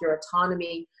back your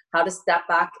autonomy, how to step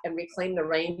back and reclaim the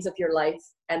reins of your life,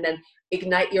 and then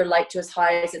ignite your light to as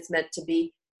high as it's meant to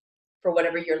be for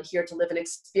whatever you're here to live and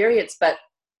experience. But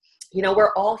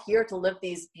we're all here to live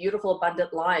these beautiful,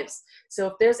 abundant lives. So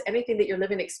if there's anything that you're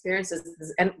living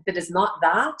experiences and that is not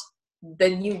that,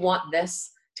 then you want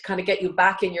this to kind of get you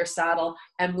back in your saddle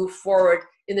and move forward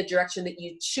in the direction that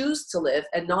you choose to live,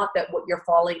 and not that what you're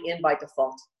falling in by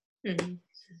default. Mm-hmm.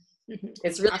 Mm-hmm.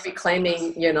 It's really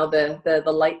reclaiming, the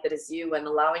light that is you, and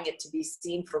allowing it to be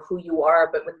seen for who you are,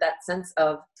 but with that sense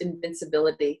of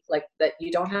invincibility, like that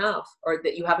you don't have, or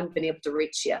that you haven't been able to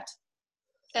reach yet.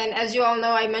 And as you all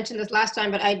know, I mentioned this last time,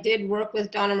 but I did work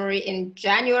with Donna-Marie in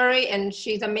January, and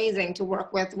she's amazing to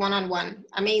work with one-on-one.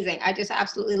 Amazing. I just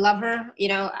absolutely love her.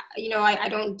 I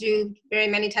don't do very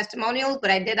many testimonials,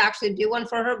 but I did actually do one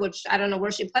for her, which I don't know where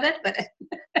she put it, but.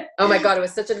 Oh my God, it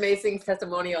was such an amazing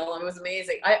testimonial. It was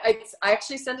amazing. I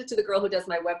actually sent it to the girl who does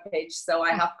my webpage. So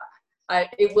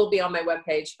it will be on my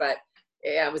webpage, but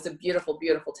yeah, it was a beautiful,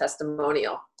 beautiful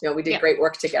testimonial. We did great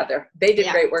work together. They did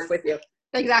great work with you.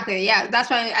 Exactly. Yeah. That's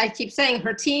why I keep saying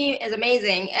her team is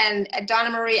amazing, and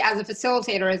Donna-Marie as a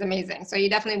facilitator is amazing. So you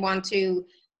definitely want to,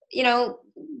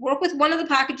 work with one of the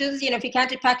packages. If you can't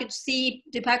do package C,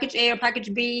 do package A or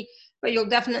package B, but you'll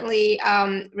definitely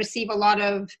receive a lot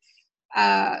of,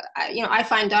 I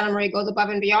find Donna-Marie goes above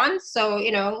and beyond. So,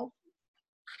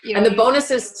 and the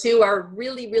bonuses too are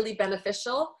really, really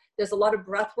beneficial. There's a lot of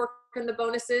breath work in the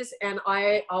bonuses, and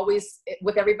I always,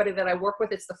 with everybody that I work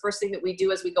with, it's the first thing that we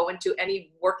do as we go into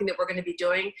any working that we're going to be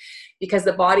doing, because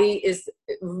the body is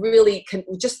really,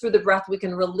 just through the breath, we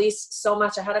can release so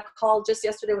much. I had a call just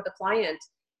yesterday with a client,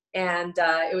 and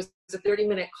it was a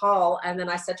 30-minute call, and then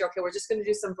I said to her, okay, we're just going to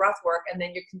do some breath work, and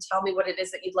then you can tell me what it is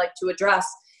that you'd like to address.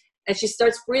 And she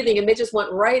starts breathing, and they just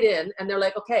went right in, and they're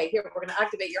like, okay, here, we're going to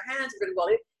activate your hands, we're going to go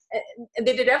in. And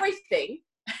they did everything.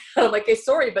 I'm like, hey,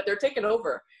 sorry, but they're taking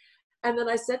over. And then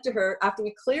I said to her, after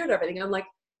we cleared everything, I'm like,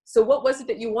 so what was it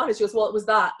that you wanted? She goes, well, it was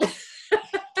that.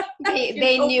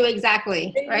 They knew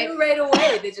exactly. They knew right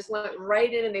away. They just went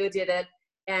right in and they did it.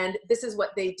 And this is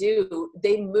what they do.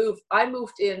 They move. I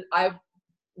moved in. I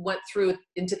went through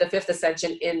into the 5th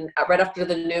ascension right after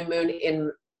the new moon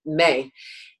in May.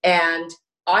 And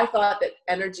I thought that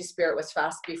energy spirit was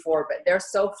fast before, but they're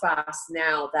so fast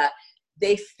now that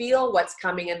they feel what's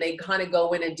coming and they kind of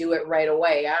go in and do it right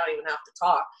away. I don't even have to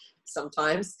talk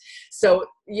sometimes. So,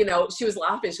 she was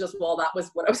laughing. She goes, well, that was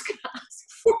what I was going to ask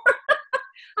for.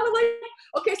 And I'm like,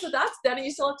 okay, so that's done and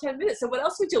you still have 10 minutes. So what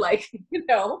else would you like?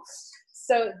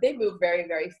 So they move very,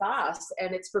 very fast.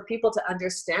 And it's for people to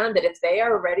understand that if they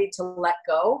are ready to let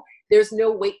go, there's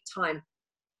no wait time.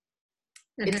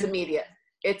 Mm-hmm. It's immediate.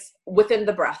 It's within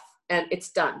the breath. And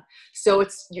it's done. So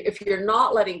if you're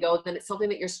not letting go, then it's something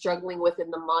that you're struggling with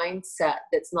in the mindset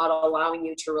that's not allowing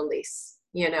you to release,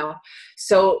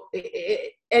 So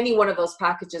any one of those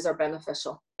packages are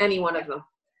beneficial. Any one of them.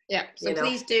 Yeah. So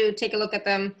please do take a look at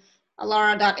them.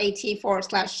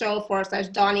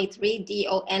 alara.at/show/Donny3,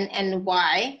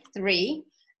 DONNY3.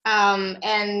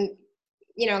 And,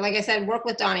 like I said, work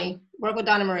with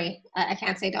Donna-Marie. I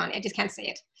can't say Donnie. I just can't say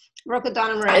it. Work with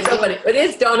Donna-Marie. It's so funny. It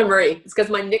is Donna-Marie. It's because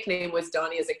my nickname was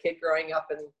Donnie as a kid growing up,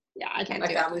 and I can't.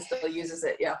 My family still uses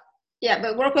it. Yeah. Yeah,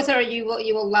 but work with her. You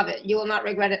will love it. You will not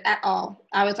regret it at all.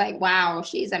 I was like, wow,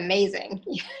 she's amazing.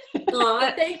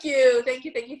 Oh, thank you.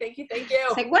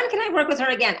 It's like, when can I work with her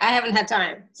again? I haven't had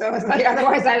time. So it's like,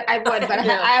 otherwise I would, but I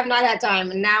have not had time,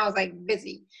 and now it's like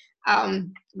busy.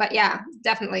 But yeah,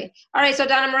 definitely. All right. So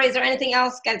Donna-Marie, is there anything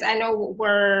else? Guys, I know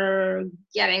we're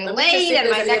getting late. And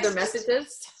my other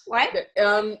messages. What?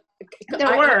 I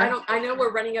know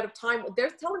we're running out of time. They're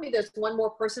telling me there's one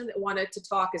more person that wanted to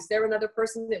talk. Is there another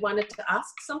person that wanted to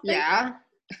ask something? Yeah.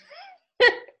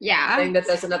 Yeah. I think that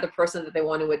there's another person that they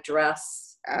want to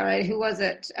address. All right. Who was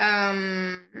it?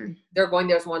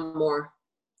 There's one more.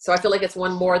 So I feel like it's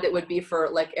one more that would be for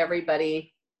like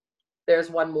everybody. There's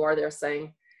one more they're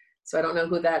saying. So I don't know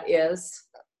who that is.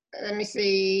 Let me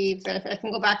see if I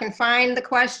can go back and find the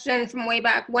question from way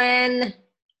back when.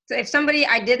 So if somebody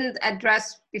I didn't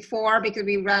address before because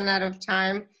we ran out of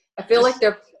time. I feel like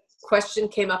their question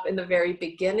came up in the very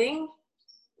beginning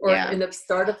or Yeah. in the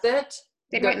start of it.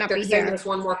 They might not they're be saying here. there's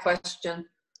one more question.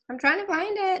 I'm trying to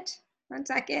find it. 1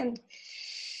 second.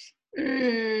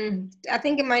 I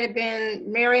think it might have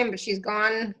been Miriam, but she's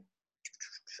gone.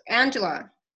 Angela.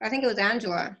 I think it was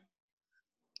Angela.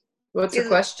 What's the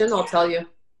question? I'll tell you.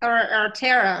 Or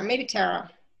Tara. Maybe Tara.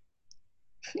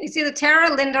 It's either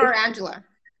Tara, Linda, or Angela.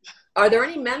 Are there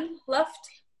any men left?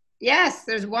 Yes,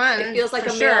 there's one. It feels like a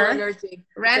sure. male energy.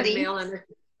 Randy. It's a male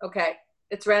energy. Okay,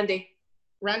 it's Randy.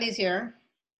 Randy's here.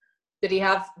 Did he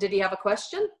have a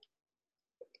question?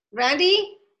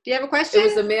 Randy, do you have a question?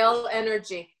 It was a male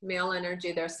energy. Male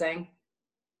energy, they're saying.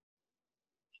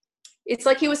 It's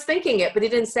like he was thinking it, but he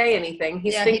didn't say anything.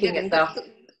 He's thinking it though.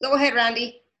 Go ahead,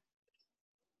 Randy.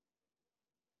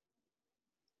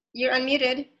 You're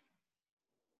unmuted.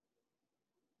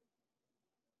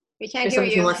 We can't hear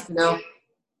you. He wants to know.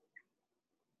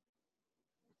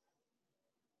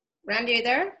 Randy, are you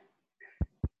there?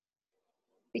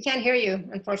 We can't hear you,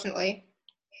 unfortunately.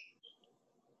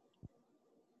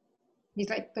 He's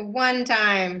like, the one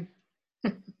time.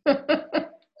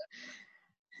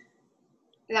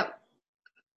 No,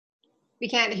 we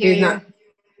can't hear you.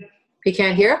 He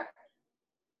can't hear?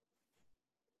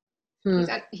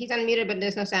 He's unmuted, but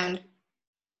there's no sound.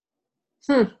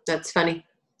 That's funny.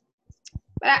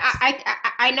 But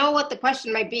I know what the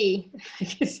question might be.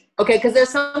 Okay, because there's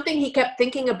something he kept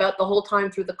thinking about the whole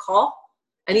time through the call.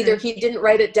 And either he didn't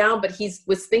write it down, but he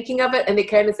was thinking of it, and they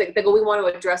came and said, they go, we want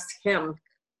to address him.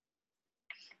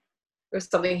 There's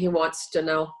something he wants to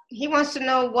know. He wants to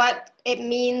know what it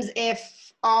means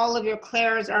if all of your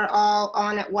clairs are all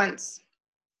on at once.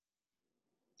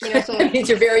 You know, so it means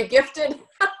you're very gifted.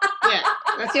 Yeah,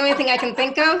 that's the only thing I can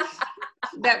think of.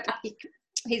 That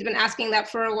he's been asking that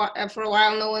for a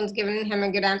while. No one's given him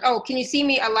a good answer. Oh, can you see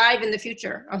me alive in the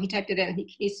future? Oh, he typed it in. Can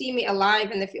you see me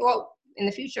alive in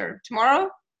the future? Tomorrow?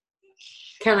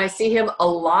 Can I see him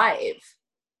alive?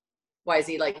 Why, is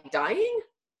he like dying?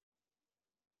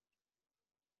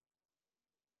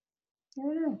 I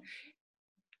don't know.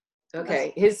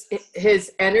 Okay,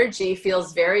 his energy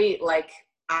feels very like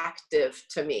active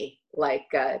to me, like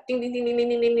ding ding ding ding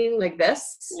ding ding ding, like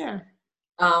this. Yeah.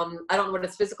 I don't know what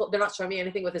his physical. They're not showing me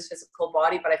anything with his physical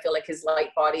body, but I feel like his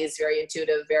light body is very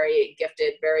intuitive, very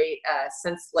gifted, very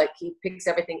like he picks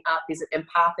everything up. He's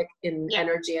empathic in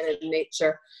energy and in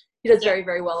nature. He does very,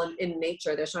 very well in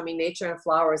nature. They're showing me nature and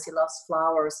flowers. He loves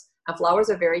flowers, and flowers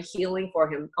are very healing for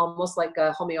him, almost like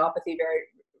homeopathy, very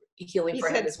healing for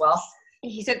him as well.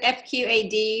 He said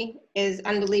FQAD is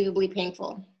unbelievably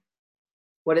painful.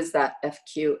 What is that,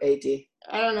 FQAD?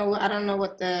 I don't know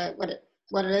what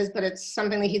it is, but it's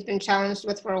something that he's been challenged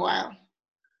with for a while,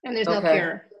 and there's no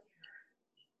cure.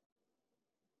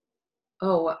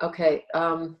 Oh, okay.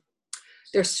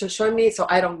 They're showing me, so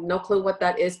I don't no clue what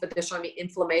that is, but they're showing me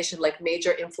inflammation, like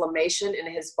major inflammation in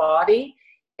his body.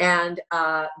 And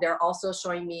they're also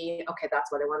showing me, okay, that's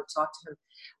what I want to talk to him.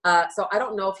 So I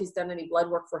don't know if he's done any blood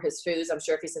work for his foods. I'm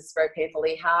sure if he says it's very painful,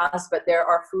 he has, but there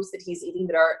are foods that he's eating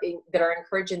that are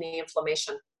encouraging the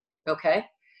inflammation. Okay.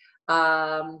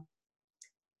 And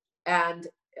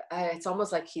it's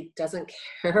almost like he doesn't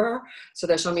care. So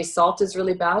they're showing me salt is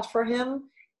really bad for him.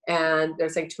 And they're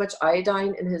saying too much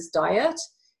iodine in his diet.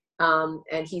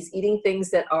 And he's eating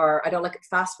things that are, I don't like it.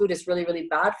 Fast food is really, really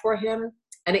bad for him.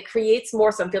 And it creates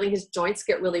more, so I'm feeling his joints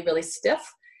get really, really stiff.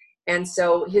 And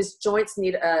so his joints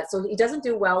need, so he doesn't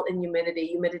do well in humidity.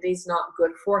 Humidity is not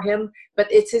good for him,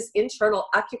 but it's his internal.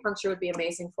 Acupuncture would be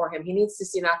amazing for him. He needs to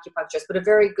see an acupuncturist, but a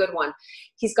very good one.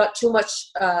 He's got too much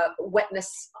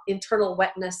wetness, internal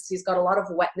wetness. He's got a lot of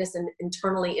wetness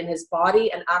internally in his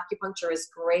body, and acupuncture is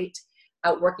great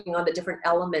at working on the different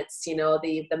elements, you know,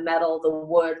 the metal, the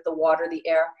wood, the water, the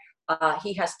air.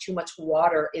 He has too much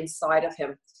water inside of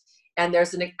him. And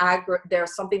there's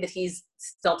something that he's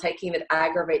still taking that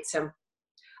aggravates him.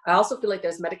 I also feel like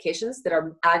there's medications that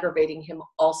are aggravating him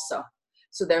also.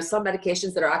 So there's some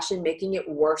medications that are actually making it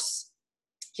worse.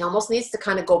 He almost needs to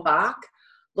kind of go back,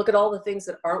 look at all the things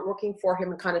that aren't working for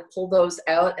him and kind of pull those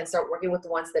out and start working with the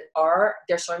ones that are.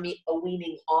 They're showing me a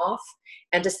weaning off,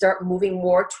 and to start moving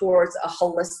more towards a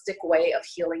holistic way of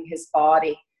healing his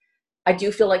body. I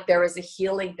do feel like there is a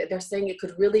healing that they're saying it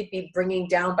could really be bringing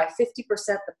down by 50%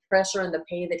 the pressure and the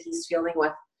pain that he's feeling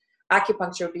with.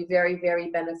 Acupuncture would be very,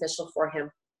 very beneficial for him.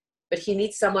 But he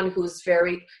needs someone who's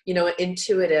very, you know,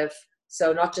 intuitive.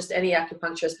 So not just any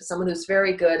acupuncturist, but someone who's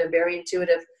very good and very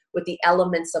intuitive with the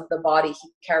elements of the body. He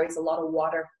carries a lot of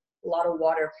water.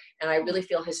 And I really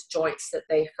feel his joints that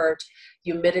they hurt.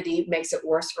 Humidity makes it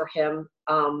worse for him.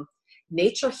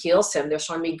 nature heals him. They're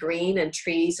showing me green and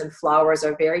trees and flowers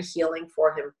are very healing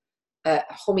for him.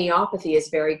 Homeopathy is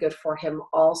very good for him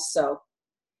also.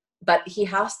 But he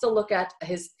has to look at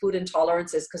his food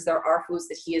intolerances, because there are foods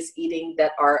that he is eating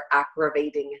that are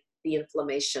aggravating the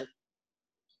inflammation.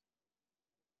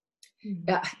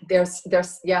 Yeah, they're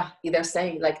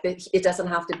saying like that it doesn't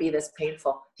have to be this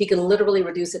painful. He can literally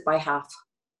reduce it by half.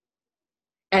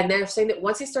 And they're saying that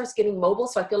once he starts getting mobile,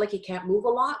 so I feel like he can't move a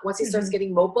lot. Once he starts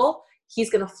getting mobile,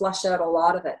 he's going to flush out a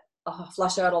lot of it.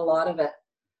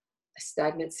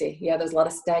 Stagnancy. Yeah, there's a lot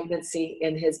of stagnancy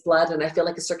in his blood. And I feel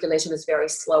like the circulation is very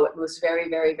slow. It moves very,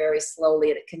 very, very slowly,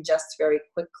 and it congests very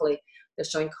quickly. They're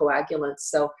showing coagulants.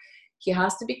 So he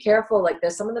has to be careful. Like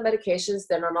there's some of the medications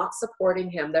that are not supporting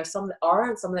him. There's some that are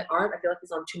and some that aren't. I feel like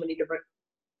he's on too many different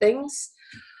things.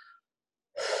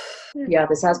 Yeah,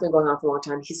 this has been going on for a long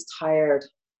time. He's tired.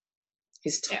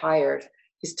 He's tired.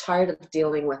 He's tired of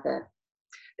dealing with it.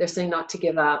 They're saying not to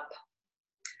give up.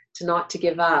 Not to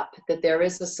give up, that there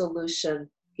is a solution.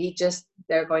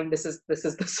 They're going, this is the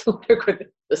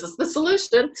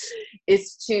solution,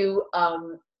 is to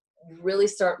really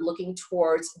start looking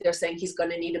towards, they're saying he's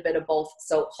going to need a bit of both.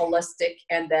 So holistic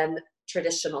and then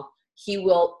traditional. He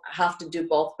will have to do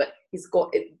both, but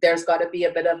there's got to be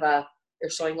a bit of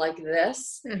they're showing like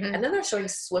this. And then they're showing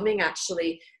swimming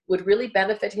actually would really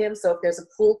benefit him. So if there's a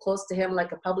pool close to him,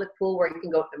 like a public pool where you can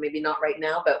go, maybe not right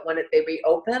now, but when they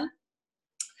reopen,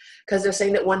 because they're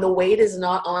saying that when the weight is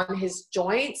not on his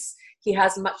joints, he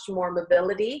has much more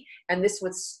mobility, and this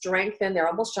would strengthen. They're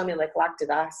almost showing me like lactic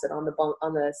acid on the bone,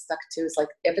 on the stuck too. It's like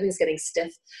everything's getting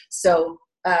stiff. So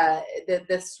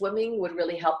the swimming would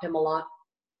really help him a lot.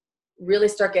 Really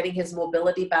start getting his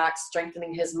mobility back,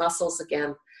 strengthening his muscles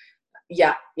again.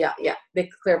 Yeah. They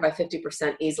clear by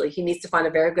 50% easily. He needs to find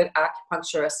a very good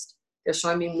acupuncturist. They're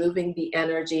showing me moving the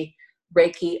energy.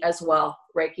 Reiki as well.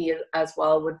 Reiki as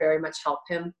well would very much help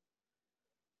him.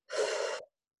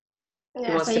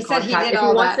 Yeah, so he said he did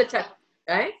all that.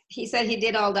 Right? He said he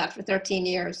did all that for 13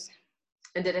 years.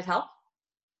 And did it help?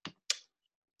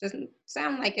 Doesn't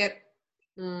sound like it.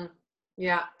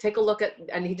 Yeah, take a look at,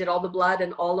 and he did all the blood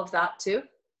and all of that too.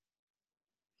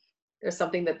 There's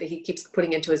something that he keeps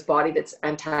putting into his body that's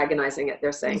antagonizing it,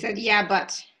 they're saying. He said, yeah,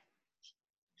 but.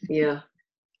 Yeah,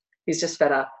 he's just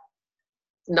fed up.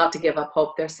 Not to give up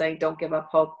hope, they're saying. Don't give up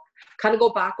hope. Kind of go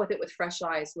back with it with fresh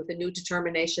eyes, with a new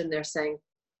determination, they're saying.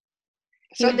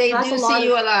 So they do see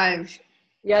you alive.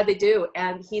 Yeah, they do.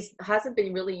 And he hasn't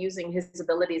been really using his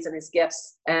abilities and his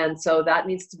gifts. And so that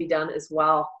needs to be done as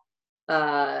well.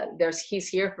 He's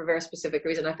here for a very specific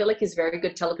reason. I feel like he's a very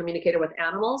good telecommunicator with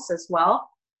animals as well.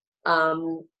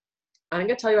 I'm going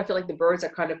to tell you, I feel like the birds are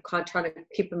kind of trying to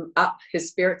keep him up, his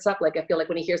spirits up. Like I feel like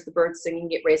when he hears the birds singing,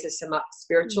 it raises him up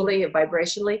spiritually and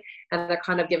vibrationally. And they're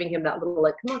kind of giving him that little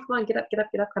like, come on, get up,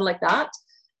 kind of like that.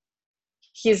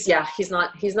 He's not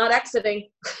exiting.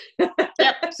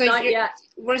 Yep. So not yet.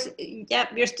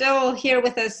 You're still here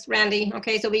with us, Randy.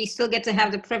 Okay, so we still get to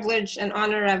have the privilege and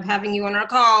honor of having you on our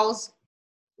calls.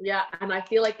 Yeah, and I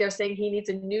feel like they're saying he needs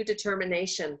a new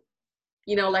determination.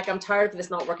 You know, like I'm tired of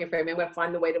this not working for me. I'm going to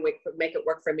find a way to make it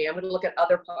work for me. I'm going to look at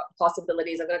other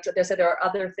possibilities. They said there are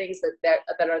other things that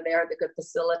are there that could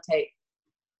facilitate.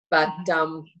 But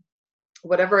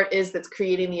whatever it is that's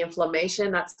creating the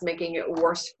inflammation, that's making it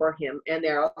worse for him. And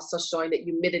they're also showing that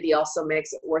humidity also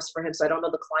makes it worse for him. So I don't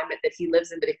know the climate that he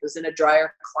lives in, but if it was in a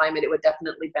drier climate, it would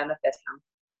definitely benefit him.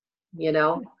 You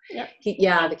know,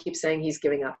 they keep saying he's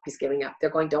giving up. They're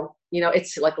going,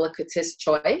 it's like, look, it's his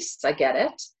choice. I get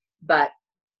it. But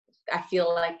I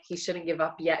feel like he shouldn't give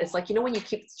up yet. It's like, when you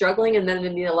keep struggling and then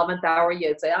in the 11th hour,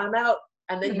 you'd say, I'm out.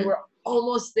 And then you were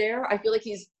almost there. I feel like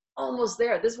he's almost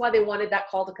there. This is why they wanted that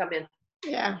call to come in.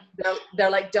 Yeah. They're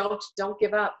like, don't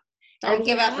give up. Don't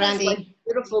give up, Randy. Like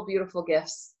beautiful, beautiful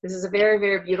gifts. This is a very,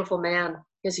 very beautiful man.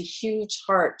 He has a huge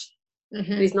heart.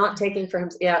 He's not taking for him.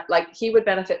 Yeah. Like he would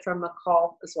benefit from a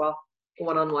call as well.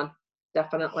 One-on-one.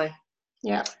 Definitely.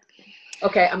 Yeah.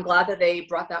 Okay, I'm glad that they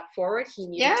brought that forward. He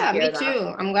needed to hear that. Yeah, me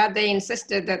too. I'm glad they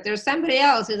insisted that there's somebody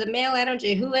else. There's a male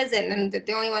energy. Who is it? And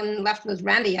the only one left was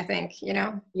Randy, I think,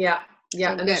 Yeah. So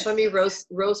and they're showing me rose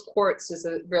quartz is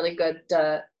a really good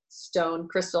stone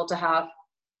crystal to have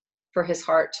for his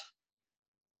heart.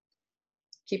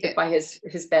 Keep it by his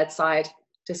bedside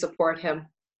to support him.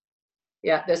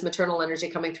 Yeah, there's maternal energy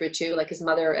coming through too. Like his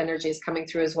mother energy is coming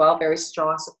through as well. Very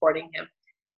strong, supporting him.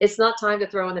 It's not time to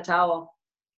throw in the towel.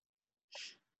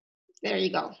 There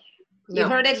you go. You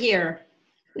heard it here.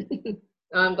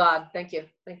 I'm glad. Thank you.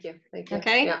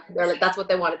 Okay. Yeah, they're like, that's what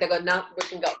they wanted. They go, no, we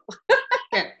can go.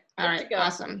 Good. All right.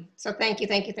 Awesome. So thank you.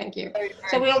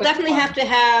 So we'll definitely have to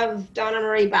have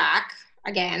Donna-Marie back.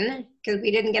 again, because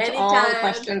we didn't get to all the Anytime.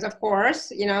 questions, of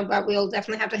course, but we'll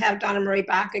definitely have to have Donna-Marie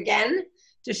back again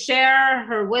to share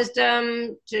her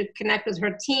wisdom, to connect with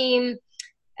her team,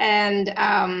 and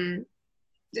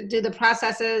to do the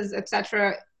processes,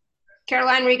 etc.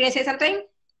 Caroline, were you going to say something?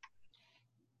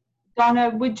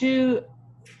 Donna,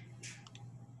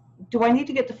 do I need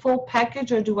to get the full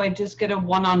package, or do I just get a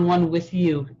one-on-one with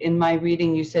you? In my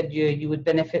reading, you said you would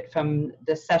benefit from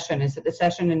the session. Is it the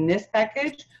session in this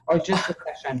package, or just the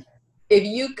session? If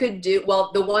you could do,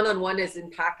 well, the one-on-one is in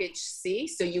package C,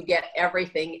 so you get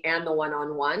everything and the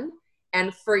one-on-one.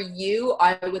 And for you,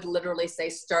 I would literally say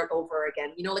start over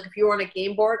again. Like if you were on a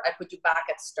game board, I put you back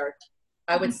at start.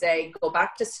 I would say go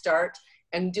back to start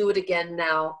and do it again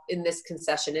now in this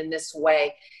concession, in this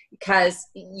way, because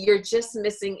you're just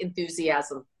missing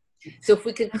enthusiasm. So if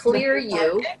we could clear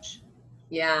you,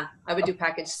 yeah, I would do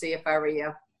package C if I were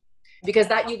you, because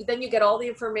then you get all the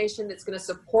information that's going to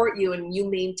support you and you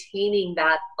maintaining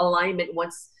that alignment.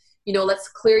 Once, let's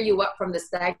clear you up from the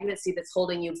stagnancy that's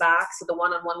holding you back. So the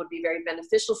one-on-one would be very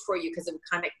beneficial for you because it would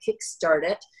kind of kickstart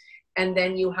it. And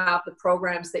then you have the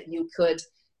programs that you could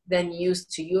then use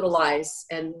to utilize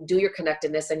and do your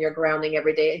connectedness and your grounding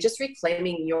every day, and just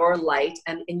reclaiming your light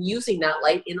and using that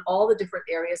light in all the different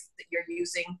areas that you're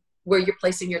using, where you're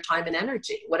placing your time and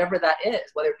energy, whatever that is,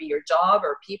 whether it be your job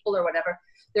or people or whatever.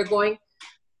 They're going,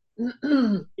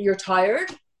 you're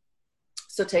tired,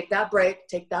 so take that break,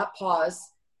 take that pause,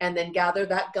 and then gather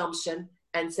that gumption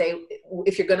and say,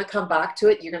 if you're going to come back to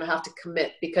it, you're going to have to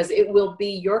commit, because it will be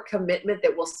your commitment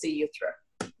that will see you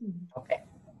through.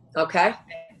 Okay.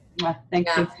 Thank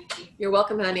you. You're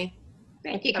welcome, honey.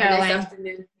 Thank you, Have a Caroline. nice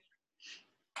afternoon.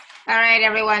 All right,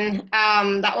 everyone.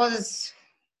 That was,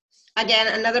 again,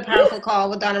 another powerful call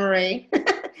with Donna-Marie.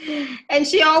 And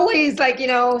she always,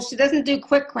 she doesn't do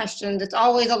quick questions. It's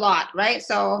always a lot, right?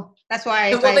 So that's why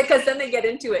it's because then they get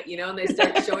into it, and they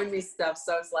start showing me stuff.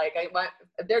 So it's like,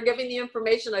 if they're giving the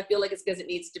information, I feel like it's because it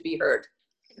needs to be heard.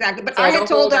 Exactly. But So I had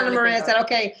told Donna-Marie, I back. said,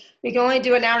 okay, we can only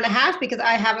do an hour and a half because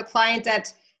I have a client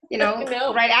that,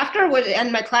 right after,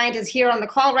 and my client is here on the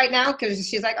call right now, because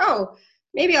she's like, oh,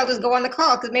 maybe I'll just go on the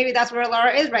call because maybe that's where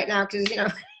Laura is right now, because,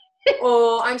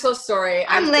 Oh, I'm so sorry.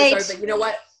 I'm so late. Sorry, but you know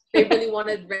what? They really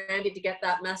wanted Randy to get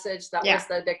that message. That Yeah.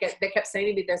 was they kept saying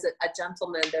to me, there's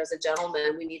a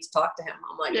gentleman, we need to talk to him.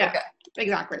 I'm like, Yeah. okay.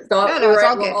 Exactly. So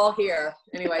we're all here.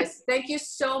 Anyways, thank you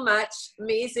so much.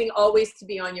 Amazing always to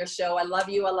be on your show. I love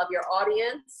you. I love your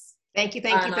audience. Thank you.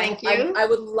 Thank you. I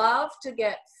would love to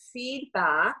get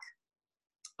feedback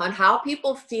on how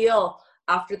people feel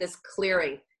after this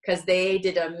clearing, because they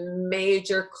did a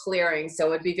major clearing.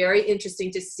 So it'd be very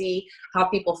interesting to see how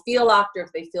people feel after,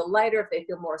 if they feel lighter, if they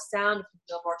feel more sound, if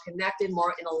they feel more connected,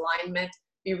 more in alignment.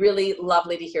 It'd be really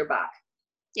lovely to hear back.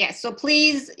 Yeah, so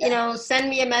please, send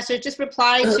me a message. Just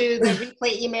reply to the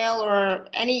replay email or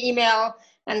any email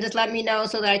and just let me know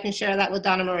so that I can share that with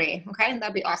Donna-Marie. Okay,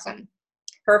 that'd be awesome.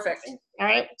 Perfect. All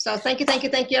right, so thank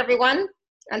you, everyone.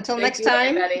 Until next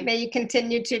time, everybody. may you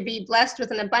continue to be blessed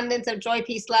with an abundance of joy,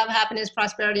 peace, love, happiness,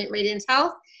 prosperity, and radiant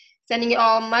health. Sending you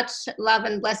all much love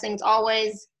and blessings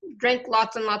always. Drink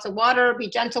lots and lots of water. Be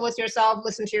gentle with yourself.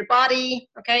 Listen to your body.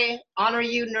 Okay, honor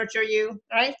you, nurture you.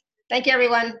 All right. Thank you,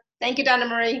 everyone. Thank you,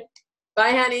 Donna-Marie.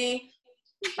 Bye, honey.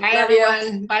 Bye, Love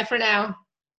everyone. you. Bye for now.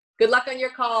 Good luck on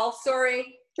your call.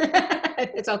 Sorry.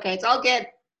 It's okay. It's all good.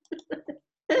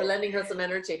 We're lending her some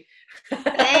energy.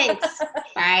 Thanks.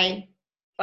 Bye.